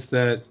guys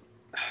that,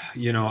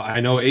 I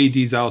know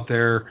AD's out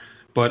there,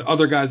 but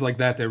other guys like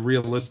that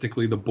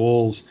realistically the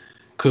Bulls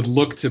could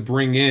look to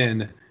bring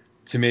in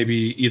to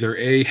maybe either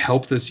A,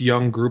 help this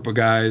young group of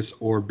guys,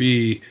 or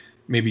B,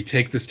 maybe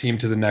take this team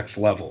to the next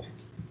level?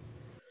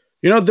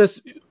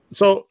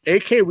 So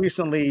AK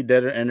recently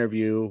did an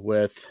interview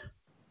with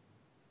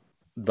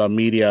the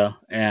media,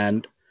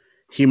 and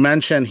he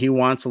mentioned he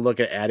wants to look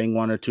at adding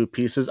one or two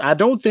pieces. I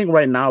don't think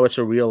right now it's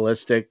a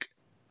realistic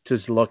to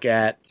look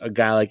at a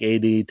guy like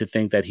AD to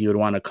think that he would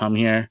want to come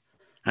here.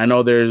 I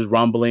know there's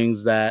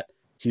rumblings that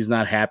he's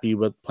not happy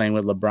with playing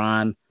with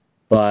LeBron,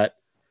 but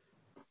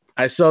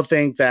I still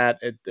think that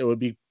it would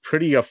be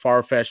pretty a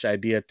far-fetched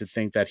idea to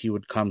think that he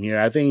would come here.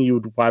 I think you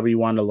would probably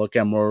want to look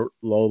at more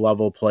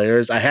low-level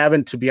players.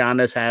 To be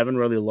honest, I haven't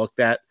really looked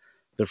at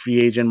the free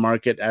agent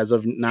market as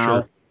of now.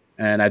 Sure.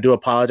 And I do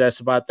apologize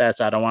about that.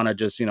 So I don't want to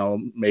just,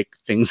 make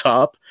things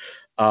up.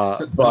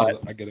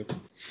 But I get it.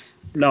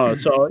 No,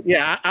 so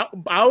yeah,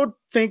 I would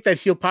think that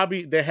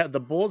the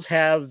Bulls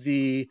have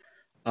the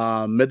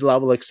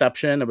mid-level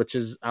exception, which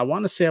is, I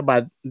want to say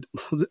about,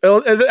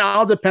 it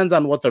all depends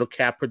on what the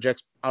cap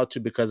projects out to,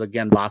 because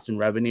again, loss in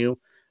revenue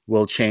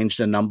will change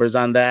the numbers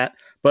on that.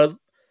 But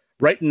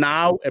right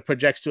now it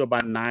projects to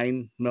about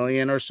 $9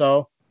 million or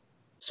so.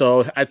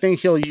 So I think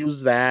he'll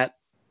use that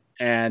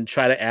and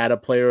try to add a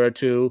player or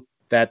two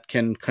that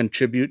can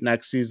contribute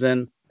next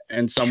season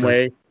in some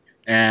way,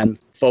 and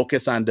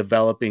focus on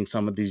developing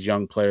some of these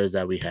young players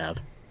that we have.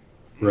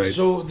 Right.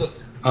 So go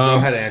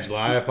ahead, Angelo.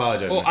 I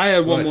apologize. Oh, I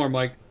had one more,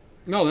 Mike.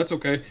 No, that's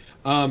okay.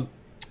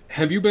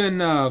 Have you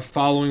been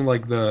following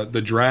like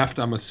the draft?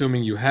 I'm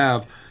assuming you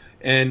have.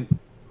 And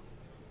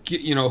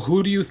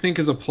who do you think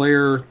is a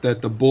player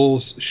that the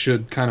Bulls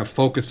should kind of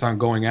focus on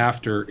going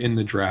after in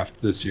the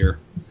draft this year?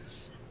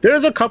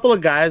 There's a couple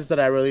of guys that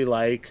I really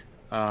like.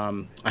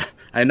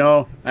 I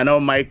know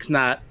Mike's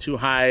not too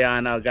high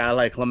on a guy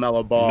like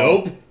LaMelo Ball.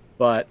 Nope.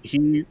 But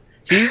he's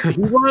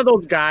one of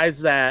those guys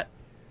that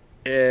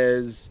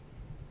is.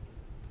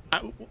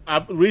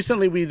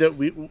 Recently,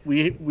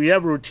 we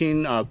have a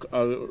routine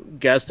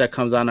guest that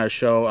comes on our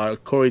show,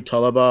 Corey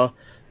Tulaba.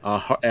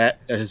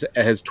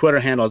 His Twitter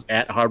handle is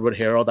 @Hardwood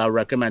Herald. I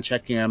recommend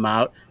checking him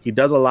out. He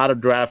does a lot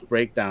of draft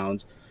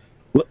breakdowns.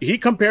 He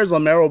compares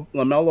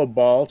LaMelo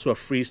Ball to a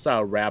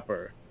freestyle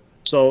rapper.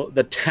 So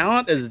the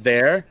talent is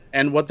there,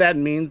 and what that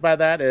means by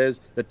that is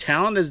the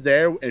talent is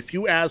there. If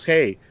you ask,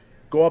 hey,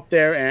 go up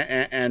there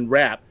and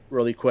rap,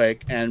 really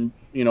quick and,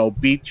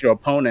 beat your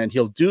opponent,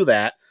 he'll do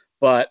that.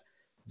 But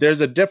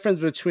there's a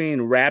difference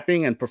between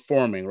rapping and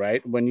performing,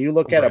 right? When you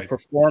look at a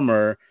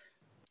performer,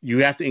 you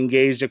have to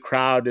engage the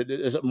crowd. It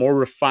is more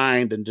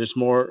refined and there's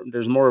more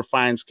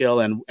refined skill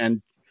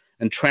and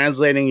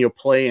translating your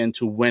play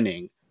into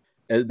winning.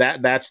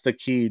 That's the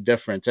key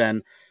difference.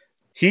 And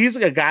he's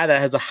a guy that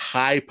has a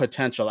high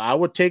potential. I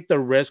would take the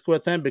risk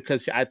with him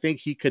because I think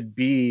he could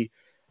be,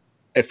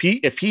 if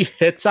he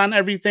hits on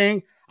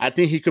everything, I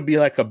think he could be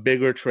like a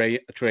bigger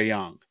Trae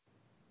Young.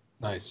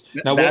 Nice.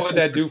 Now, what would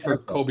that do for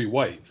Kobe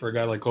White, for a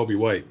guy like Kobe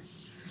White?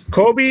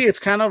 Kobe, it's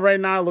kind of right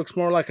now, it looks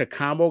more like a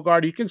combo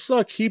guard. You can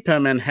still keep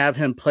him and have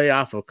him play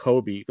off of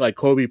Kobe, like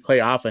Kobe play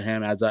off of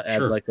him as a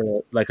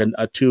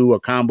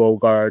combo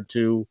guard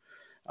two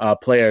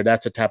player.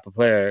 That's a type of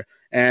player.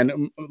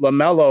 And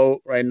LaMelo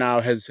right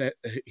now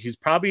he's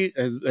probably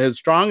his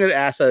strongest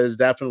asset is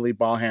definitely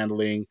ball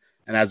handling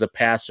and as a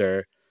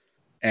passer,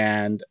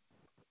 and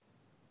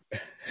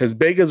his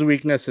biggest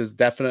weakness is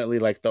definitely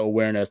like the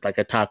awareness, like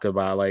I talked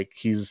about. Like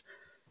he's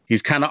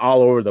kind of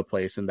all over the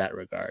place in that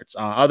regards.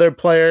 Other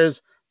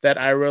players that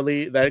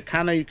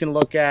you can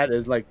look at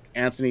is like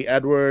Anthony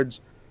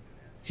Edwards.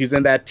 He's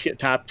in that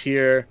top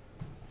tier.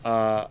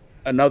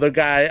 Another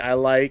guy I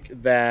like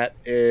that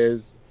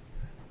is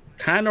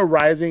kind of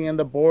rising in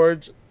the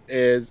boards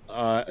is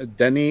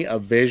Deni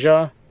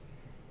Avdija.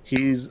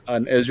 He's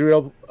an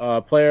Israel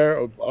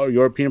player or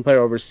European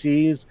player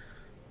overseas.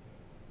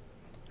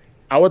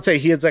 I would say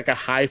he is like a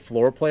high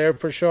floor player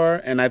for sure.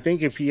 And I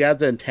think if he has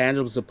the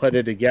intangibles to put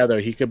it together,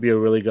 he could be a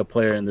really good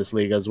player in this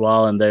league as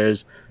well. And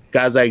there's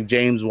guys like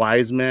James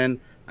Wiseman.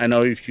 I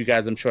know if you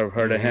guys, I'm sure, have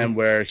heard of him,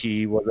 where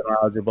he was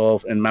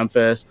eligible in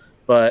Memphis.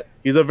 But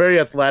he's a very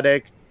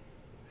athletic,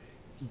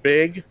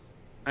 big.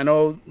 I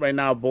know right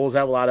now Bulls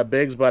have a lot of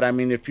bigs, but I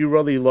mean, if you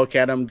really look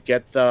at him,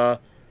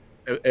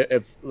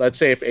 if let's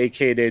say if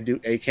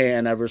AK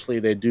and Eversley,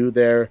 they do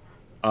their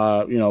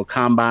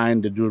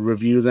combine to do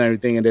reviews and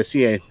everything, and they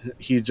see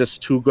he's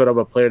just too good of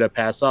a player to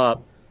pass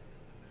up.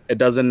 It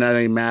doesn't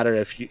really matter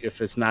if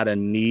it's not a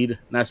need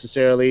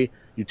necessarily.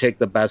 You take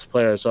the best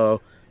player.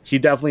 So he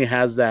definitely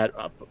has that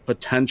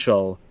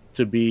potential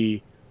to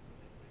be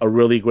a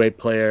really great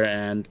player.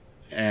 And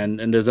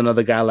there's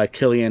another guy like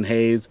Killian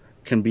Hayes,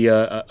 can be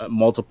a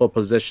multiple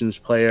positions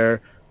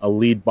player, a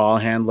lead ball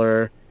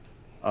handler.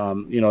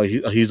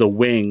 He's a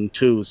wing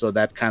too, so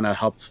that kind of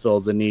helps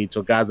fills the need.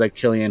 So guys like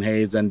Killian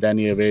Hayes and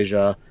Deni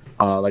Avdija,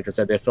 like I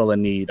said, they fill a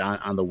need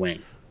on the wing.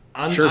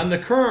 On the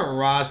current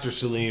roster,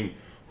 Salim,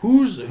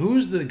 who's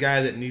the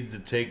guy that needs to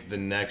take the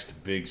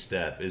next big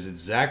step? Is it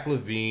Zach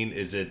LaVine?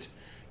 Is it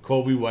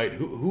Kobe White?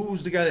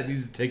 Who's the guy that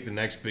needs to take the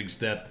next big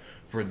step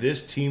for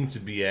this team to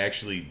be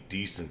actually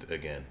decent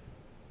again?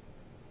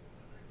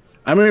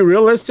 I mean,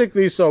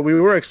 realistically, so we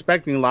were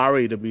expecting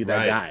Lowry to be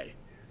that guy.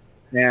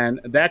 And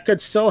that could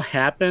still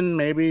happen.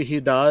 Maybe he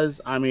does.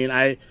 I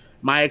mean,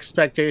 my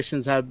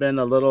expectations have been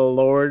a little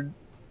lowered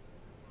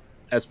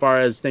as far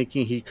as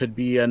thinking he could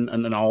be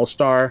an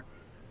all-star.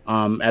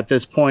 At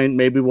this point,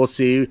 maybe we'll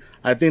see.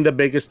 I think the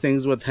biggest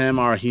things with him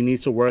are he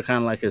needs to work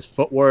on like his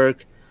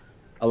footwork.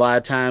 A lot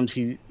of times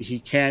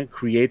he can't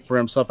create for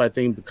himself, I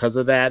think, because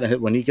of that.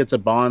 When he gets a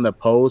ball in the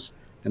post,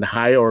 in the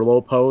high or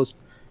low post,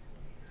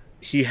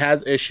 he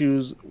has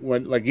issues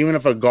when, like, even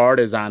if a guard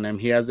is on him,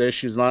 he has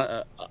issues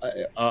not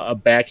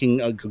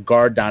backing a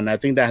guard down. And I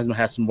think that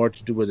has more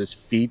to do with his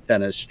feet than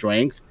his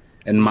strength,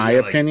 in my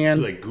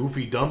opinion. Like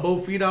goofy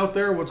Dumbo feet out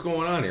there? What's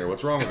going on here?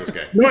 What's wrong with this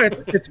guy? No,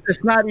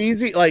 it's not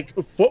easy. Like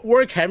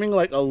footwork, having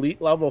like elite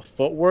level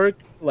footwork,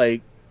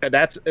 like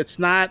it's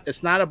not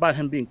about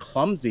him being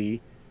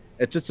clumsy.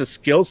 It's just a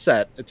skill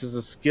set. It's just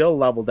a skill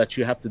level that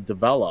you have to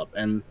develop.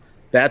 And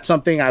that's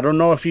something I don't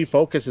know if he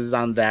focuses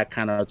on that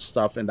kind of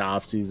stuff in the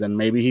offseason.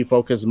 Maybe he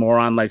focuses more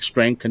on like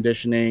strength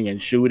conditioning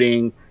and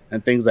shooting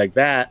and things like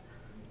that.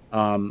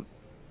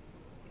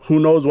 Who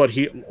knows what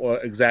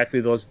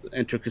exactly those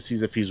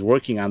intricacies if he's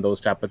working on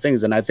those type of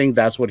things. And I think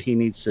that's what he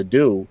needs to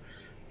do.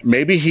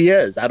 Maybe he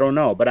is. I don't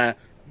know. But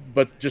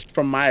just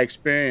from my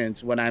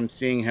experience when I'm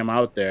seeing him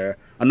out there,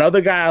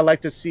 another guy I like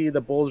to see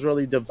the Bulls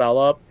really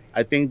develop,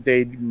 I think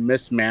they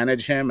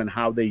mismanage him and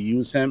how they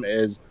use him,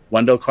 is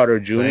Wendell Carter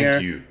Jr.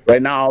 Thank you.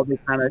 Right now,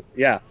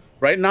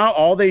 Right now,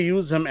 all they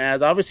use him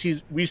as,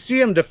 obviously, we see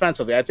him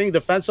defensively. I think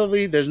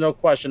defensively, there's no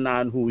question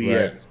on who he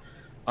is.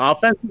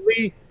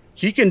 Offensively,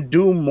 he can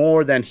do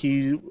more than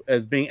he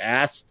is being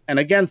asked. And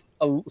again,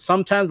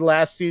 sometimes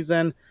last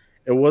season,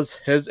 it was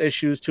his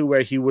issues too,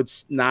 where he would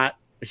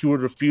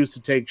refuse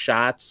to take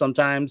shots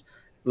sometimes,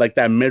 like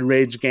that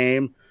mid-range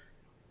game.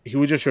 He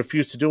would just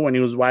refuse to do when he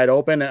was wide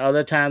open. And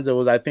other times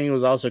I think it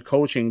was also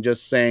coaching,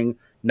 just saying,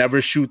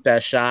 never shoot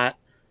that shot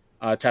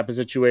type of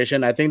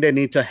situation. I think they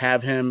need to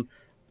have him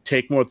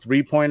take more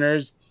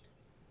three-pointers.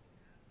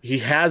 He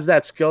has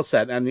that skill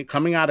set. And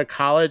coming out of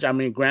college, I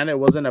mean, granted, it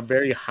wasn't a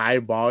very high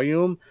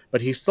volume,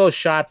 but he still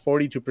shot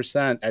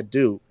 42% at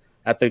Duke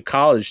at the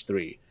college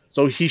three.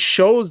 So he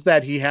shows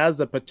that he has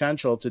the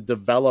potential to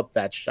develop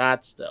that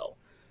shot still.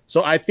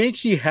 So I think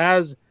he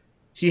has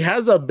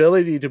the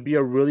ability to be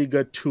a really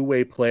good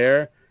two-way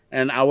player.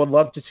 And I would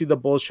love to see the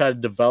Bulls try to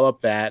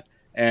develop that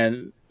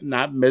and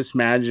not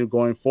mismanage it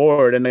going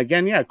forward. And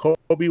again, yeah,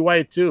 Kobe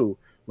White too.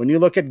 When you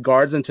look at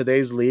guards in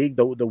today's league,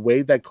 the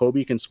way that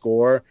Kobe can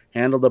score,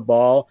 handle the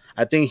ball,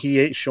 I think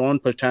he shown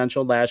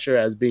potential last year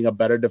as being a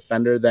better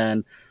defender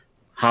than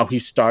how he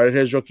started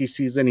his rookie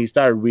season. He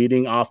started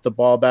reading off the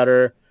ball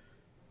better.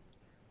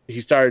 He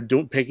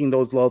started picking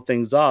those little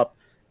things up.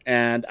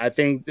 And I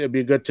think it'd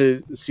be good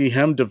to see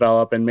him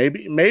develop. And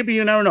maybe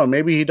you never know.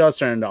 Maybe he does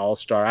turn into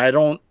all-star.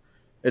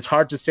 It's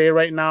hard to say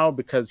right now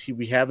because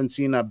we haven't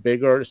seen a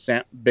big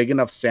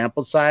enough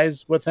sample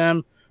size with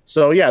him.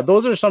 So, yeah,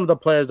 those are some of the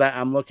players that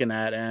I'm looking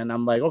at, and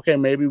I'm like, okay,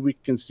 maybe we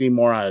can see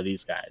more out of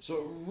these guys.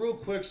 So, real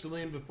quick,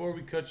 Salim, before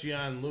we cut you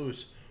on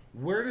loose,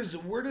 where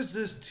does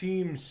this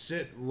team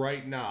sit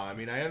right now? I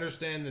mean, I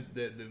understand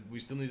that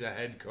we still need a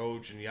head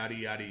coach and yada,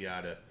 yada,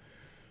 yada.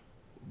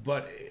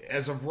 But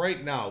as of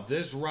right now,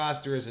 this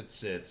roster as it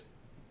sits,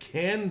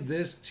 can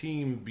this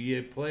team be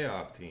a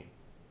playoff team?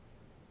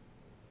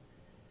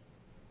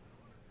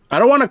 I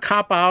don't want to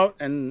cop out,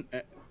 and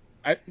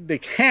they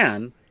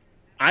can.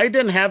 I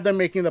didn't have them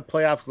making the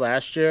playoffs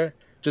last year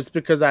just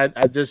because I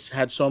just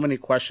had so many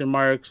question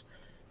marks,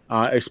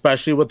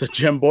 especially with the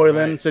Jim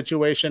Boylen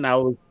situation. I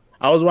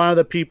was one of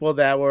the people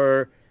that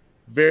were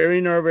very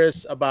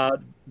nervous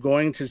about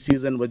going to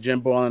season with Jim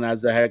Boylen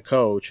as the head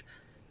coach,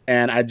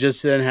 and I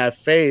just didn't have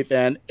faith.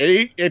 And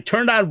it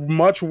turned out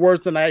much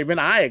worse than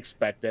I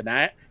expected.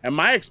 And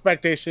my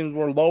expectations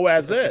were low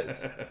as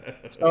is.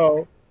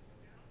 So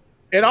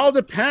it all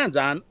depends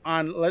on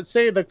let's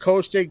say the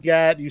coach they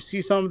get. You see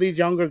some of these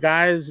younger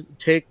guys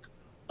take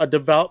a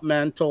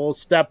developmental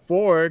step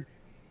forward.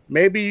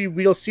 Maybe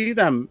we'll see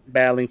them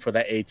battling for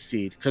that 8th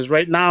seed. Because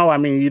right now, I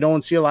mean, you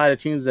don't see a lot of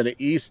teams in the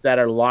East that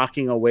are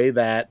locking away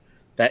that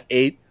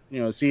 8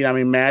 seed. I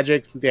mean,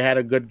 Magic, they had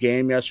a good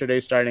game yesterday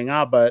starting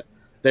out, but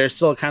they're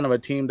still kind of a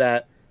team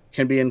that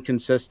can be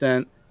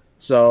inconsistent.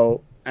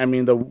 So, I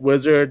mean, the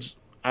Wizards,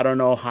 I don't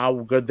know how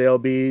good they'll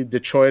be.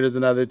 Detroit is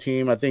another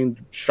team. I think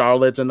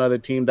Charlotte's another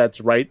team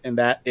that's right in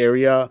that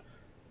area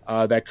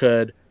that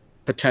could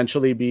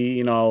potentially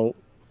be,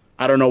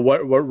 I don't know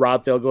what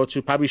route they'll go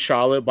to. Probably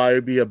Charlotte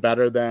would be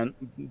better than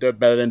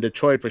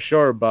Detroit for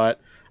sure. But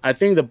I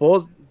think the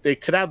Bulls, they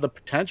could have the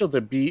potential to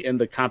be in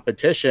the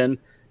competition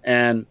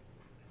and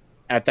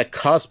at the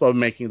cusp of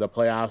making the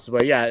playoffs.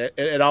 But yeah,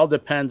 it all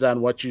depends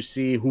on what you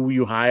see, who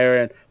you hire,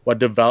 and what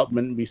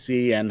development we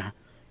see, and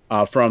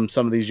from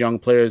some of these young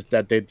players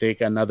that they take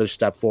another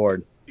step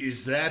forward.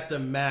 Is that the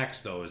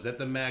max, though? Is that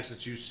the max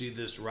that you see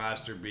this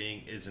roster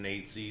being is an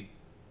 8 seed?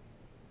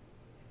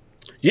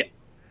 Yeah.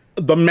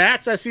 The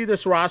max I see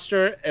this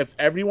roster, if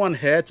everyone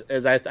hits,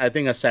 is I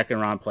think a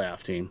second-round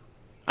playoff team.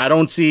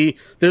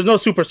 There's no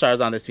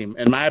superstars on this team.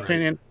 In my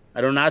opinion,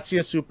 I do not see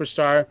a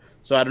superstar,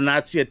 so I do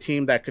not see a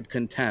team that could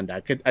contend.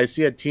 I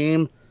see a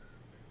team,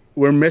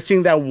 we're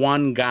missing that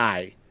one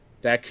guy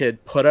that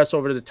could put us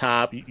over the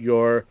top.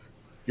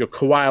 Your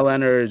Kawhi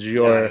Leonard's,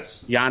 your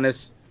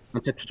Giannis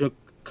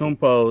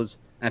Antetokounmpo's,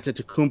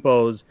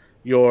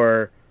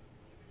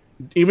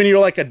 even you're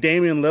like a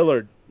Damian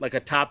Lillard, like a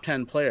top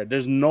 10 player.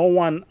 There's no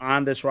one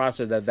on this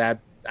roster that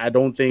I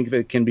don't think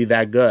that can be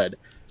that good.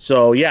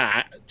 So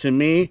yeah, to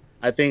me,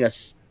 I think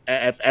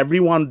if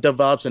everyone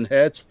develops and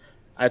hits,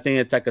 I think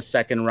it's like a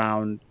second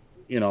round.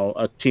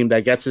 A team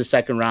that gets to the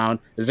second round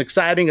is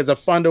exciting. It's a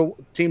fun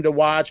team to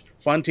watch,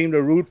 fun team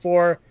to root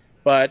for.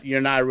 But you're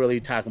not really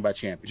talking about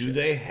championships. Do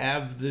they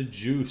have the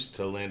juice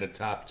to land a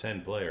top 10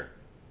 player?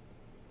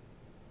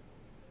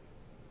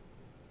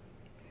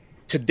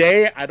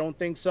 Today, I don't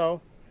think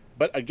so.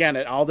 But again,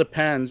 it all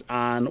depends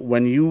on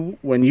when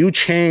you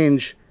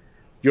change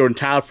your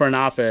entire front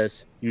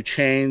office, you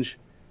change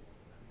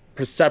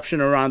perception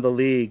around the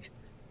league.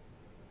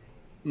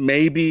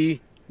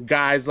 Maybe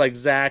guys like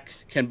Zach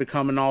can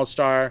become an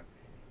all-star.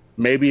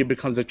 Maybe it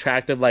becomes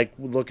attractive. Like,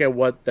 look at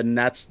what the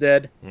Nets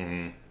did.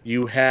 Mm-hmm.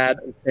 You had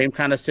the same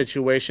kind of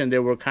situation. They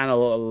were kind of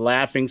a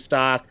laughing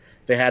stock.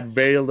 They had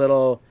very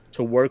little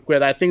to work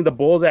with. I think the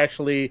Bulls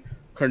actually,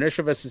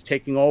 Karnisovas is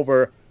taking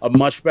over a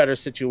much better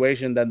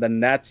situation than the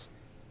Nets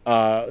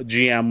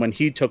GM when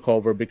he took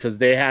over, because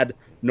they had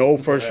no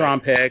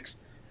first-round picks.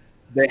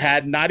 They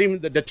had not even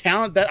the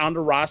talent that on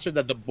the roster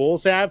that the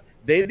Bulls have.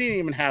 They didn't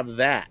even have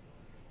that.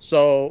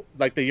 So,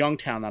 like the young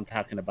talent I'm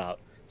talking about.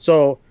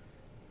 So,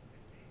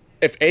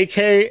 if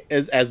AK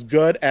is as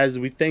good as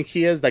we think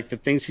he is, like the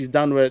things he's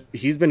done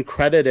he's been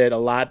credited a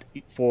lot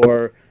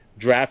for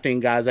drafting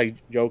guys like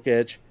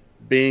Jokic,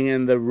 being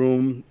in the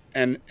room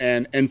and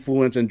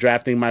influence in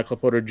drafting Michael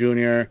Porter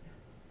Jr.,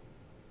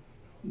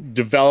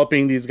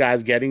 developing these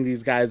guys, getting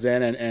these guys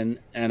in and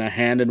a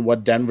hand in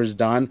what Denver's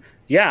done.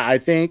 Yeah, I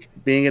think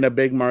being in a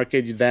big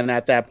market, then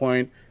at that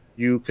point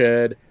you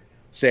could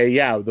say,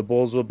 yeah, the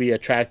Bulls will be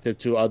attracted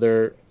to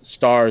other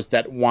stars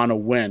that want to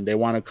win. They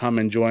want to come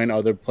and join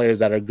other players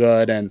that are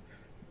good and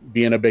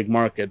be in a big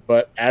market.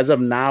 But as of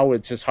now,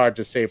 it's just hard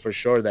to say for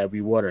sure that we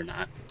would or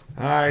not.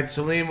 All right,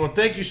 Salim. Well,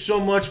 thank you so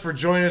much for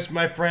joining us,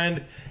 my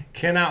friend.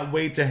 Cannot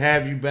wait to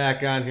have you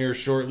back on here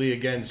shortly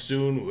again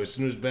soon, as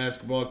soon as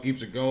basketball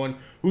keeps it going.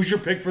 Who's your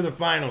pick for the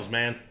finals,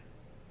 man?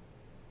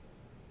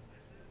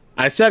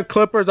 I said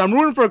Clippers. I'm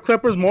rooting for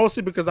Clippers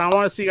mostly because I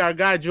want to see our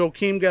guy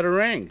Joakim get a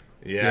ring.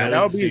 Yeah,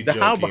 that would be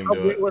how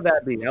great would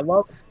that be? I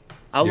love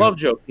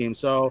Joakim.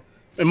 So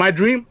in my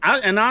dream,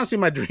 and honestly,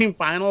 my dream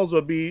finals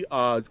would be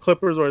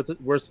Clippers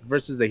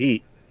versus the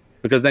Heat,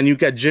 because then you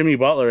get Jimmy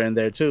Butler in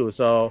there too.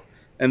 So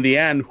in the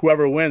end,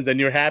 whoever wins, and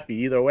you're happy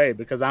either way,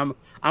 because I'm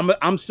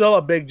still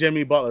a big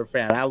Jimmy Butler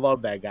fan. I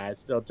love that guy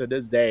still to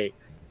this day.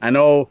 I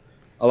know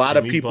a lot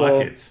of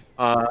people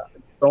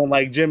don't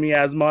like Jimmy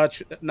as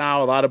much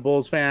now. A lot of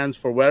Bulls fans,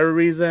 for whatever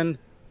reason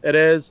it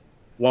is,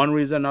 one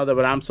reason or another,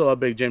 but I'm still a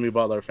big Jimmy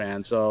Butler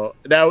fan. So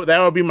that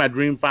would be my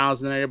dream finals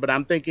scenario. But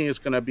I'm thinking it's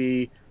gonna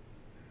be,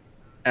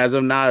 as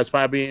of now, it's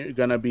probably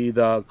gonna be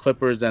the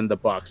Clippers and the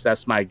Bucks.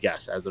 That's my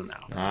guess as of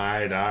now. All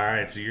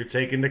right. So you're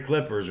taking the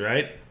Clippers,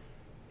 right?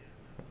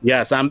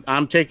 Yes,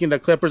 I'm taking the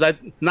Clippers.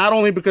 Not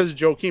only because of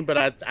Joakim, but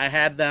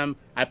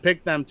I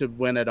picked them to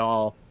win it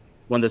all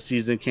when the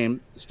season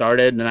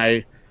started,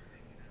 and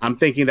I'm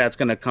thinking that's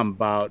going to come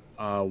about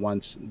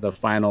once the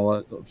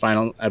final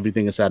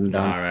everything is said and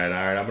done. All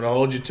right. I'm going to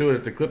hold you to it.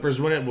 If the Clippers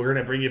win it, we're going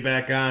to bring you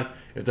back on.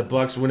 If the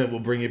Bucks win it, we'll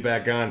bring you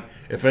back on.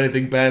 If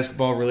anything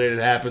basketball related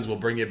happens, we'll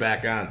bring you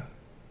back on.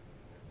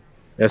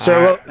 Yes, sir.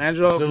 Right. Well,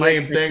 Angelo,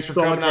 Salim, thanks for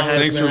coming on.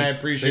 Thanks for, I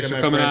appreciate it,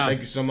 my friend. Thank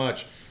you so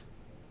much.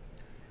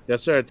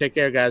 Yes, sir. Take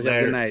care, guys. Have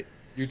a good night.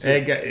 You too.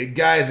 Hey,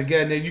 guys,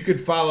 again, you could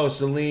follow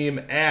Salim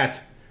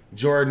at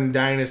Jordan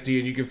Dynasty,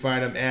 and you can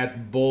find him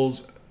at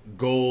Bulls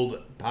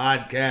Gold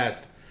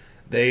Podcast.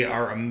 They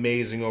are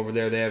amazing over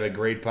there. They have a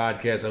great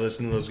podcast. I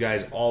listen to those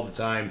guys all the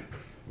time.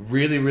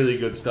 Really, really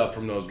good stuff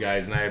from those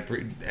guys.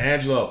 And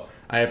Angelo,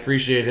 I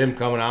appreciate him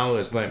coming on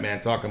this night,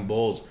 man, talking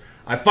Bulls.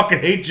 I fucking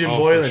hate Jim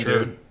Boylen,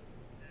 dude.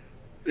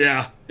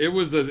 Yeah, it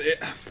was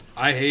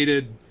I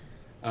hated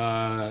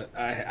the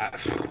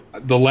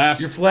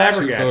last. You're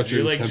flabbergasted.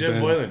 You're like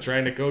Jim Boylen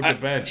trying to coach a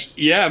bench.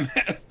 Yeah,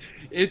 man.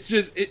 It's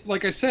just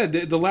like I said,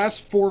 the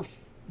last 4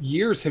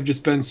 years have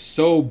just been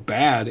so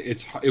bad.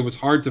 It was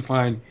hard to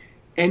find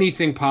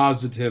anything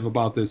positive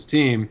about this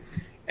team,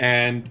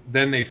 and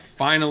then they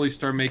finally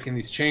start making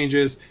these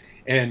changes.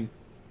 And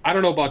I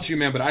don't know about you,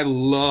 man, but I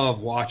love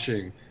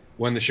watching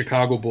when the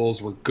Chicago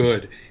Bulls were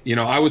good. You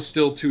know, I was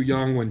still too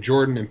young when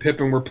Jordan and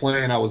Pippen were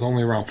playing. I was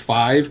only around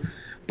 5,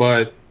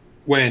 but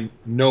when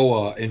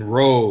Noah and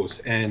Rose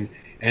and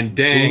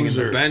Dang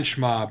Boozer. and the bench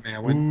mob,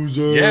 man, when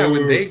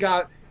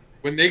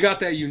they got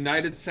that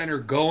United Center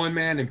going,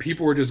 man, and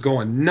people were just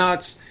going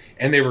nuts,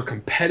 and they were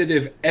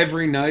competitive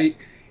every night,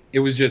 it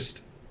was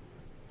just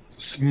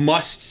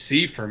must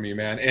see for me,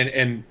 man.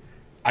 And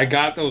I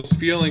got those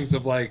feelings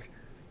of like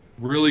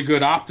really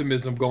good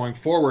optimism going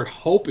forward,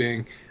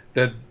 hoping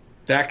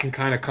that can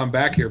kind of come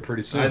back here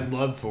pretty soon. I'd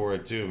love for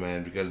it too,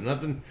 man, because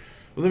nothing.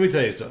 Well, let me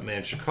tell you something,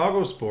 man.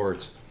 Chicago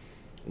sports,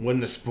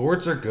 when the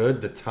sports are good,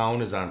 the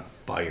town is on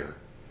fire.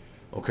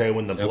 Okay,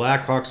 when the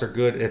Blackhawks are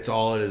good, it's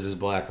all it is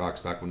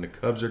Blackhawks talk. When the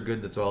Cubs are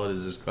good, that's all it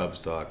is Cubs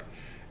talk.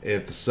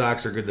 If the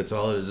Sox are good, that's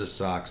all it is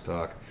Sox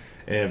talk.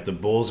 And if the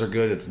Bulls are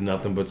good, it's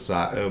nothing but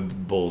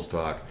Bulls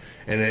talk.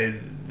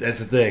 And that's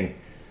the thing.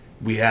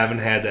 We haven't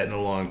had that in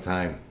a long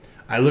time.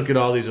 I look at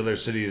all these other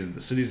cities,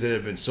 the cities that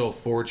have been so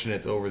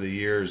fortunate over the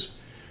years,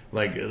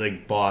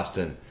 like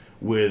Boston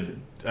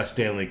with a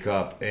Stanley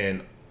Cup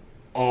and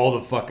all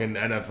the fucking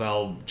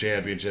NFL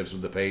championships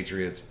with the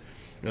Patriots.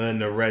 And then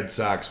the Red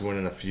Sox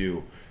winning a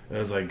few. And I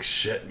was like,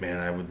 shit, man,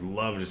 I would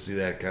love to see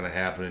that kind of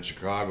happen in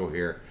Chicago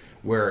here.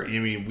 Where, I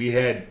mean, we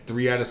had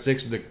 3 out of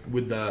 6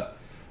 with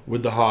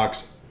the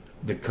Hawks.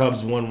 The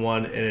Cubs won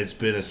 1, and it's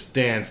been a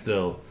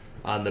standstill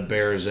on the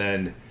Bears'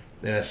 end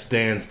and a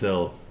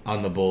standstill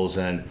on the Bulls'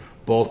 end.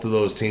 Both of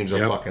those teams are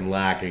fucking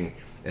lacking,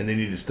 and they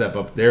need to step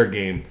up their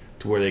game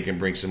to where they can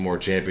bring some more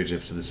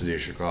championships to the city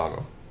of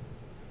Chicago.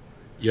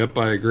 Yep,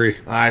 I agree.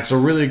 All right, so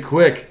really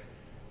quick,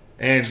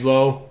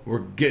 Angelo, we're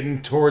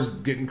getting close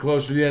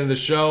to the end of the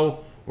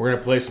show. We're going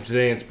to play some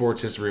Today in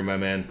Sports History, my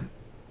man.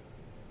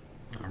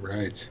 All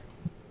right.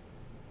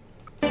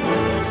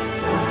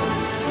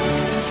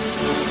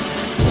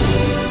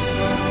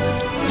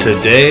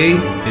 Today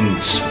in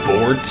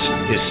Sports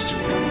History.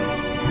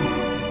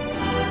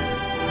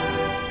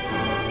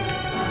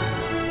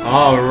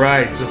 All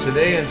right, so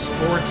today in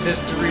sports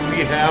history,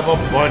 we have a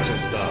bunch of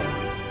stuff.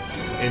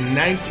 In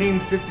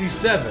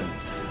 1957,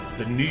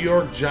 the New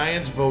York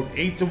Giants vote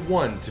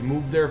 8-1 to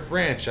move their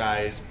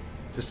franchise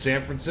to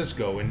San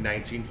Francisco in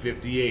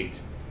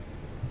 1958.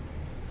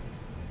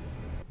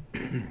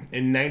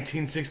 In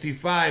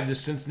 1965, the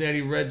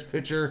Cincinnati Reds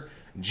pitcher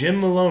Jim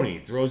Maloney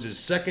throws his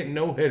second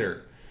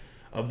no-hitter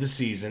of the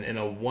season in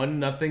a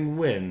 1-0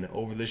 win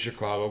over the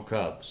Chicago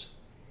Cubs.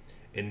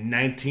 In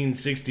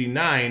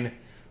 1969,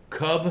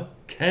 Cub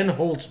Ken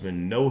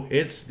Holtzman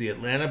no-hits the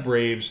Atlanta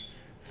Braves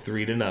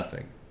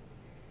 3-0.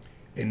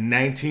 In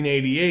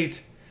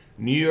 1988,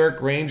 New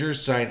York Rangers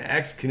sign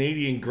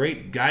ex-Canadian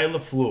great Guy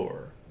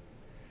Lafleur.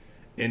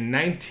 In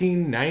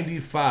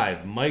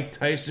 1995, Mike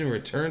Tyson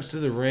returns to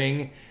the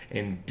ring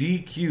and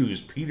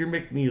DQs Peter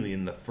McNeely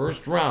in the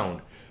first round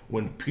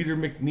when Peter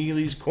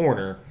McNeely's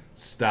corner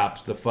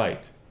stops the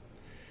fight.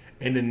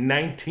 And in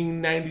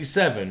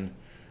 1997,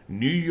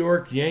 New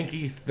York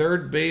Yankee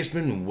third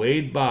baseman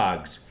Wade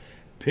Boggs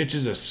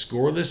pitches a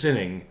scoreless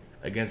inning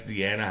against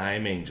the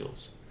Anaheim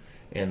Angels.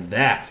 And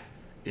that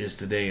is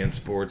today in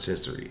sports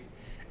history.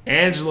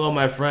 Angelo,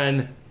 my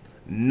friend,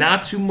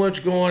 not too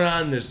much going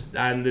on this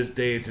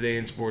day today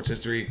in sports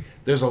history.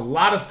 There's a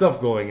lot of stuff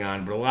going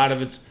on, but a lot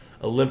of it's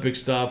Olympic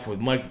stuff with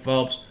Mike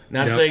Phelps.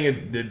 Not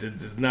saying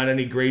it's not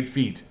any great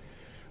feat,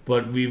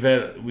 but we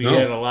had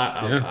a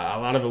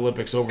lot of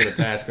Olympics over the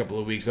past couple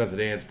of weeks on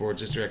today in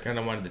sports history. I kind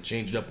of wanted to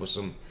change it up with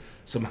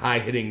some high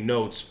hitting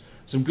notes.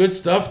 Some good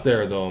stuff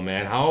there though,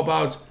 man. How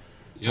about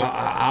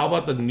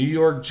the New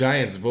York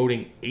Giants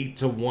voting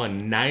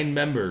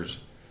 8-1?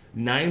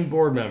 9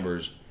 board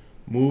members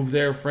move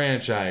their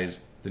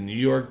franchise, the New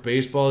York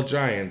Baseball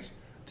Giants,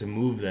 to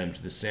move them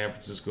to the San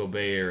Francisco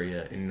Bay Area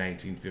in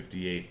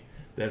 1958.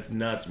 That's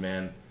nuts,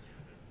 man.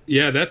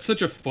 Yeah, that's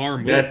such a far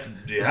move. It's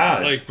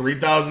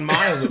 3,000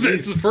 miles at least.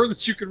 It's the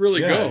furthest you could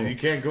really go. You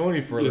can't go any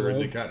further in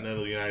the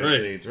continental United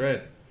States,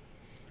 right?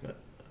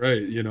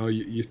 Right.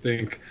 You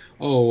think,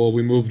 oh, well,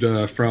 we moved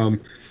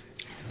from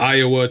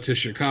Iowa to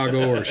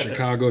Chicago or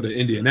Chicago to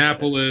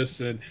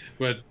Indianapolis,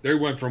 but they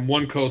went from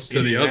one coast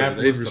to the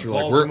other. They just were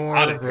like, we're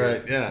out of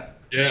here. Right?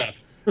 Yeah.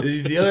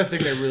 The other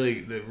thing that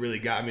really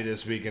got me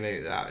this week, and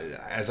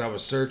as I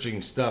was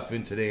searching stuff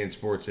in today in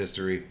sports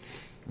history,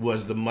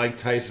 was the Mike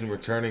Tyson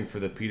returning for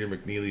the Peter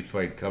McNeely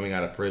fight coming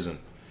out of prison.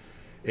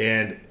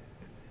 And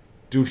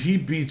dude, he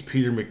beats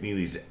Peter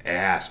McNeely's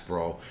ass,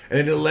 bro.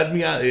 And it led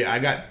me out. I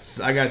got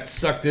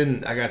sucked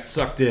in.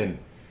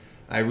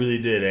 I really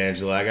did,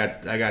 Angela. I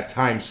got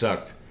time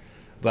sucked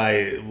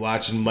by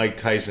watching Mike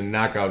Tyson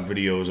knockout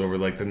videos over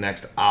like the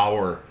next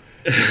hour.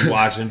 Just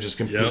watching him just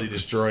completely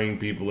destroying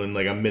people in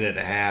like a minute and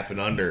a half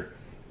and under.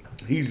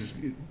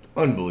 He's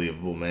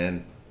unbelievable,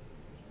 man.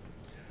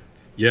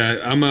 Yeah,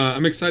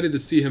 I'm excited to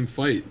see him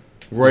fight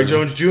Roy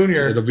Jones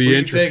Jr. It'll be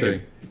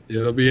interesting.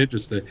 It'll be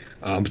interesting.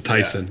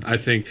 Tyson, I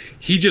think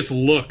he just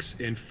looks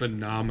in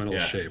phenomenal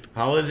shape.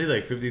 How is he?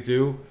 Like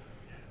 52?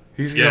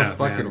 He's gonna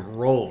fucking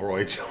roll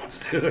Roy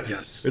Jones, dude.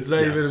 Yes, it's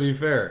not even to be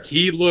fair.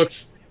 He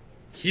looks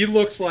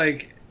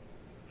like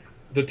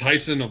the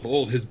Tyson of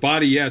old. His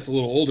body, it's a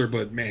little older,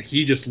 but man,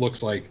 he just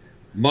looks like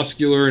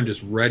muscular and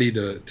just ready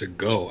to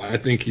go. I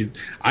don't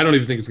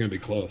even think it's gonna be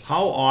close.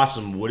 How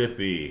awesome would it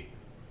be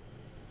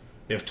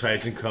if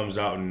Tyson comes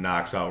out and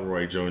knocks out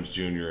Roy Jones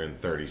Jr. in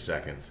 30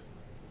 seconds?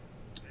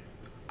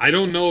 I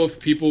don't know if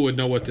people would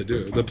know what to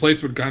do. The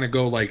place would kind of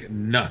go like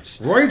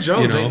nuts. Roy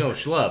Jones ain't no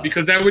schlub.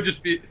 Because that would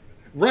just be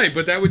right,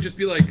 but that would just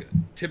be like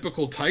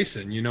typical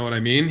Tyson. You know what I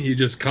mean? He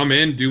just come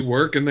in, do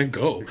work, and then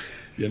go.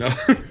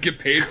 Get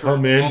paid for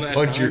come in, all that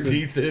punch time your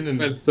teeth in,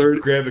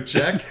 and grab a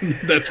check.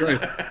 That's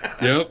right.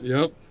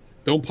 Yep.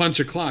 Don't punch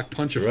a clock,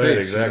 punch a face.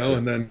 Exactly.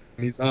 And then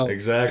he's out.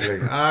 Exactly.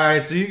 All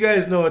right, so you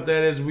guys know what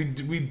that is.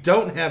 We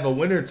don't have a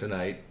winner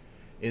tonight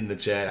in the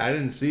chat. I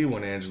didn't see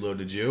one, Angelo.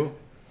 Did you?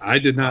 I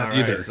did not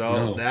either. Right,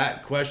 so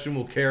that question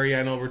will carry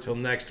on over till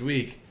next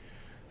week.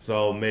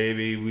 So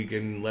maybe we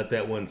can let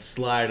that one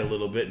slide a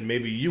little bit, and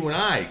maybe you and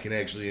I can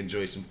actually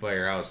enjoy some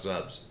Firehouse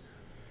subs.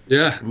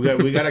 Yeah,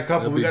 we got a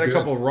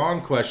couple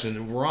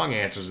wrong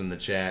answers in the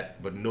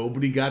chat, but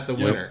nobody got the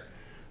winner.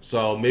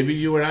 So maybe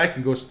you and I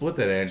can go split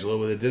that, Angelo,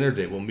 with a dinner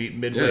date. We'll meet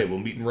midway. Yeah. We'll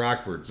meet in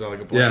Rockford. Sound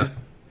like a plan?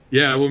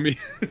 Yeah, we'll meet.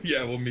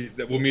 Yeah, we'll meet at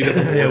the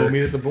border. Yeah, we'll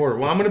meet at the border.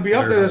 Well, I'm going to be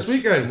up there this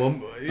weekend. Well,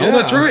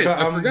 that's right.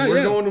 I forgot.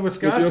 We're going to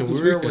Wisconsin.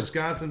 We're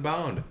Wisconsin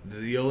bound.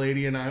 The old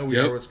lady and I,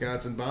 are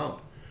Wisconsin bound.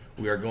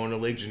 We are going to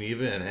Lake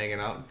Geneva and hanging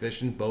out and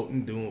fishing,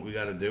 boating, doing what we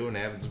got to do, and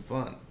having some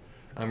fun.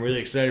 I'm really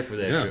excited for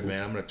that trip,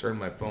 man. I'm going to turn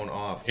my phone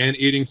off. And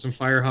eating some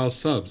Firehouse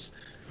subs.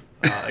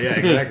 Yeah,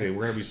 exactly.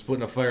 We're going to be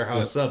splitting a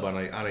Firehouse sub on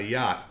a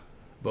yacht,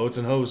 boats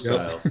and hose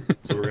style.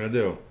 That's what we're going to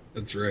do.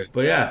 That's right.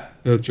 But yeah,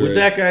 with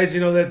that, guys,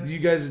 you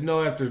guys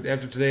know after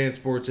today in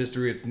sports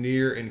history, it's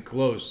near and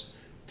close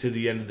to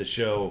the end of the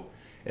show.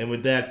 And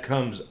with that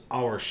comes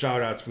our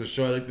shout-outs for the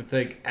show. I'd like to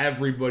thank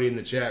everybody in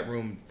the chat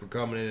room for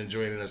coming in and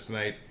joining us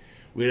tonight.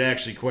 We had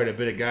actually quite a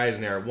bit of guys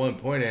in there. At one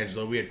point,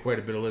 Angelo, we had quite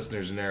a bit of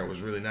listeners in there. It was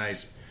really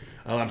nice.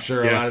 I'm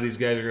sure a lot of these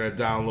guys are going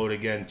to download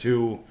again,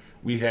 too.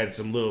 We had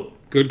some little...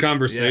 Good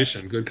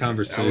conversation. Good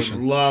conversation. I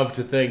would love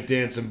to thank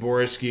Dan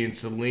Szymborski and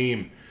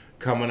Salim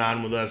coming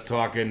on with us,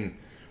 talking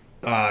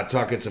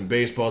some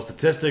baseball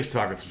statistics,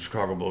 talking some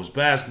Chicago Bulls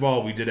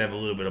basketball. We did have a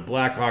little bit of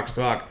Blackhawks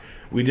talk.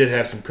 We did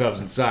have some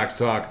Cubs and Sox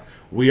talk.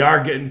 We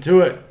are getting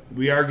to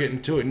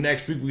it.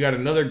 Next week, we got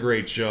another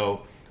great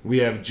show. We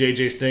have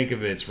JJ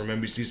Stankovitz from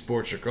NBC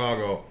Sports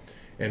Chicago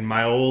and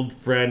my old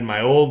friend,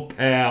 my old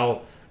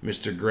pal,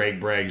 Mr.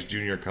 Greg Braggs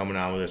Jr. coming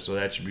on with us, so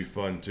that should be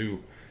fun,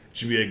 too. It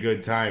should be a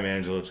good time,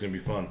 Angela. It's going to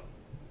be fun.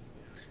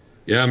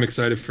 Yeah, I'm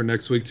excited for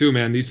next week, too,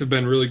 man. These have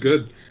been really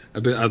good.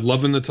 I'm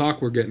loving the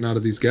talk we're getting out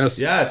of these guests.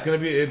 Yeah, it's going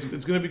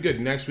to be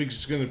good. Next week's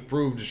just going to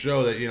prove to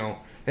show that,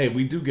 hey,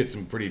 we do get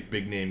some pretty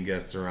big-name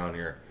guests around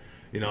here.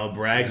 You know,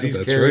 Braggs, Yeah, he's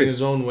that's carrying right.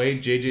 his own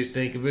weight. JJ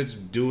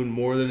Stankovic doing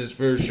more than his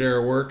fair share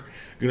of work.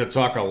 Going to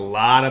talk a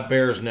lot of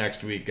Bears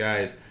next week,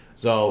 guys.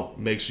 So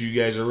make sure you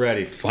guys are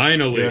ready.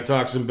 Finally. Going to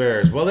talk some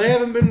Bears. Well, they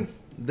haven't been,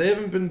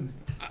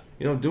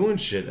 doing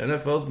shit.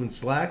 NFL's been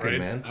slacking, Right?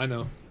 man. I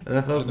know.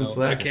 NFL's been I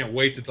slacking. can't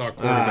wait to talk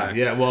quarterbacks.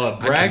 Yeah, well,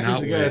 Braggs is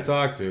cannot the guy to wait.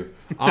 talk to.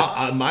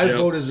 My Yep.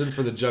 vote is in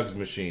for the Jugs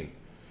machine.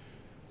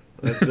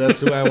 That's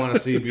who I want to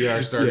see be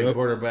our starting Yep.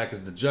 quarterback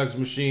is the Jugs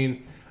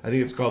machine. I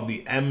think it's called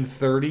the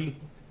M30.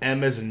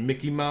 M as in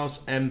Mickey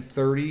Mouse,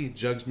 M30,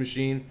 Jugs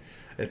machine.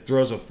 It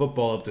throws a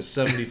football up to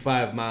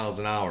 75 miles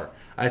an hour.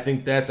 I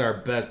think that's our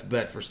best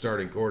bet for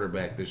starting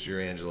quarterback this year,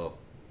 Angelo.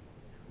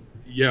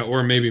 Yeah,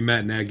 or maybe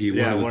Matt Nagy.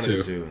 Yeah, one of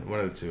the two. One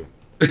of the two.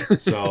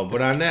 So,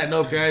 but on that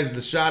note, guys, the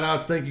shout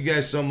outs, thank you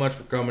guys so much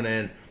for coming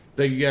in.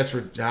 Thank you guys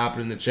for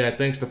hopping in the chat.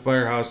 Thanks to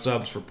Firehouse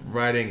Subs for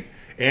providing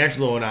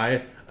Angelo and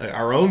I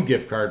our own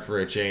gift card for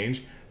a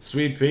change.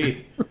 Sweet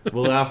Pete.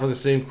 We'll offer the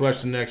same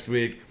question next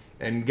week.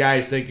 And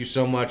guys, thank you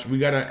so much. We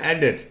got to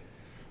end it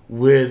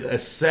with a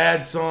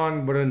sad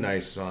song, but a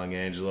nice song,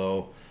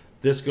 Angelo.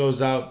 This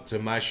goes out to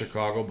my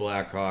Chicago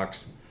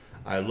Blackhawks.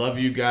 I love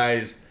you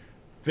guys.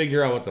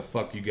 Figure out what the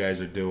fuck you guys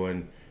are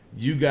doing.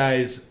 You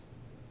guys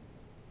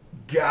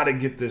got to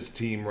get this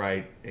team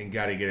right and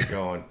got to get it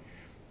going.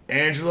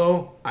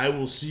 Angelo, I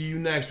will see you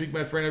next week,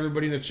 my friend.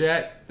 Everybody in the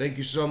chat, thank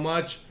you so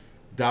much.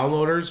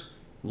 Downloaders,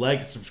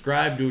 like,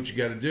 subscribe, do what you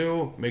got to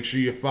do. Make sure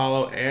you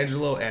follow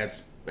Angelo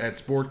at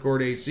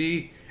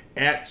SportCourtAC,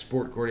 at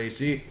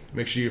SportCourtAC.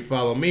 Make sure you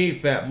follow me,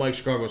 Fat Mike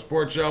Chicago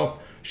Sports Show.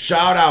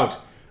 Shout out,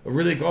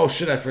 oh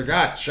shit, I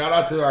forgot. Shout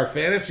out to our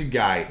fantasy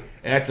guy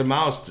at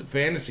DeMouse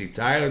Fantasy,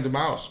 Tyler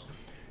DeMouse.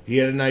 He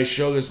had a nice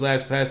show this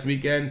past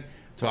weekend,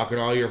 talking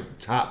all your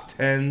top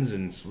 10s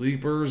and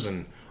sleepers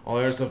and all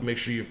that stuff. Make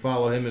sure you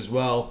follow him as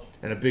well.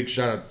 And a big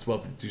shout out to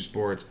 1252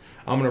 Sports.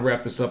 I'm gonna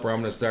wrap this up, or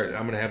I'm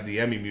gonna have the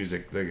Emmy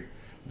music, the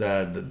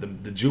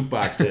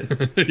jukebox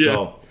hit. Yeah.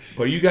 So,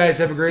 but you guys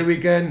have a great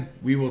weekend.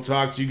 We will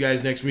talk to you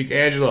guys next week.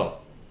 Angelo,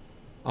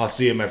 I'll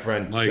see you, my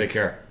friend. Mike. Take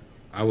care.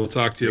 I will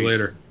talk to you Peace.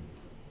 later.